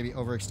Leo to maybe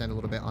overextend a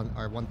little bit on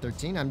our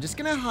 113. I'm just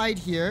gonna hide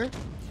here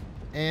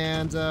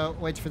and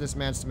wait for this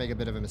man to make a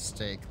bit of a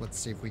mistake. Let's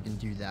see if we can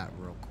do that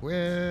real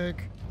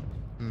quick.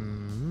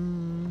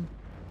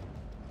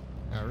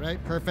 All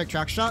right, perfect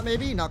track shot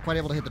maybe. Not quite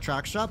able to hit the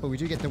track shot, but we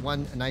do get the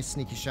one nice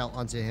sneaky shell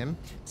onto him.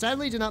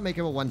 Sadly, did not make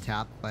him a one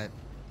tap, but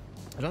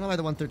I don't know why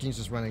the 113 is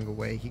just running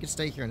away. He could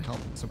stay here and help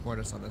support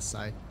us on this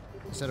side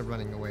instead of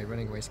running away.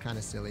 Running away is kind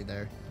of silly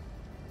there.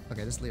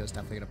 Okay, this Leo's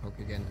definitely gonna poke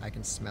again. I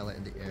can smell it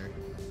in the air.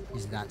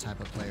 He's that type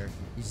of player.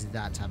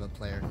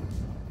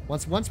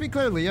 Once we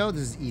clear Leo,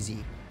 this is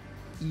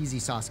easy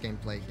sauce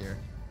gameplay here.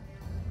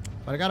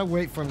 But I gotta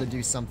wait for him to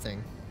do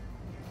something.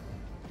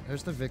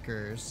 There's the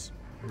Vickers.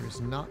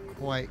 Who's not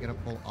quite gonna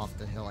pull off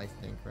the hill, I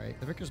think, right?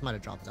 The Vickers might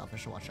have dropped off. I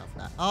should watch out for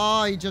that.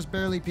 Oh, he just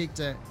barely peeked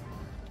it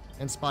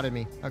and spotted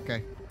me.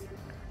 Okay.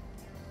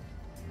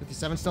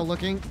 57 still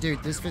looking.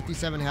 Dude, this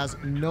 57 has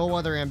no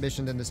other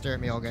ambition than to stare at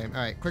me all game.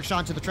 All right, quick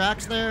shot to the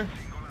tracks there.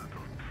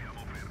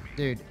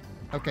 Dude,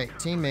 okay,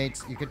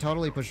 teammates, you could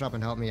totally push up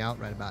and help me out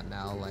right about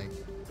now. Like,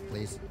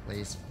 please.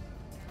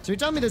 So you're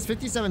telling me this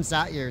 57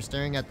 sat here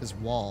staring at this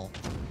wall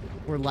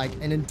for like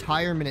an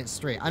entire minute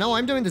straight. I know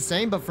I'm doing the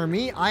same, but for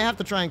me, I have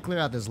to try and clear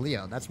out this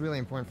Leo. That's really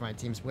important for my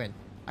team's win.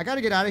 I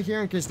gotta get out of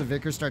here in case the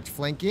Vickers starts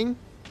flanking.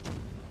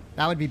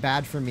 That would be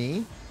bad for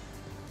me.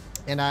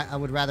 And I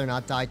would rather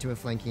not die to a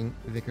flanking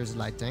Vickers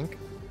light tank.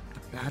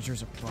 The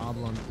Badger's a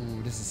problem.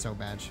 Ooh, this is so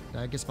bad.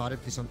 Did I get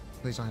spotted? Please don't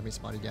have me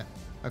spotted yet.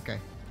 Okay.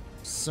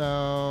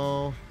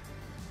 So...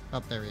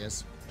 oh, there he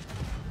is.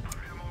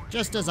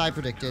 Just as I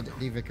predicted,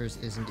 the Vickers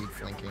is indeed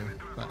flanking.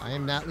 But I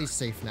am at least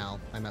safe now.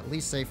 I'm at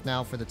least safe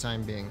now for the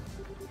time being.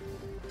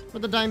 For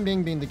the time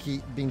being the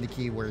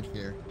key word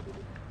here.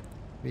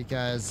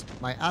 because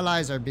my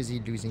allies are busy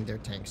losing their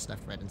tanks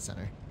left, right, and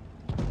center.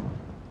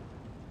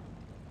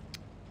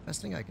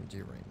 Best thing I can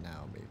do right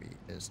now, maybe,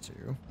 is to...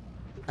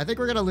 I think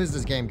we're gonna lose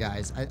this game,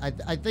 guys.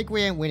 I think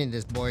we ain't winning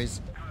this,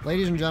 boys.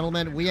 Ladies and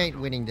gentlemen, we ain't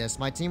winning this.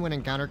 My team went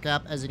in counter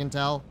cap, as you can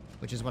tell,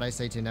 which is what I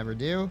say to never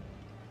do.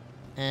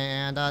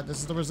 And this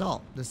is the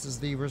result. This is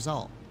the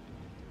result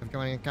of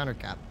going in counter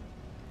cap.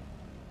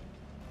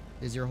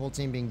 Is your whole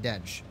team being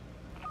dead?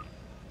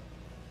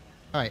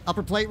 Alright,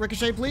 upper plate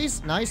ricochet,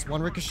 please. Nice,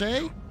 1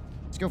 ricochet.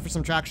 Let's go for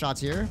some track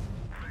shots here.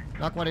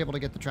 Not quite able to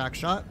get the track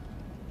shot.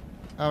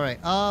 Alright,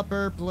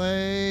 upper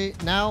plate.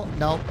 Now,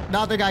 nope,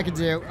 nothing I can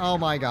do. Oh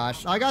my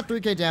gosh. I got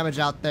 3k damage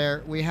out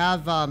there. We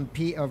have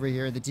Pete over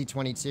here, the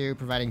T-22,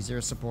 providing 0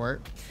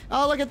 support.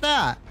 Oh, look at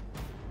that.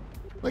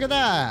 Look at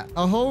that.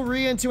 A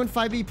Ho-Ri and 2 and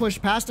 5B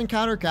pushed past and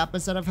counter cap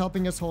instead of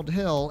helping us hold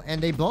hill,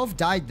 and they both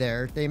died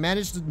there. They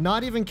managed to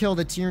not even kill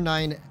the tier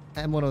 9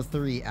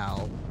 M103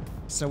 Al.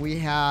 So we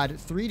had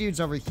 3 dudes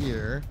over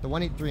here. The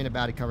 183 in a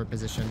bad cover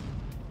position.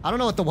 I don't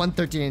know what the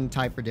 113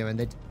 type were doing.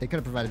 They could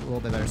have provided a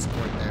little bit better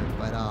support there,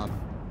 but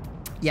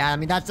yeah, I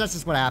mean, that's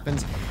just what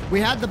happens. We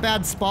had the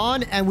bad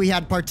spawn, and we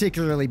had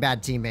particularly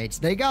bad teammates.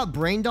 They got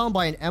brained on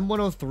by an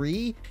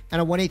M103 and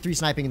a 183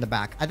 sniping in the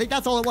back. I think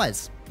that's all it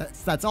was.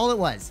 That's all it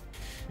was.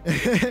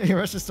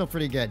 Rush is still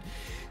pretty good.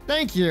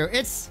 Thank you.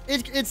 It's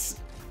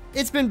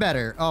been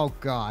better. Oh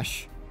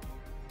gosh.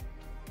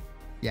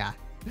 Yeah.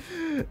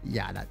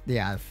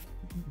 Yeah.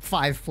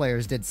 5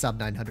 players did sub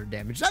 900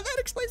 damage. That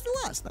explains the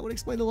loss. That would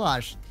explain the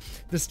loss.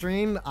 The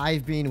stream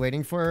I've been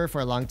waiting for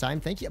a long time.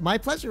 Thank you. My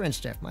pleasure,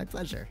 Enchef. My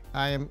pleasure.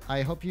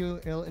 I hope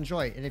you'll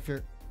enjoy. And if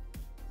you're...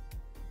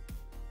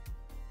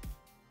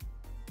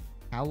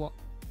 How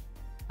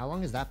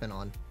long has that been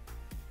on?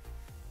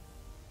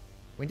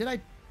 When did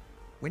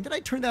I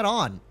turn that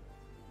on?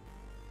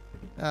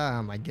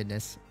 Oh my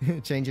goodness.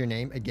 Change your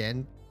name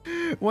again.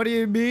 What do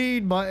you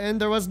mean, button?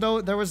 That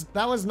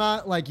was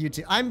not like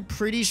YouTube. I'm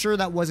pretty sure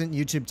that wasn't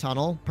YouTube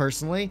tunnel,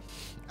 personally.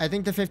 I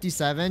think the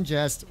 57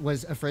 just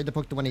was afraid to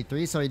poke the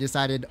 183, so he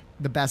decided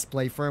the best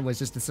play for him was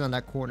just to sit on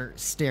that corner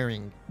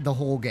staring the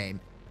whole game.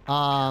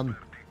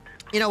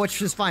 You know, which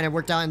is fine. It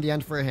worked out in the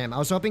end for him. I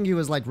was hoping he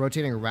was like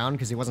rotating around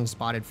because he wasn't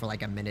spotted for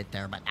like a minute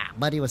there, but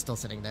but he was still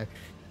sitting there.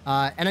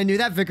 And I knew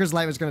that Vickers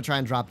Light was going to try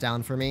and drop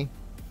down for me.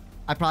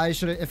 I probably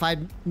should have, if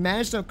I'd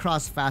managed to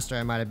cross faster,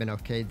 I might have been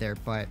okay there,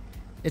 but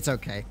it's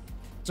okay.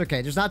 It's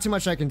okay. There's not too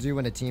much I can do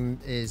when a team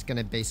is going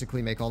to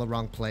basically make all the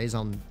wrong plays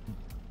on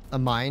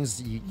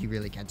mines. You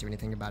really can't do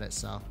anything about it,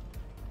 so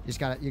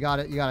you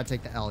gotta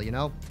take the L, you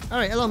know? All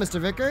right, hello, Mr.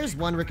 Vickers.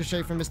 1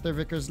 ricochet from Mr.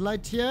 Vickers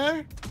Light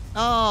here.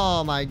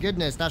 Oh my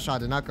goodness, that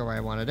shot did not go where I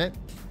wanted it.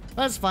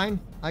 That's fine.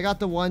 I got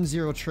the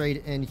 1-0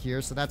 trade in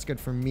here, so that's good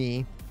for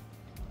me.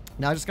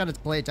 Now I just gotta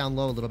play it down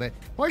low a little bit.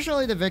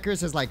 Fortunately, the Vickers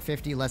has like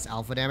 50 less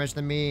alpha damage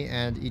than me,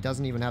 and he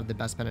doesn't even have the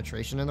best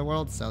penetration in the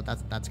world, so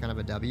that's kind of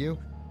a W.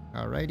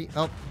 Alrighty.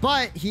 Oh,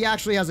 but he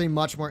actually has a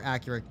much more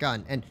accurate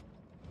gun. And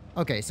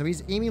okay, so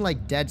he's aiming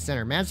like dead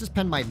center. Man's just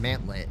penned my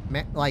mantlet.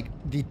 Like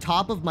the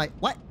top of my...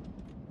 What?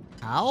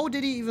 How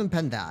did he even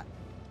pen that?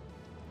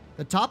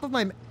 The top of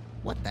my...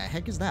 What the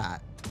heck is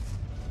that?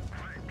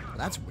 Oh,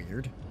 that's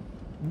weird.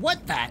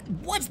 What's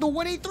the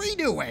 183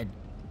 doing?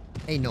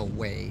 Ain't no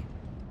way.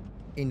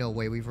 Ain't no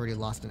way. We've already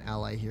lost an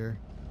ally here.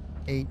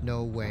 Ain't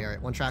no way. All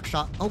right, 1 track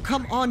shot. Oh,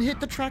 come on. Hit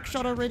the track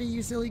shot already,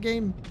 you silly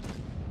game.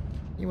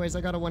 Anyways,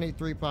 I got a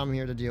 183 problem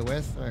here to deal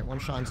with. All right, 1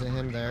 shot into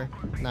him there.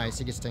 Nice.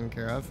 He gets taken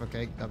care of.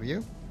 Okay,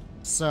 W.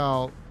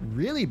 So,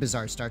 really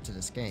bizarre start to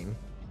this game.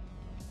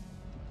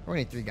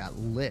 183 got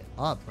lit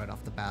up right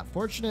off the bat.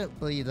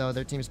 Fortunately, though,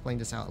 their team is playing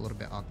this out a little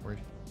bit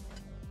awkward.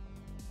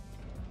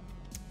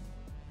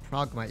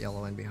 Prog might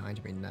yellow in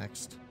behind me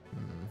next.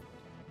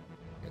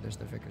 Okay, there's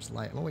the Vickers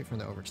Light. I'm gonna wait for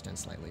him to overextend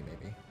slightly,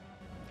 maybe.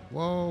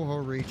 Whoa,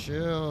 Ho-Ri,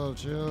 chill,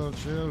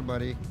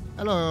 buddy.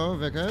 Hello,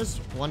 Vickers.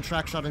 1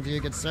 track shot into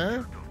you, good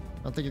sir.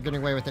 Don't think you're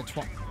getting away with it.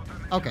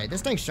 Okay,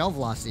 this thing's shell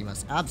velocity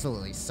must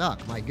absolutely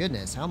suck. My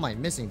goodness, how am I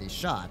missing these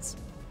shots?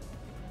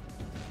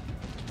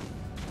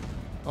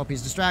 Oh,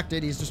 he's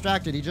distracted. He's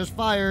distracted. He just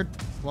fired.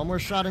 1 more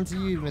shot into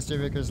you, Mr.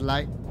 Vickers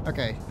Light.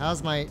 Okay,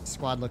 how's my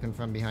squad looking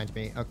from behind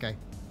me? Okay,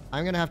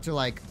 I'm gonna have to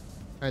like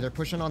either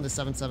push in on the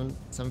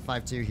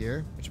 752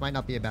 here, which might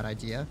not be a bad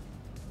idea,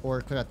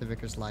 or clear out the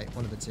Vickers Light.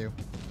 One of the two.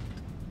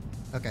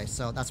 Okay,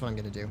 so that's what I'm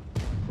gonna do.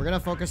 We're gonna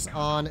focus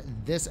on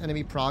this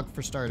enemy Prog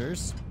for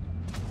starters.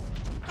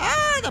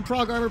 Ah, the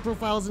Prog armor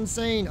profile is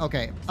insane.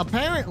 Okay,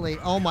 apparently,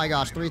 oh my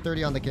gosh,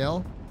 330 on the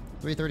kill.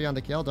 330 on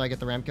the kill. Did I get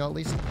the ramp kill at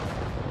least?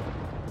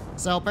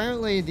 So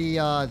apparently the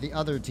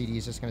other TD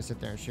is just gonna sit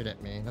there and shoot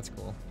at me. That's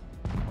cool.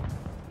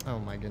 Oh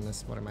my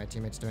goodness, what are my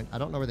teammates doing? I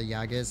don't know where the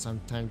Yag is, so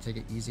I'm trying to take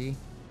it easy.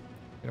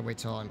 I'm gonna wait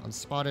till I'm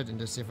unspotted and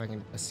just see if I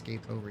can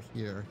escape over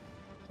here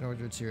in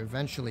order to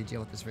eventually deal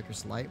with this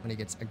Vickers Light when he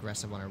gets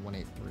aggressive on our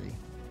 183.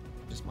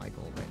 Which is my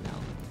goal right now.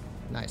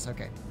 Nice,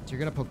 okay. So you're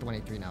gonna poke the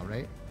 183 now,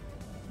 right?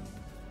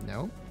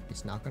 No,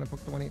 he's not gonna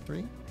poke the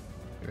 183.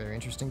 Very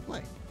interesting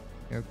play.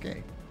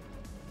 Okay.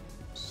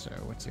 So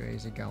what's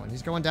he going?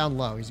 He's going down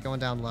low. He's going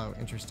down low.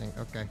 Interesting.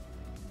 Okay.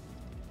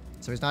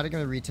 So he's not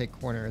going to retake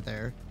corner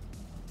there.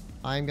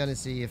 I'm going to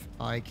see if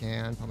I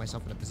can put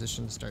myself in a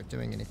position to start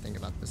doing anything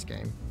about this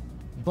game.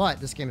 But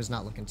this game is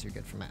not looking too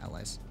good for my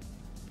allies.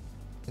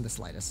 In the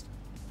slightest.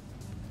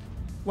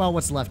 Well,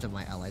 what's left of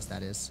my allies,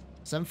 that is.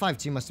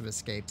 752 must have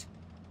escaped.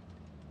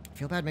 I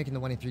feel bad making the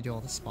 183 do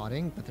all the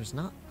spotting, but there's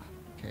not...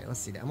 Okay, let's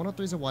see. The M103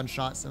 is a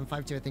one-shot.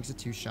 752 I think is a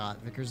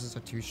two-shot. Vickers is a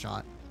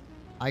two-shot.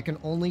 I can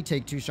only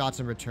take 2 shots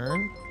in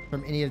return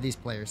from any of these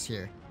players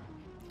here.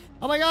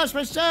 Oh my gosh,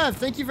 my chef!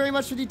 Thank you very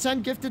much for the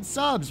 10 gifted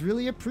subs.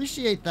 Really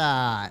appreciate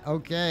that.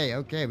 Okay,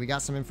 okay. We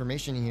got some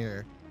information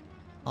here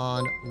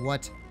on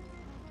what...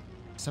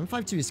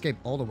 752 escaped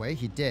all the way.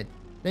 He did.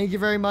 Thank you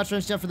very much, my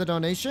chef, for the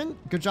donation.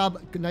 Good job.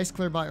 Good, nice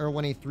clear by our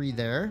 183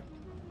 there.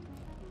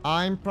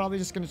 I'm probably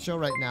just going to chill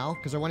right now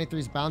because our 183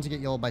 is bound to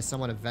get yellowed by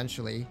someone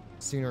eventually,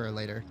 sooner or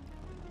later.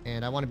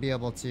 And I want to be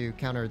able to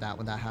counter that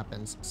when that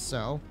happens.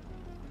 So,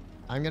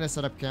 I'm going to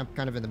set up camp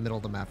kind of in the middle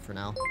of the map for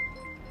now.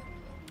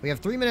 We have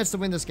 3 minutes to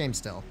win this game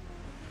still.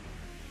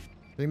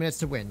 3 minutes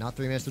to win, not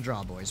 3 minutes to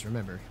draw, boys.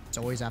 Remember, it's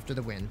always after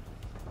the win.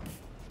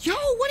 Yo,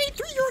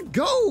 183, you're a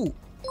go!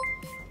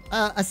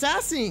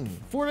 Assassin,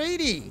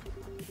 480.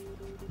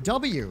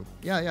 W.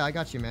 Yeah, I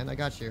got you, man. I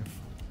got you.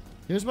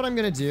 Here's what I'm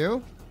going to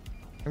do.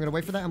 I'm going to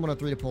wait for that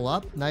M103 to pull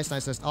up. Nice,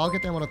 nice, nice. I'll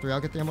get the M103. I'll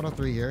get the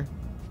M103 here.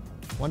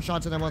 One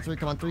shot to the M103.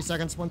 Come on, 3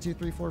 seconds. 1, 2,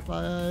 3, 4,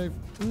 5.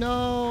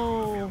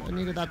 No! I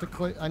needed that to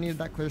clear. I needed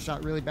that clear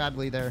shot really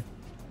badly there.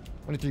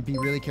 1, 2, 3. Be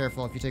really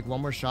careful. If you take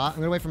one more shot, I'm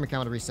going to wait for my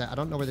camera to reset. I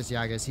don't know where this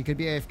Yag is. He could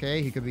be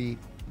AFK. He could be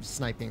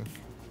sniping.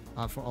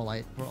 For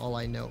all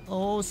I know.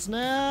 Oh,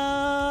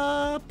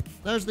 snap!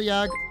 There's the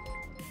Yag.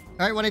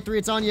 All right, 183.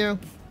 It's on you.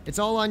 It's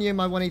all on you,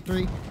 my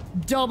 183.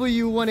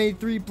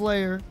 W183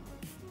 player.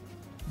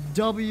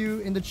 W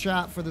in the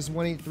chat for this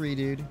 183,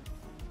 dude.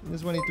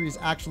 This 183 is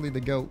actually the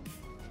GOAT.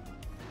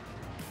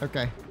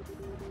 Okay.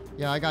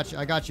 Yeah, I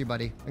got you,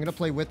 buddy. I'm gonna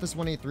play with this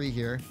 183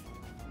 here.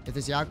 If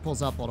this Yag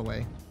pulls up all the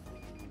way.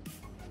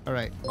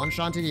 Alright, one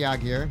shot to the Yag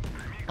here.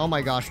 Oh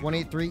my gosh,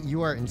 183,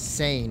 you are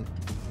insane.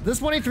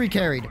 This 183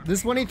 carried.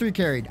 This 183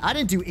 carried. I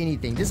didn't do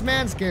anything. This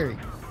man's carried.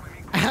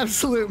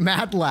 Absolute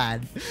mad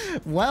lad.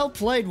 Well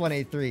played,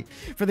 183.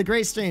 For the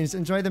great streams,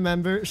 enjoy the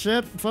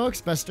membership,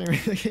 folks. Best streamer.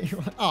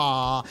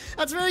 Aw,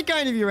 that's very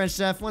kind of you, Red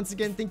Chef. Once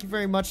again, thank you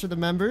very much for the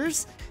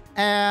members.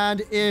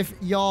 And if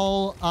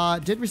y'all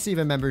did receive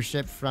a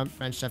membership from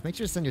French Chef, make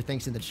sure to send your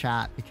thanks in the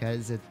chat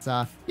because it's,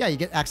 yeah, you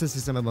get access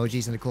to some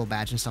emojis and a cool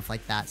badge and stuff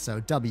like that. So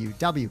W.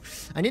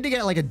 I need to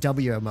get like a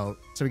W emote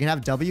so we can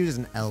have W's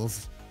and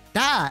L's.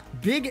 That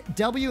big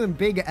W and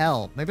big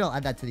L. Maybe I'll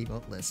add that to the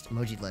emote list,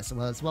 emoji list.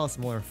 Well, as well as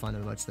more fun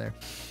emotes there.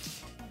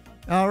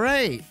 All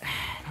right,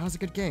 that was a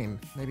good game.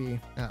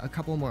 Maybe a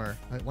couple more,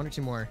 1 or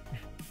 2 more.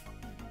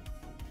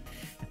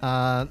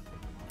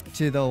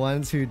 To the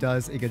ones who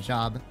does a good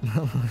job.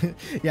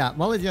 Yeah,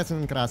 молодец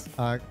and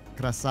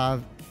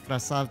красавчик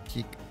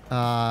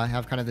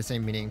have kind of the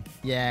same meaning.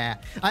 Yeah,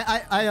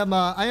 I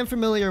am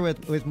familiar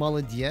with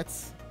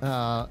молодец.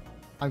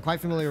 I'm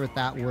quite familiar with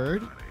that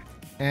word.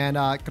 And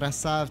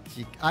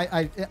красавчик,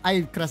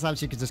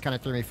 красавчик just kind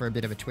of threw me for a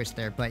bit of a twist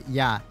there, but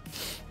yeah,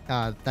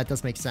 that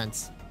does make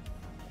sense.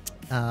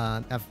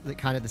 Kind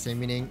of the same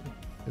meaning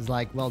is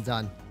like, well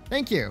done.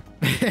 Thank you,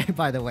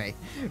 by the way,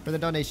 for the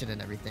donation and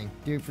everything.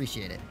 Do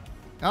appreciate it.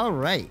 All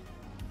right.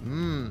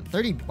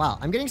 30. Wow,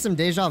 I'm getting some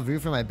deja vu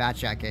from my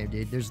Batchat game,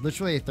 dude. There's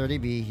literally a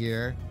 30B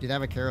here. Do they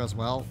have a Caro as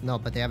well? No,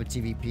 but they have a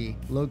TVP.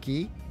 Low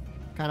key.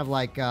 Kind of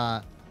like,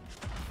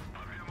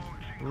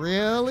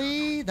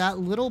 really? That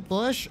little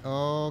bush?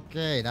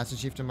 Okay, that's a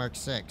Chieftain Mark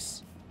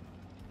 6.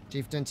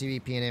 Chieftain,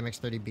 TVP, and AMX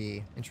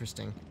 30B.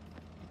 Interesting.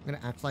 I'm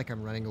gonna act like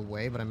I'm running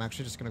away, but I'm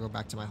actually just gonna go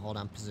back to my hold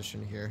down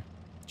position here.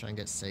 Try and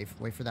get safe.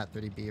 Wait for that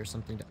 30B or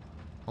something to...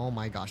 Oh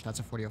my gosh, that's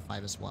a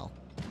 4005 as well.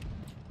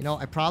 You know,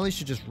 I probably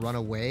should just run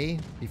away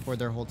before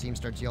their whole team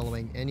starts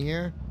YOLOing in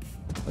here.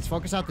 Let's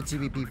focus out the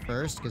TVP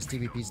first, because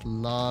TVPs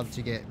love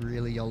to get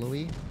really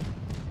YOLO-y.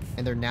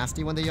 And they're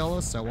nasty when they YOLO,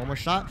 so one more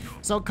shot.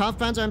 So, Conf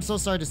Panzer, I'm so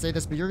sorry to say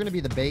this, but you're gonna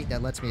be the bait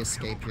that lets me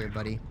escape here,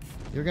 buddy.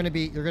 You're gonna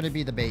be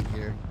the bait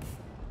here.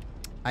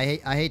 I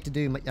hate to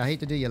do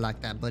you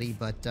like that, buddy,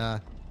 but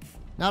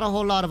not a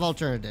whole lot of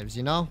alternatives,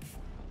 you know?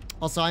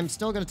 Also, I'm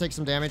still gonna take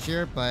some damage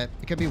here, but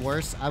it could be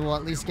worse. I will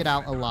at least get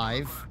out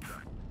alive.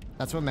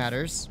 That's what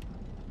matters.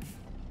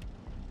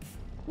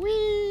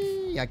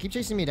 Whee! Yeah, keep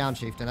chasing me down,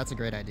 Chieftain. That's a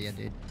great idea,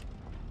 dude.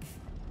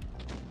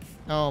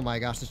 Oh my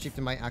gosh, this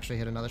Chieftain might actually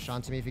hit another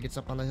shot to me if he gets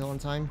up on the hill in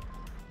time.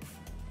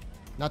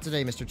 Not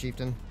today, Mr.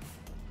 Chieftain.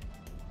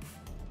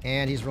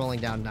 And he's rolling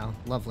down now.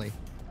 Lovely.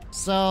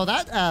 So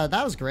that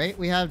was great.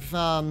 We have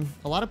a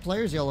lot of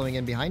players YOLOing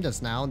in behind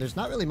us now, and there's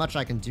not really much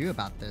I can do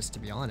about this, to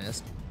be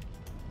honest.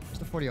 There's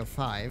the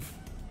 4005.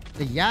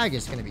 The Yag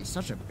is going to be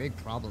such a big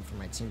problem for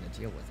my team to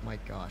deal with. My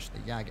gosh, the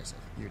Yag is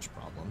a huge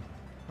problem.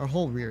 Our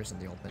whole rear is in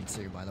the open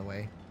too, by the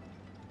way.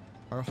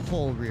 Our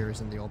whole rear is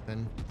in the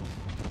open.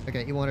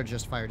 Okay, he wanted to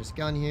just fire his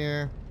gun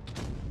here.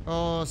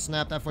 Oh,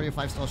 snap. That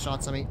 45 still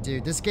shots at me.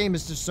 Dude, this game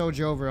is just so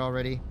over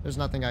already. There's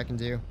nothing I can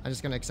do. I'm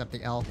just going to accept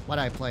the L. Why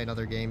did I play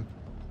another game?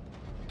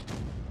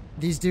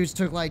 These dudes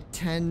took like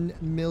 10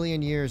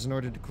 million years in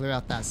order to clear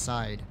out that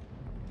side.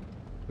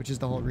 Which is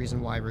the whole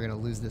reason why we're gonna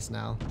lose this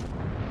now.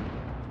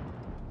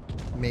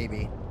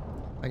 Maybe.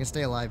 I can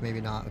stay alive, maybe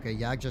not. Okay,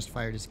 Yag just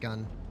fired his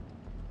gun.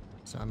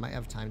 So I might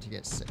have time to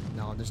get safe.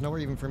 No, there's nowhere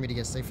even for me to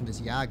get safe from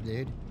this Yag,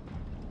 dude.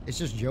 It's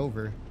just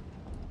Jover.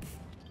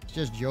 It's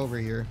just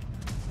Jover here.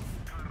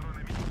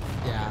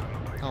 Yeah.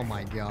 Oh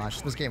my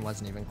gosh. This game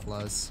wasn't even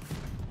close.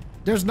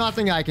 There's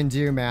nothing I can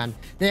do, man.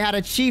 They had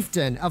a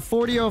Chieftain, a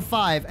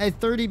 4005, a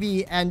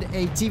 30B, and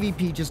a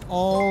TVP just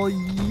all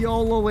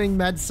YOLOing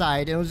med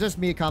side. It was just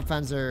me,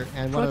 Confenser,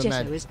 and one of the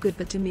med. Progetto is good,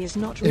 but to me is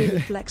not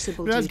really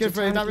flexible. That's good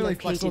for him. Not really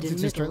flexible to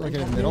just start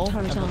looking in the middle.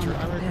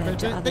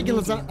 Thank you,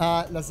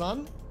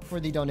 Lazan,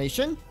 for the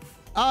donation.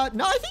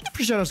 No, I think the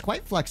Progetto is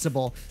quite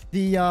flexible.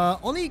 The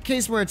only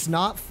case where it's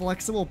not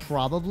flexible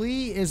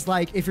probably is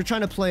like if you're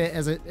trying to play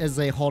it as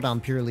a hold down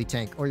purely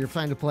tank, or you're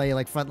trying to play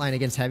like frontline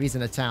against heavies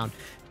in a town.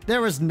 There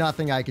was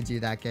nothing I could do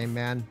that game,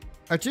 man.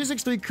 Our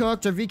 263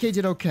 cooked, our VK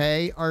did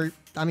okay.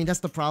 I mean, that's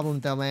the problem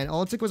though, man.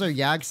 All it took was our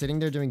Yag sitting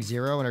there doing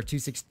 0 and our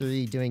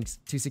 263 doing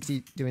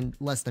 260 doing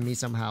less than me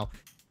somehow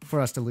for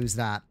us to lose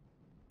that.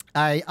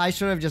 I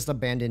should have just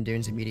abandoned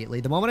Dunes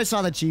immediately. The moment I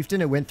saw the Chieftain,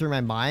 it went through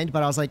my mind,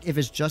 but I was like, if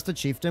it's just a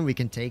Chieftain, we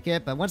can take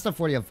it. But once the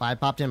 4005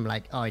 popped in, I'm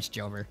like, oh, it's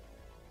Jover.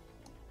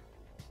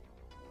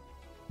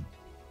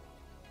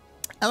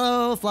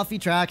 Hello, Fluffy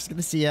Tracks. Good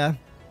to see ya.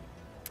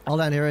 All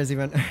down here is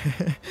even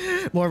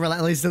more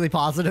relentlessly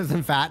positive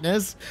than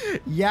fatness.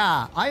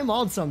 Yeah, I'm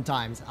on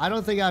sometimes. I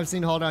don't think I've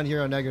seen Hold On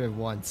Hero negative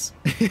once.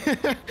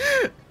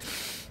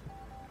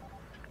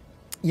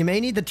 You may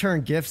need to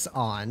turn GIFs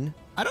on.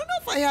 I don't know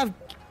if I have...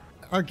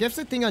 Are GIFs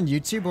a thing on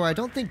YouTube, or I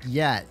don't think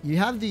yet. You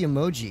have the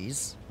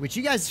emojis, which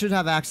you guys should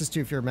have access to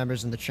if you're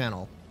members in the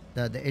channel.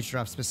 The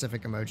HRF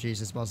specific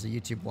emojis as well as the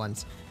YouTube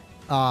ones.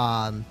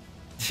 I'm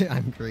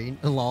green.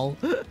 Lol.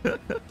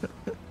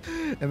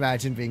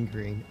 Imagine being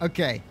green.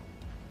 Okay.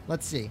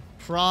 Let's see.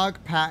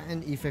 Prog,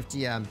 Patton,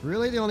 E50M.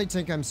 Really the only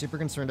tank I'm super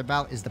concerned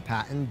about is the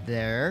Patton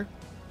there.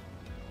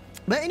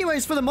 But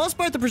anyways, for the most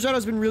part, the Progetto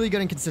has been really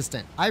good and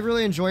consistent. I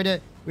really enjoyed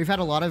it. We've had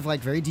a lot of like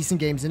very decent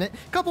games in it.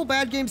 A couple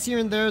bad games here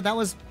and there. That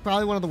was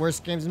probably one of the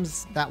worst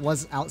games that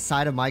was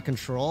outside of my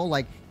control.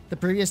 Like the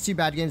previous 2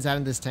 bad games out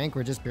in this tank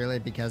were just purely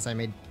because I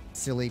made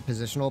silly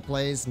positional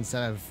plays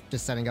instead of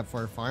just setting up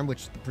for a farm,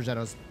 which the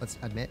Progetto's, let's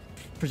admit,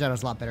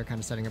 Progetto's a lot better kind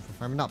of setting up for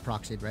farm. Not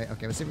proxied, right?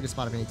 Okay, let's see if we can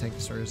spot up any tank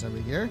destroyers over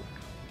here.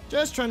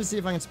 Just trying to see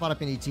if I can spot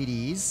up any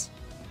TDs.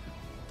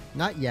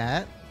 Not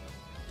yet.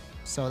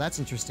 So that's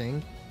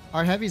interesting.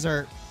 Our heavies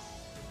are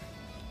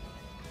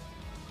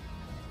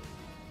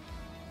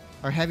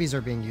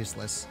being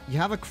useless. You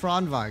have a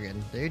Kronwagen,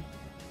 dude.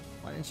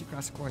 Why didn't you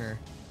cross the corner?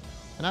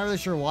 I'm not really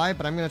sure why,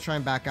 but I'm going to try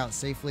and back out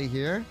safely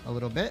here a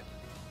little bit.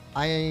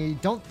 I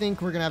don't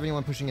think we're going to have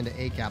anyone pushing into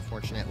A-cap,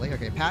 fortunately.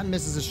 Okay, Patton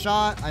misses a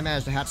shot. I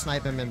managed to hat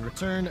snipe him in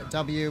return.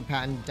 W,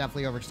 Patton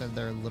definitely overextended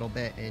there a little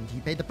bit, and he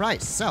paid the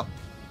price. So,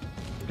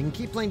 we can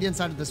keep playing the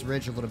inside of this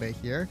ridge a little bit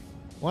here.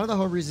 One of the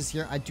Hobries is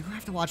here. I do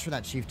have to watch for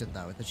that Chieftain,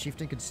 though. The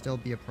Chieftain could still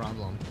be a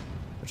problem,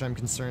 which I'm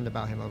concerned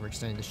about him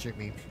overextending to shoot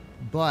me.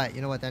 But,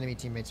 you know what? The enemy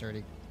teammates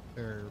already...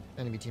 Or,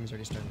 enemy team's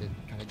already starting to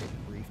kind of get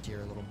briefed here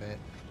a little bit.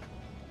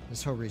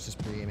 This Hobry's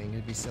just pre-aiming.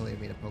 It'd be silly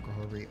of me to poke a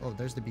Hobry. Oh,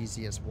 there's the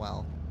BZ as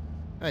well.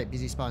 Alright,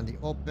 BZ spot in the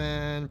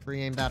open.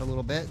 Pre-aim that a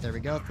little bit. There we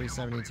go.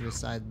 370 to his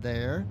side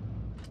there.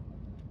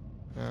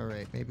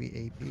 Alright, maybe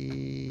AP.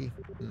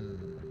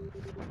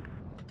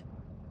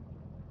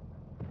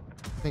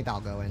 I think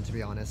that'll go in, to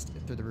be honest,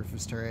 through the roof of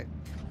his turret.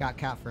 Got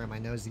cat for him. I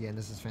knows again.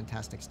 This is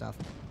fantastic stuff.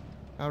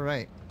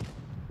 Alright.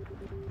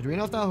 Do we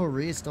know if that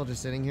Hori is still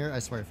just sitting here? I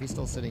swear, if he's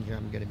still sitting here,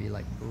 I'm gonna be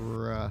like,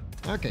 bruh.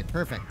 Okay,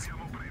 perfect.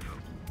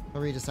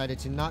 Hori decided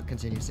to not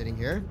continue sitting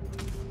here.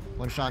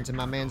 One shot into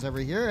my man's over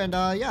here, and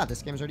yeah,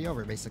 this game's already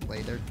over,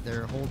 basically.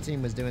 Their whole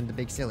team was doing the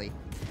big silly.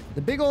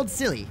 The big old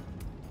silly.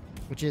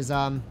 Which is,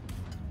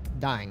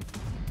 dying.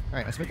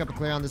 Alright, let's pick up a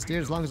clear on this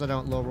dude, as long as I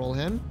don't low roll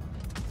him.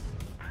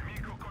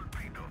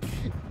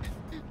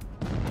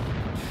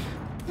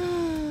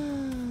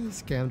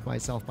 Scammed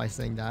myself by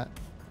saying that.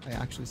 I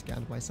actually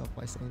scammed myself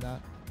by saying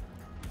that.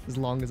 As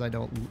long as I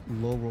don't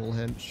low roll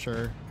him,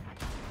 sure.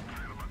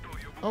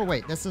 Oh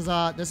wait, this is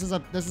a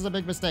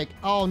big mistake.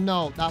 Oh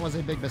no, that was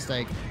a big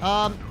mistake.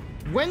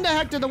 When the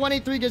heck did the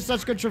 183 get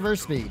such good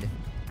traverse speed?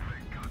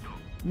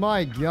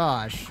 My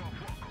gosh.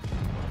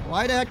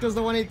 Why the heck does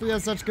the 183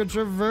 have such good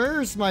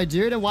traverse, my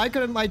dude? And why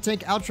couldn't my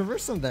tank out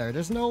traverse him there?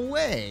 There's no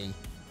way.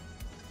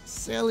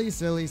 Silly,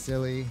 silly,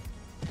 silly.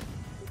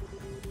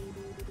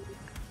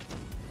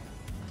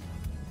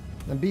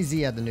 And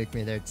BZ had to nuke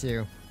me there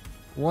too.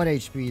 1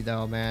 HP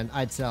though, man.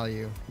 I tell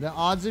you, the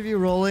odds of you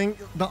rolling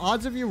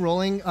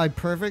a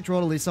perfect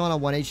roll to leave someone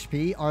on 1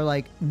 HP are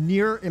like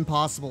near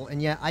impossible,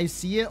 and yet I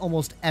see it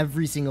almost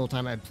every single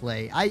time I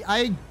play.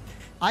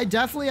 I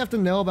definitely have to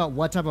know about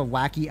what type of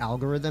wacky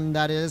algorithm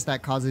that is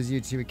that causes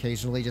you to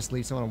occasionally just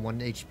leave someone on 1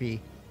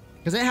 HP,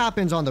 because it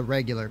happens on the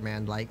regular,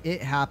 man. Like,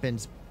 it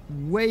happens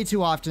way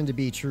too often to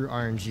be true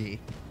RNG.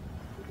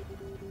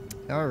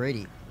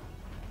 Alrighty.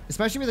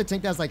 Especially with a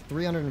tank that's like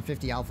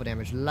 350 alpha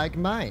damage, like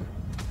mine.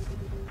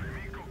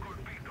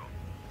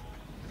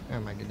 Oh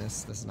my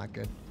goodness, this is not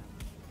good.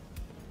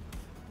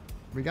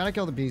 We gotta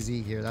kill the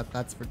BZ here.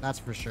 That's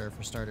for sure,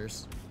 for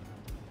starters.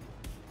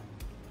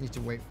 Need to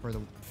wait for the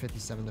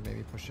 57 to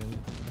maybe push in.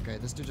 Okay,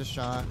 this dude just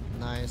shot.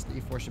 Nice. The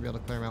E4 should be able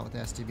to clear him out with the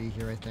STB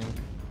here, I think.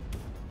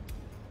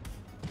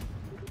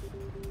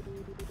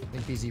 I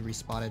think BZ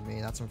respotted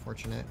me. That's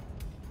unfortunate.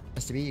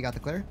 STB, you got the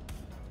clear?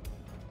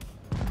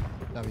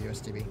 W,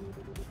 STB.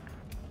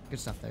 Good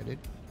stuff there, dude.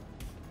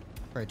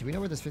 Alright, do we know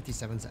where this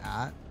 57's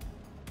at?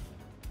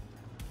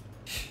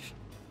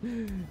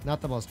 Not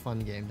the most fun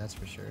game, that's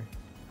for sure.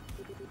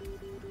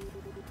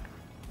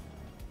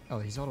 Oh,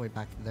 he's all the way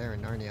back there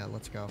in Narnia.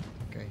 Let's go.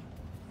 Okay.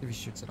 If he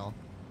shoots at all.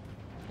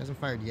 He hasn't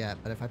fired yet,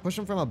 but if I push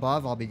him from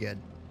above, I'll be good.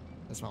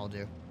 That's what I'll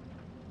do.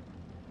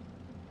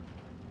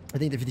 I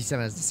think the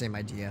 57 has the same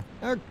idea.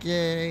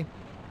 Okay.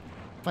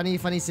 Funny,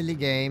 silly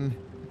game.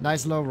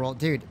 Nice low roll.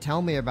 Dude,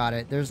 tell me about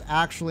it. There's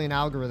actually an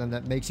algorithm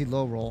that makes you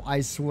low roll.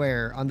 I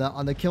swear. On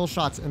the kill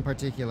shots in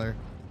particular.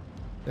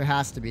 There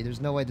has to be. There's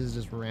no way this is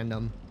just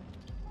random.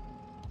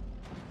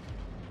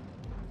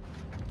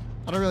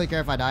 I don't really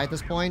care if I die at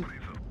this point.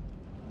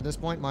 At this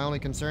point, my only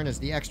concern is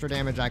the extra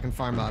damage I can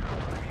farm up.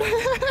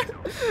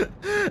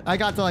 I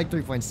got to like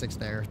 3.6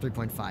 there.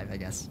 3.5, I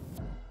guess.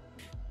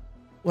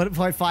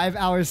 1.5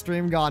 hour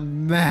stream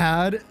gone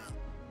mad.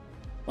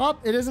 Well,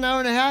 it is an hour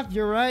and a half.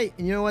 You're right.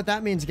 And you know what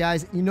that means,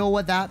 guys? You know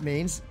what that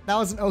means? That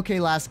was an okay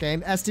last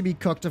game. STB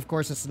cooked. Of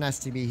course, it's an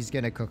STB. He's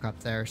going to cook up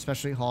there,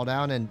 especially haul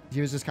down. And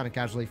he was just kind of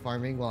casually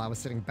farming while I was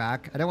sitting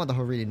back. I didn't want the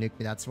Horita to nuke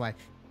me. That's why.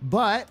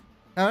 But...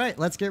 all right,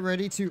 let's get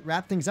ready to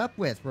wrap things up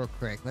with real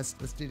quick. Let's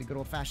do the good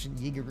old-fashioned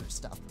Jaeger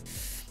stuff.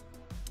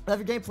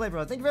 Love your gameplay,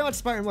 bro. Thank you very much,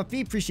 Spartan WoT.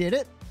 Appreciate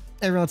it.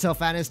 Everyone tell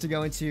Fatness to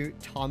go into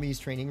Tommy's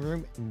training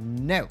room.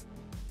 No,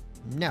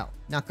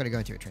 not going to go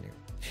into a training room.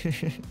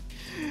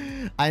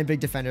 I am a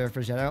big defender of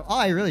Progetto. Oh,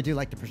 I really do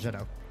like the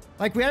Progetto.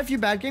 Like, we had a few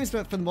bad games,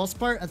 but for the most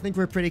part, I think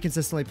we're pretty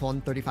consistently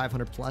pulling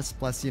 3,500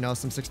 plus, you know,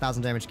 some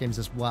 6,000 damage games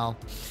as well.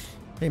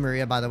 Hey,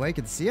 Maria, by the way,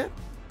 good to see you.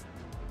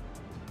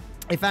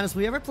 Hey, Fatness,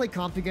 will you ever play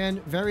comp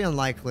again? Very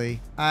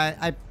unlikely.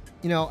 I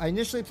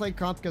initially played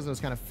comp because it was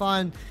kind of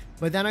fun,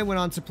 but then I went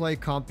on to play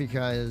comp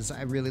because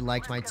I really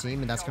liked my team,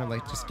 and that's kind of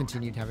like just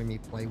continued having me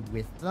play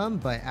with them.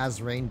 But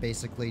as Rain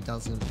basically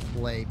doesn't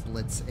play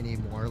Blitz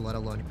anymore, let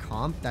alone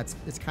comp,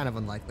 it's kind of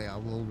unlikely I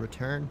will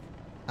return.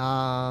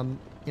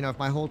 You know, if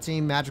my whole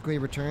team magically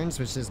returns,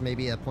 which is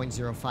maybe a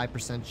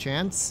 0.05%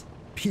 chance,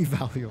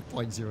 p-value of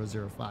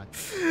 0.005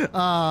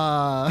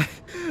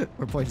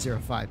 or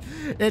 0.05,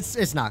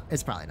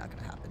 it's probably not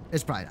gonna happen.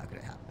 It's probably not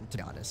gonna happen, to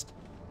be honest.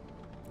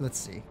 Let's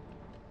see.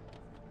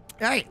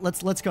 All right,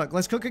 let's cook.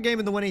 Let's cook a game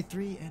in the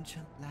 183 and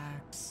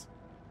chillax.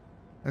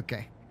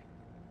 Okay.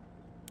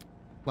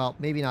 Well,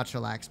 maybe not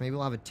chillax. Maybe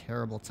we'll have a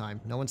terrible time.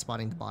 No one's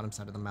spotting the bottom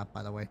side of the map,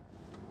 by the way.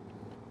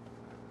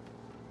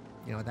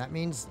 You know what that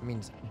means? It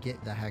means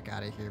get the heck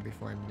out of here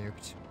before I'm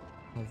nuked.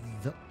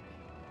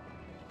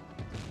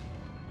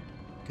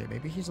 Okay,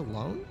 maybe he's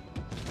alone?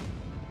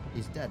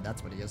 He's dead,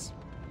 that's what he is.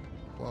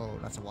 Whoa,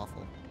 that's a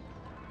waffle.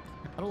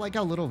 I don't like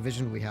how little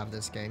vision we have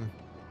this game.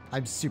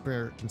 I'm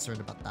super concerned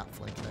about that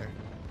flank there.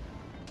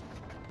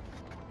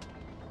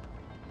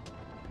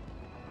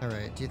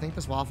 Alright, do you think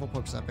this waffle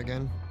pokes up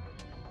again?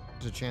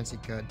 There's a chance he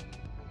could.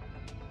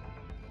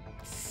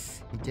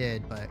 He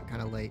did, but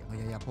kind of late.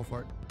 Oh yeah, pull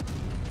for it.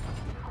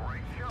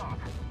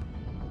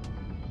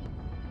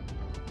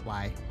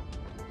 Why?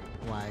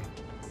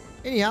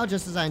 Anyhow,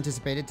 just as I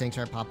anticipated, tanks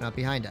are popping up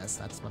behind us.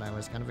 That's what I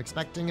was kind of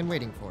expecting and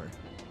waiting for.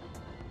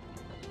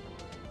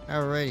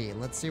 Alrighty,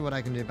 let's see what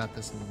I can do about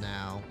this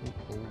now.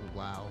 Ooh,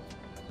 wow.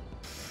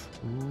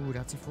 Ooh,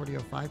 that's a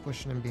 4005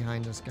 pushing him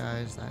behind us,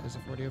 guys. That is a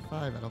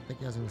 4005. I don't think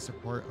he has any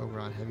support over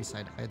on heavy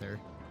side either.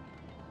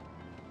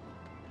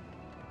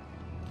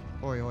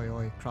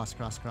 Oi. Cross.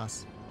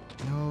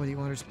 No, the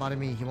owner spotted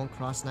me. He won't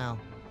cross now.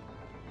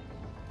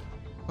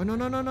 Oh,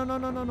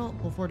 no.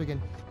 Pull forward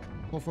again.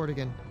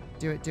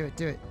 Do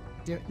it.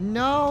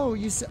 No,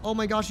 you said, oh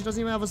my gosh, he doesn't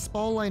even have a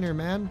spall liner,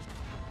 man.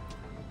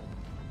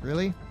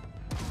 Really?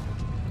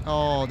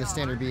 Oh, the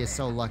standard B is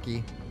so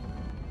lucky.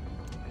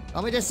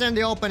 Let me just send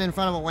the open in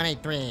front of a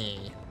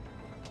 183.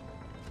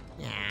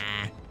 Yeah.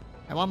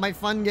 I want my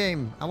fun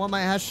game. I want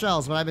my hash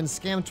shells, but I've been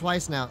scammed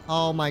twice now.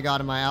 Oh my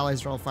god, and my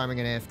allies are all farming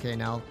an AFK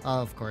now.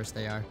 Oh, of course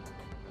they are.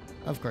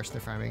 Of course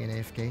they're farming an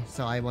AFK,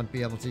 so I won't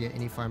be able to get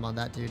any farm on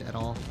that dude at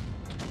all.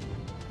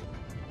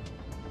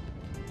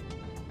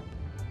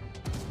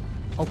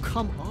 Oh,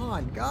 come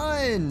on,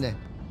 gun!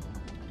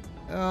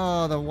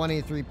 Oh, the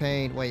 183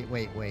 pain. Wait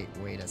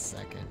a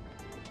second.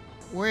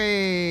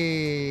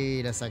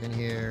 Wait a second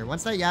here.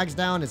 Once that Yag's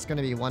down, it's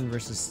gonna be 2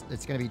 versus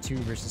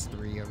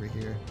 3 over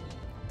here.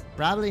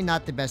 Probably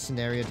not the best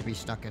scenario to be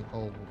stuck in.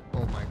 Oh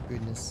my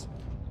goodness.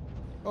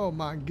 Oh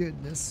my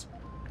goodness.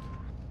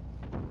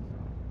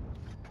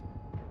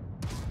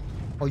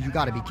 Oh, you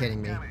gotta be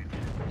kidding me.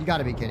 You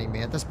gotta be kidding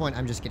me. At this point,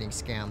 I'm just getting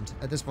scammed.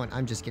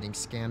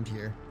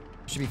 Here.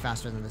 Should be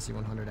faster than the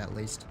C100 at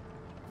least.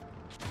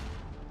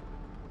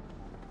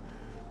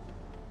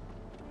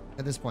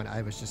 At this point,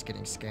 I was just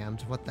getting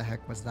scammed. What the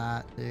heck was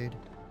that, dude?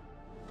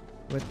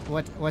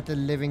 What the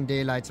living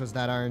daylights was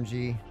that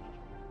RNG?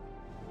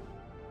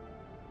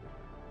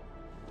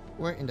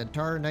 Where in the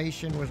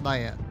tarnation was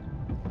that?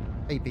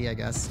 AP, I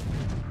guess.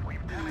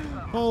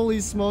 Holy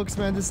smokes,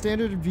 man. The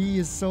standard V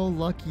is so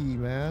lucky,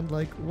 man.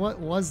 Like, what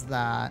was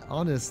that?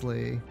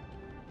 Honestly.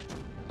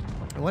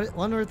 What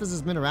on earth is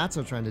this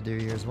Minorazzo trying to do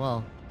here as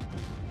well?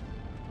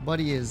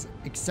 Buddy is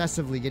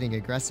excessively getting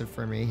aggressive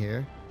for me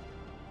here.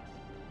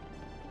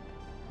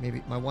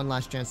 Maybe my one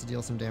last chance to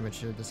deal some damage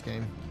here this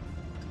game.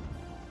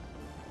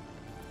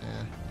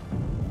 Yeah.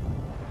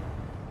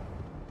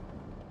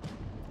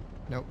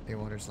 Nope,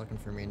 A-Water's looking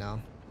for me now.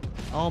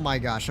 Oh my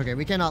gosh, okay,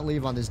 we cannot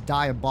leave on this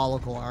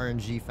diabolical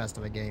RNG fest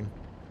of a game.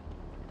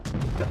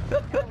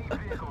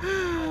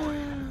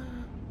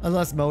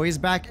 Unless Moe's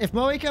back. If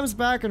Moe comes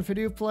back and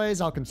Fidoo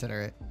plays, I'll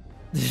consider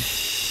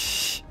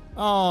it.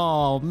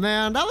 Oh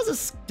man, that was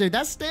a... Dude,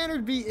 that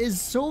standard beat is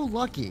so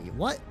lucky.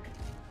 What?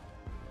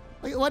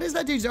 Like, what is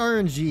that dude's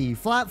RNG?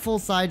 Flat full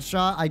side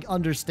shot, I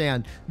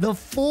understand. The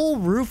full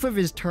roof of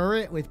his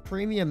turret with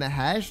premium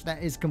hash,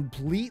 that is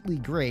completely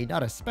gray,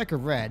 not a speck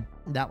of red.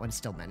 That one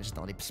still managed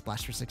to only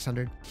splash for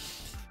 600.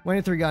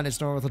 23 gun, it's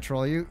normal to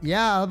troll you.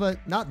 Yeah, but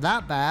not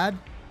that bad.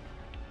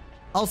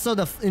 Also,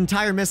 the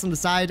entire miss on the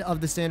side of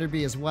the standard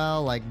B as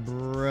well. Like,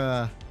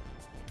 bruh.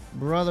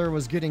 Brother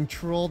was getting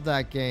trolled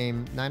that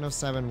game.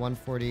 907,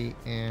 140,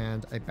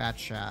 and a bat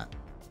shot.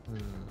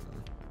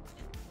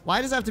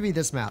 Why does it have to be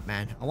this map,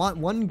 man? I want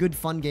one good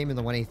fun game in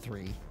the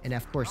 1A3. And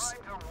of course,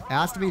 it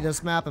has to be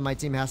this map, and my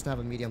team has to have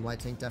a medium light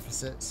tank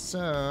deficit.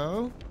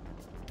 So,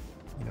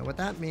 you know what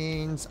that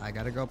means. I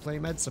gotta go play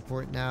med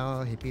support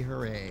now. Hippie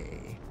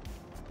hooray.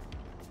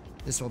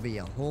 This will be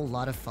a whole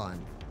lot of fun.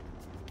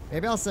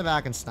 Maybe I'll sit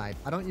back and snipe.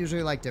 I don't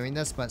usually like doing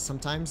this, but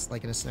sometimes,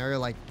 like in a scenario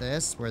like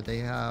this, where they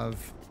have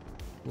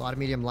a lot of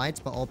medium lights,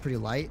 but all pretty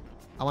light,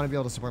 I want to be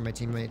able to support my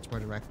teammates more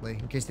directly,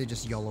 in case they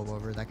just YOLO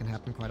over. That can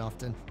happen quite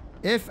often.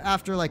 If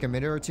after like a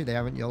minute or two they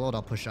haven't YOLO'd,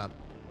 I'll push up.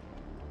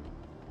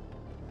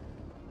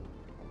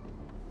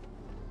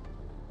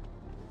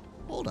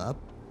 Hold up.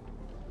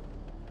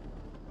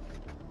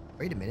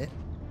 Wait a minute.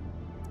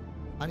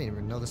 I didn't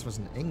even know this was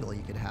an angle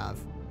you could have.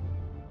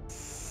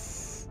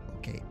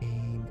 Okay,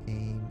 aim,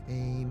 aim,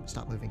 aim.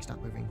 Stop moving,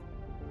 stop moving.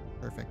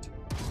 Perfect.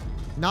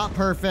 Not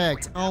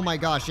perfect. Oh my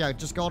gosh, yeah,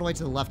 just go all the way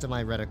to the left of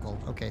my reticle.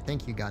 Okay,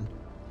 thank you, gun.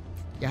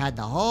 You had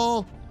the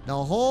whole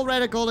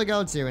reticle to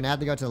go to, and had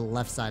to go to the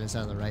left side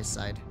instead of the right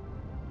side.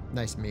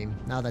 Nice meme.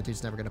 Now that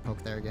dude's never gonna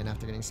poke there again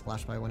after getting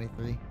splashed by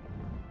 1A3.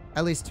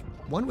 At least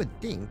one would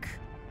think.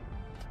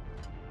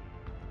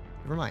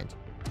 Never mind.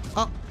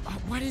 Oh,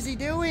 what is he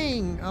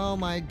doing? Oh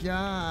my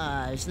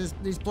gosh.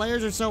 These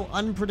players are so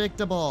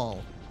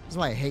unpredictable. That's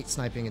why I hate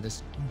sniping in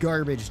this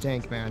garbage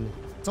tank, man.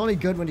 It's only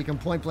good when you can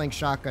point blank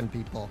shotgun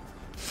people.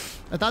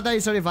 I thought that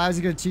E75 was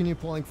gonna continue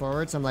pulling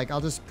forward, so I'm like,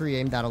 I'll just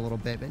pre-aim that a little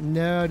bit. But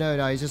no,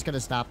 he's just gonna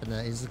stop in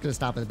the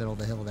middle of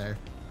the hill there.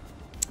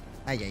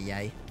 Ay ay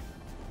ay.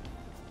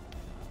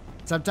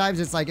 Sometimes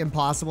it's like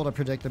impossible to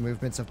predict the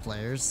movements of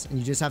players, and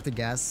you just have to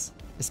guess.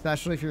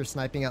 Especially if you're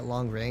sniping at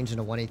long range in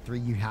a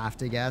 1A3, you have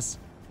to guess.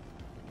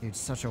 Dude, it's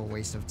such a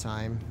waste of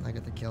time. I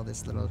get to kill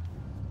this little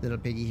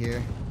piggy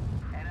here.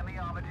 Enemy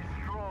armor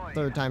destroyed.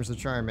 Third time's the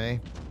charm, eh?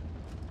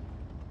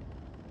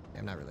 Yeah,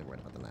 I'm not really worried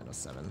about the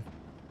 907.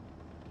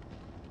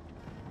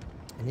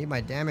 I need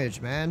my damage,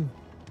 man.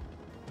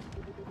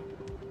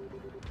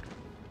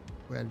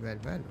 Well,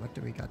 what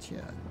do we got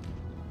here?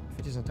 If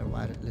it isn't a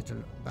wide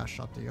little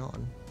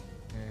bashation.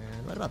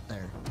 And what about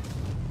there?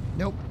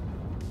 Nope.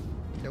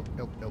 Nope.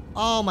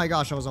 Oh my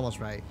gosh, I was almost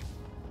right.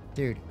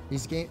 Dude,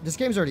 this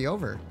game's already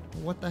over.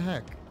 What the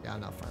heck? Yeah,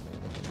 I'm not farming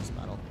anything in this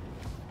battle.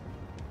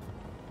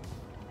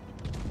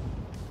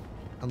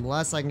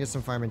 Unless I can get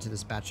some farm into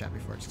this bat chat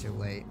before it's too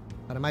late.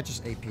 But I might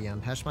just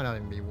APM. Hesh might not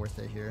even be worth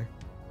it here.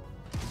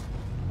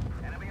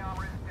 Enemy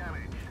armor is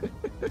damaged.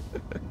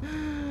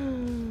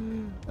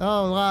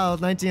 Oh wow,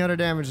 1900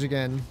 damage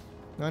again.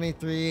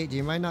 23. Do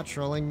you mind not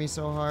trolling me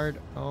so hard?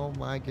 Oh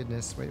my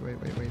goodness. Wait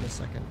a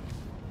second.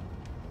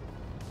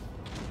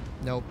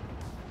 Nope.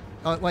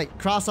 Oh wait,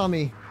 cross on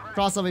me.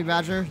 Cross on me,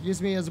 Badger.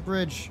 Use me as a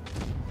bridge.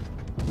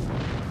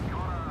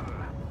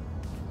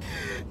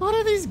 What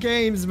are these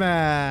games,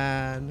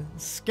 man?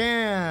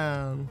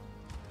 Scam.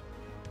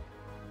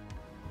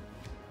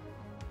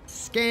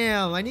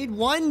 Scam. I need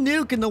one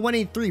nuke in the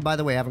 1A3. By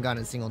the way, I haven't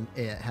gotten a single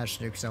hash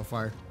nuke so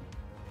far.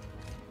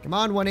 Come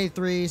on,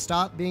 1A3.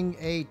 Stop being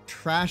a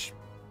trash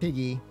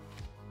piggy.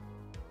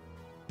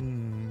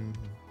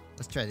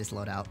 Let's try this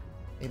loadout.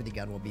 Maybe the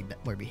gun will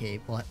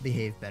behave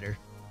better.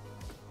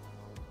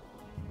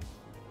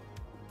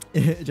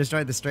 Just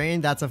tried the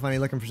strain. That's a funny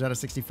looking Progetto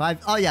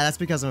 65. Oh yeah, that's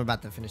because I'm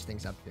about to finish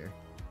things up here.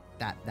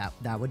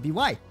 That would be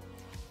why.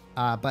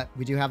 But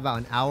we do have about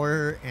an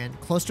hour and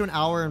close to an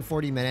hour and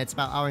 40 minutes,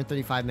 about an hour and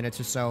 35 minutes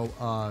or so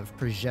of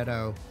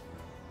Progetto.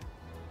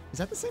 Is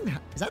that the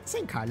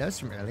same Carlos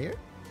from earlier?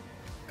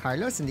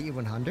 Carlos in the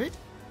E100?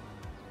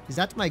 Is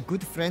that my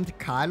good friend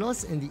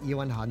Carlos in the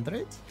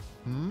E100?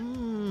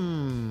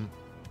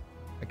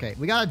 Okay,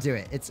 we gotta do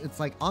it. It's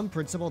like, on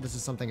principle, this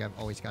is something I've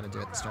always got to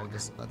do at the start of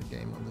this other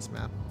game on this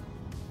map.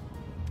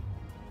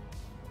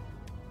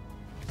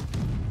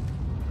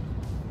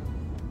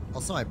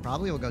 Also, I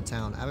probably will go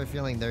town. I have a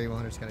feeling their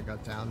 100's gonna go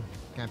town.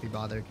 Can't be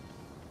bothered.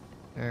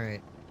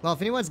 Alright. Well,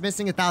 if anyone's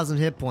missing 1,000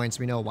 hit points,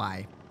 we know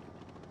why.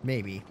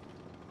 Maybe.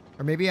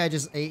 Or maybe I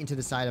just ate into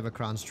the side of a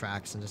Kron's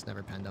tracks and just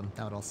never penned him.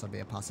 That would also be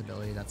a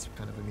possibility. That's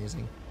kind of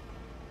amusing.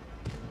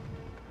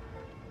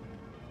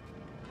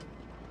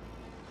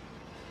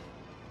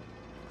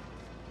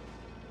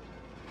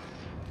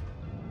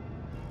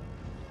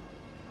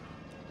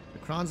 The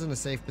Kron's in a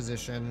safe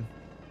position.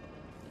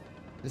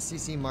 The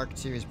CC Mark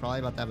II is probably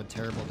about to have a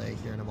terrible day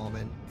here in a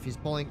moment.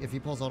 If he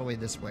pulls all the way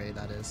this way,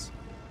 that is.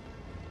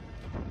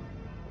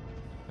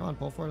 Come on,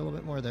 pull forward a little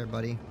bit more there,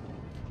 buddy.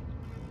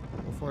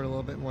 Pull forward a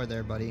little bit more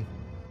there, buddy.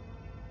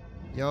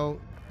 Yo,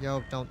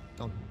 don't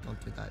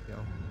do that, yo.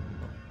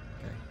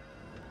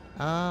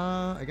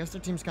 Oh, okay. I guess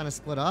their team's kind of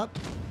split up.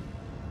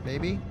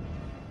 Maybe.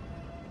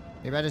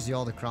 Maybe I just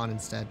YOL the Kron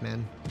instead,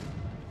 man.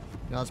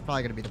 No, that's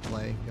probably gonna be the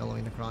play.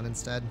 YOLOing the Kron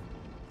instead.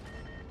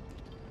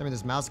 I mean,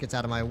 this mouse gets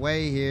out of my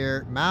way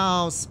here.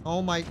 Mouse!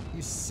 Oh my,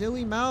 you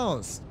silly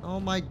mouse! Oh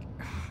my.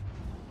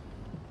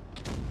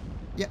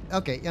 Yeah,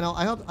 okay, you know,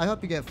 I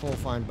hope you get full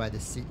farmed by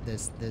this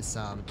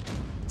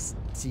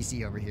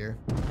CC over here.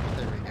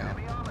 There we go.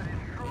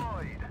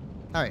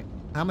 Alright,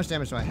 how much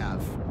damage do I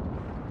have?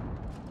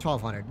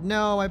 1,200.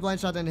 No, my blind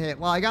shot didn't hit.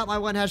 Well, I got my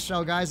one head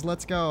shell, guys.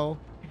 Let's go.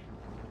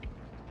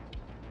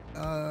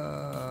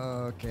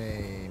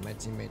 Okay, my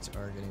teammates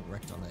are getting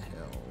wrecked on the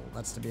hill.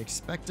 That's to be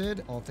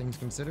expected, all things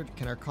considered.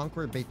 Can our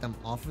Conqueror bait them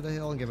off of the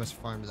hill and give us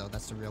farm, though?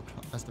 That's the real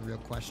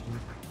question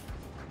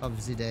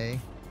of the day.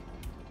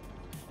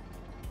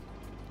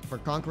 If our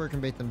Conqueror can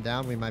bait them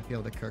down, we might be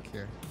able to cook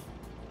here.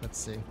 Let's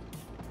see.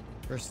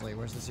 Firstly,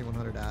 where's the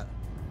C100 at?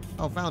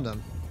 Oh, found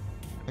him.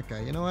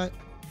 Okay, you know what?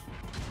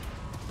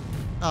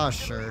 Oh,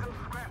 sure.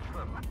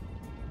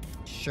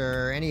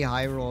 Sure, any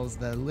high rolls,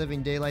 the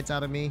living daylights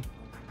out of me.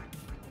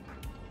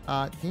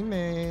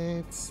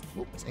 Teammates.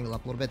 Let's angle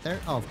up a little bit there.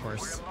 Oh, of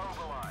course.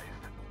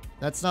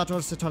 That's not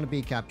just a ton of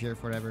B cap here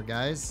forever,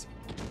 guys.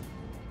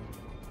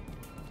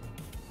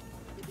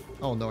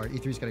 Oh no, our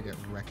E3's gonna get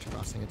wrecked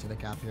crossing into the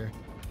cap here.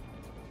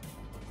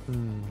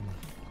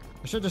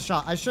 I should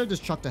have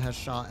just chucked a head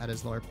shot at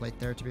his lower plate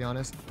there, to be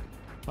honest.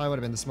 Probably would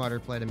have been the smarter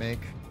play to make.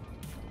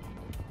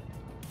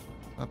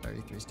 Oh, our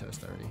E3's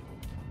toast already.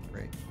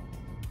 Great.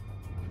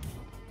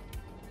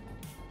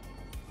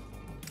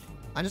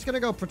 I'm just gonna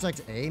go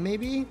protect A,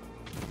 maybe?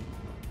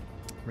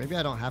 Maybe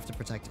I don't have to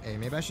protect A.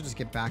 Maybe I should just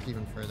get back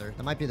even further.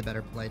 That might be the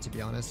better play, to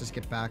be honest. Just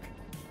get back.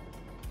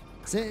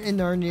 Sit in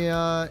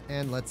Narnia,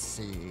 and let's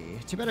see.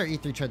 Too bad our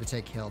E3 tried to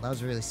take hill. That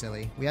was really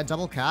silly. We had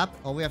double cap.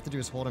 All we have to do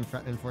is hold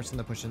and force them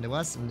to push into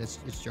us, and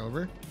it's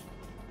over.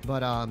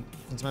 But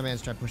since my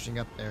man's tried pushing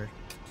up there,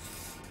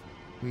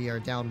 we are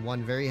down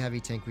one very heavy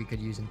tank we could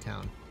use in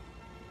town.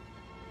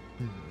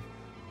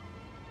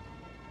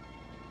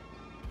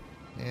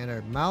 And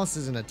our mouse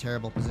is in a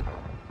terrible position.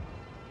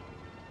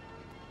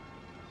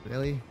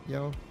 Really?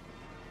 Yo?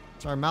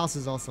 So our mouse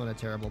is also in a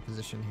terrible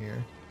position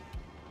here.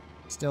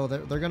 Still,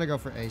 they're gonna go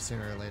for A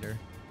sooner or later.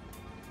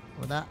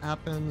 When that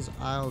happens,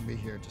 I'll be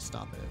here to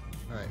stop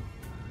it. Alright.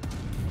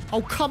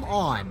 Oh, come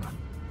on!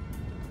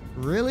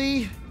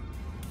 Really?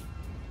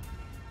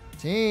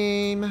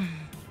 Team!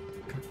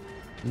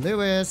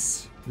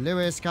 Lewis!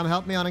 Lewis, come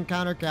help me on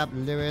encounter cap,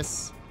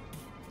 Lewis.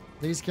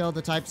 Please kill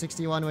the Type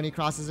 61 when he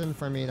crosses in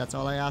for me. That's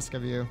all I ask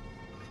of you.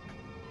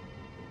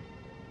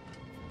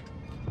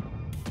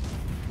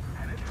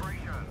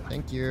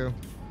 Thank you.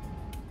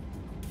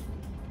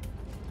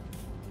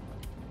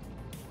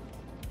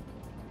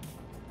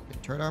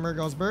 Turret armor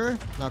goes burr.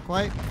 Not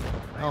quite.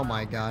 Oh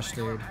my gosh,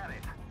 dude.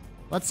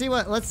 Let's see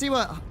what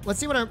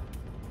our...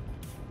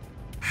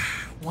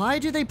 Why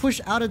do they push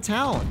out of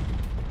town?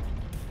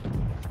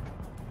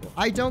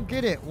 I don't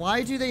get it.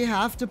 Why do they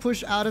have to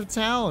push out of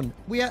town?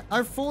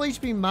 Our full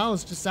HP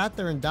mouse just sat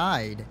there and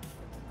died.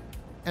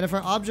 And if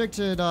our object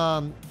had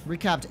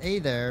recapped A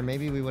there,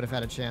 maybe we would have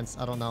had a chance.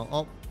 I don't know.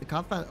 Oh, the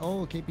compound.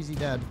 Oh, KPZ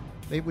dead.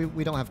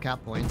 We don't have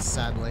cap points,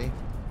 sadly.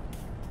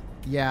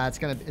 Yeah, it's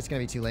gonna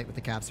be too late with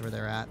the caps where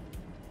they're at.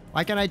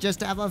 Why can't I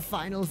just have a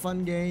final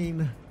fun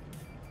game?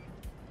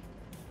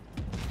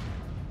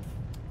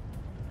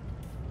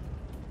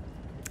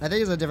 I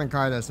think it's a different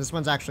card though. So this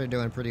one's actually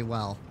doing pretty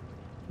well.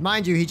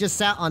 Mind you, he just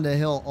sat on the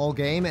hill all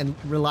game and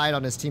relied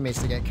on his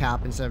teammates to get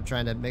capped instead of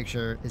trying to make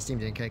sure his team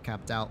didn't get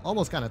capped out.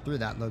 Almost kind of threw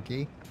that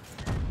low-key.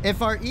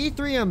 If our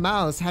E3 and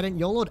mouse hadn't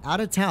YOLO'd out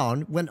of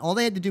town, when all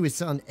they had to do was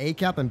sit on A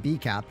cap and B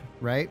cap,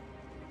 right?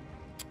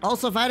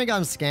 Also, if I hadn't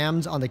gotten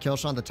scammed on the kill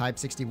shot on the Type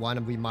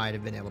 61, we might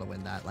have been able to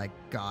win that. Like,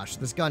 gosh,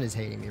 this gun is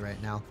hating me right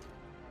now.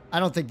 I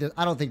don't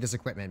think this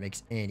equipment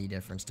makes any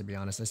difference, to be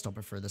honest. I still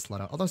prefer this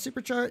loadout. Although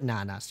supercharge,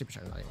 nah,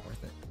 supercharge is not even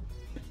worth it.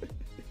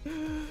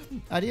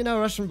 How do you know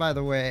Russian, by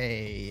the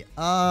way?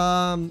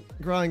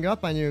 Growing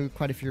up, I knew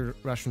quite a few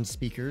Russian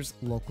speakers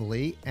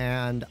locally,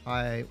 and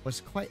I was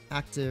quite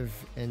active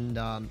in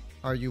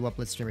our WoT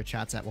Blitz streamer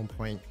chats at one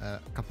point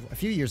a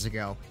few years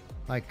ago.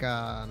 Like, you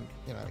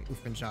know, like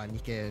Ufenja,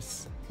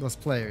 Nikes, those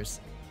players.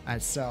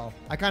 And so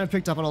I kind of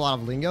picked up on a lot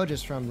of lingo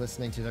just from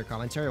listening to their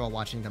commentary while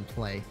watching them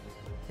play,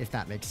 if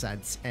that makes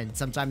sense. And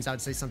sometimes I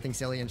would say something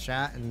silly in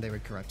chat and they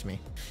would correct me.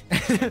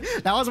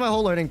 That was my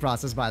whole learning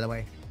process, by the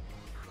way.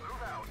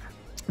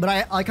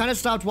 But I kind of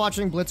stopped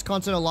watching Blitz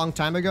content a long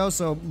time ago,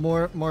 so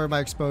more of my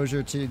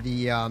exposure to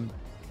the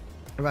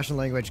Russian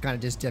language kind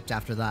of just dipped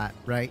after that,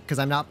 right? Because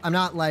I'm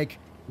not like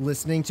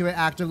listening to it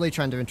actively,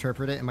 trying to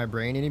interpret it in my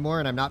brain anymore,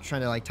 and I'm not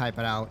trying to like type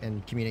it out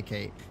and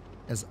communicate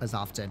as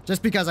often.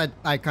 Just because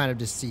I kind of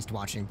just ceased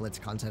watching Blitz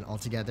content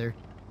altogether.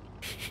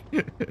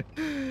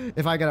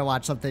 If I gotta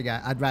watch something,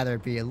 I'd rather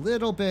it be a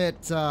little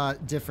bit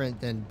different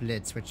than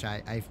Blitz, which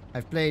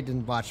I've played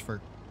and watched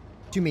for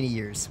too many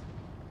years.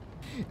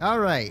 All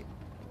right.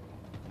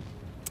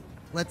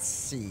 Let's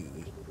see.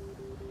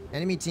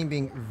 Enemy team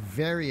being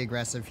very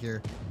aggressive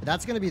here.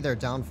 That's going to be their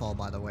downfall,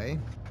 by the way.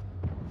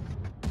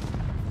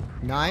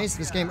 Nice.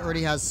 This game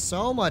already has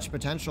so much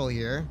potential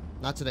here.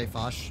 Not today,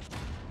 Fosh.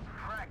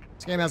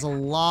 This game has a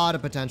lot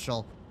of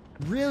potential.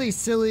 Really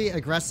silly,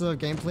 aggressive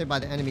gameplay by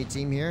the enemy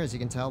team here, as you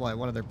can tell by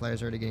one of their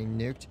players already getting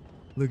nuked.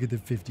 Look at the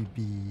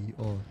 50B.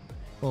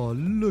 Oh,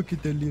 look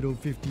at the little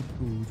 50.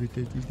 Ooh, is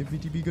the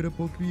 50B gonna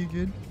poke me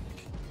again?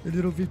 The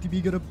little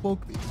 50B gonna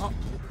poke me. Oh,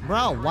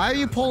 bro, why are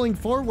you pulling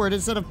forward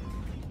instead of...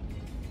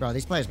 Bro,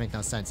 these players make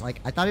no sense.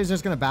 Like, I thought he was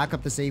just gonna back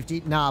up the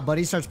safety. Nah, but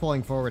he starts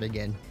pulling forward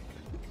again.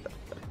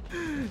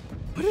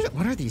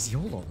 What are these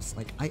YOLOs?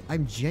 Like,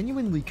 I'm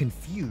genuinely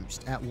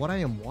confused at what I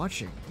am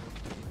watching.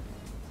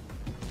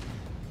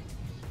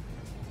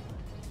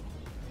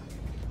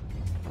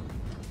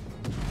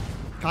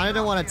 Kinda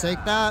don't want to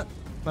take that,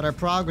 but our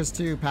prog was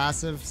too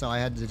passive, so I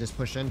had to just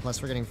push in.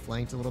 Plus, we're getting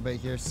flanked a little bit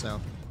here, so...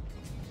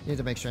 Need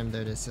to make sure I'm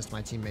there to assist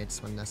my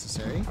teammates when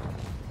necessary.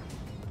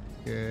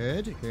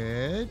 Good,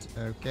 good.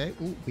 Okay.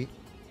 Ooh,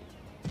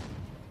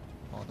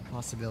 oh, the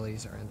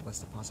possibilities are endless.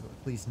 The possibilities.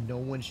 Please, no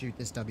one shoot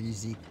this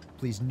WZ.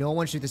 Please, no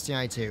one shoot this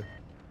TI2.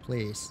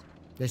 Please.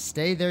 Just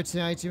stay there,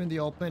 TI2 in the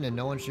open, and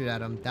no one shoot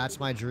at him. That's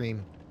my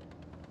dream.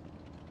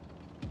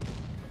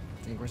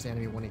 I think where's the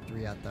enemy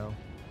 183 at, though?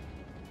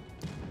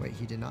 Wait,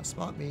 he did not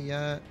spot me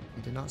yet.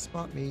 He did not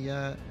spot me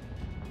yet.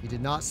 He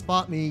did not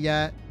spot me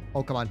yet.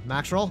 Oh, come on.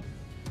 Max roll.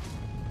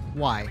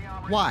 Why?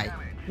 Why?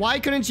 Why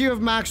couldn't you have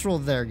max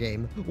rolled there,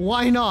 game?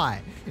 Why not?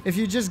 If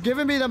you just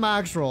given me the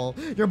max roll,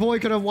 your boy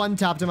could have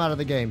one-tapped him out of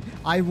the game.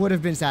 I would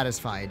have been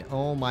satisfied.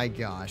 Oh my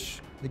gosh.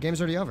 The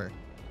game's already over.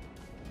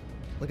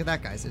 Look at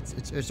that, guys.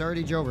 It's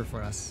already over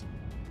for us.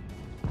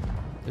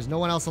 There's no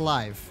one else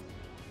alive.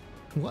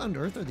 What on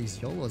earth are these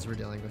YOLOs we're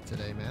dealing with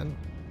today, man?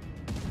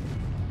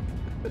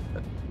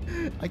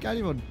 I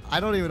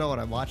don't even know what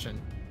I'm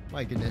watching.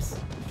 My goodness.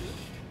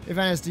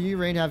 Fatness, do you,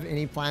 Rain, have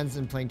any plans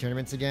in playing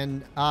tournaments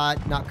again?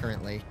 Not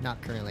currently.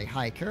 Not currently.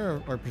 Hi,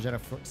 Kara or Progetto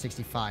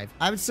 65?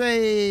 I would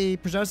say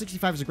Progetto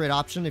 65 is a great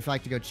option if you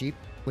like to go cheap,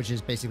 which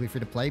is basically free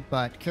to play,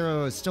 but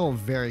Kara is still a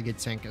very good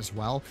tank as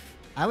well.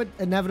 I would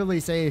inevitably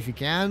say if you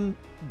can,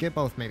 get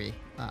both maybe.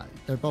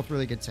 They're both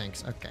really good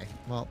tanks. Okay,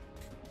 well,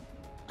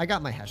 I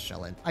got my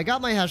HesShell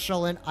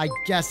in. I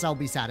guess I'll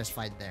be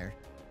satisfied there.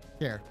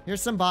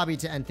 Here's some Bobby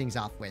to end things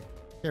off with.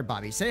 Here,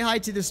 Bobby, say hi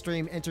to the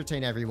stream,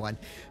 entertain everyone.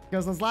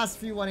 Because those last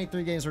few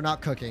 183 games were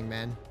not cooking,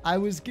 man. I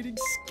was getting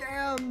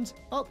scammed.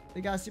 Oh, they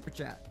got a super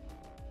chat.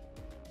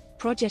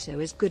 Progetto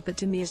is good, but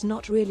to me is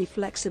not really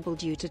flexible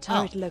due to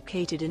turret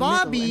located in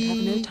Bobby, middle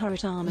and have no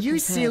turret armor. You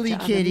silly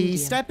kitty, to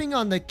stepping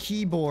on the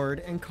keyboard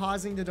and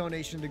causing the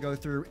donation to go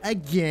through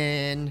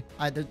again.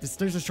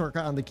 There's a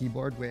shortcut on the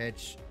keyboard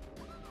which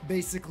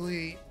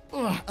basically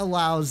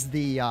allows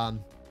the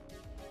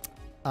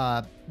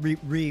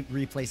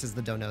replaces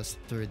the donos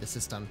through the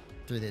system,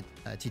 through the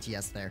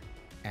TTS there.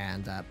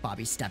 And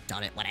Bobby stepped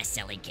on it. What a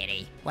silly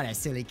kitty. What a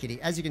silly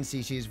kitty. As you can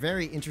see, she's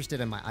very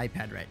interested in my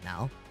iPad right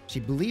now. She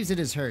believes it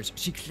is hers.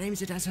 She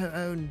claims it as her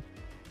own.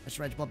 That's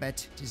right,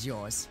 Bobette. It is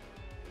yours.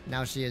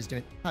 Now she is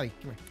doing... Howie,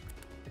 come here.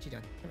 What you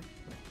doing? Come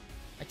here.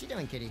 What you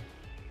doing, kitty?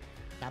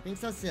 Stop being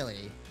so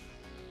silly.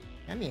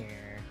 Come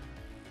here.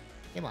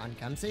 Come on,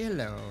 come say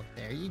hello.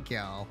 There you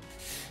go.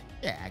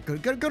 Yeah,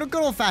 good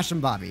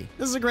old-fashioned Bobby.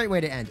 This is a great way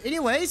to end.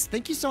 Anyways,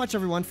 thank you so much,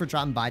 everyone, for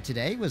dropping by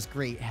today. It was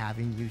great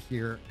having you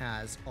here,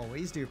 as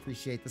always. Do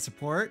appreciate the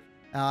support.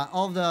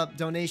 All of the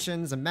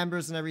donations and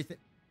members and everything.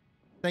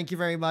 Thank you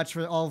very much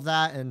for all of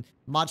that. And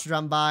mods for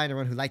dropping by, and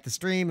everyone who liked the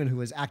stream and who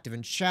was active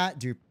in chat.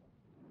 Do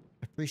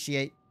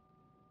appreciate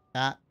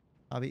that.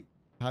 Bobby.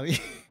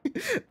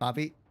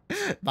 Bobby,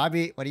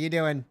 what are you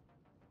doing?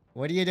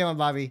 What are you doing,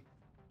 Bobby?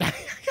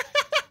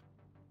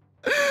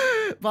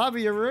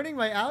 Bobby, you're ruining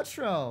my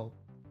outro.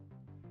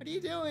 What are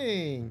you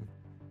doing?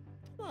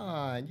 Come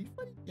on, you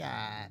funny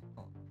guy.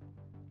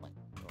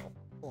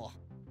 Oh.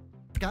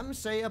 Come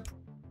say a...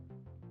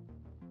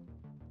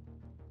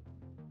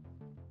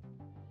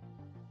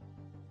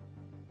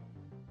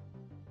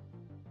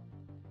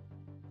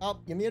 Oh,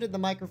 you muted the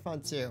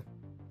microphone too.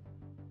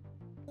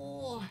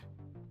 Oh,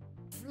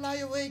 fly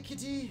away,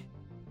 kitty.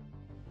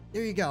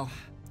 There you go.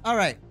 All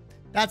right.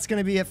 that's going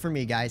to be it for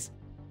me, guys.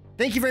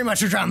 Thank you very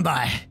much for dropping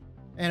by.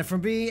 And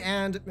from me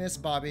and Miss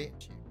Bobby.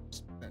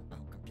 Oh,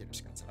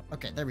 computer's going to set up.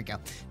 Okay, there we go.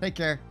 Take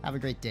care. Have a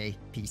great day.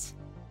 Peace.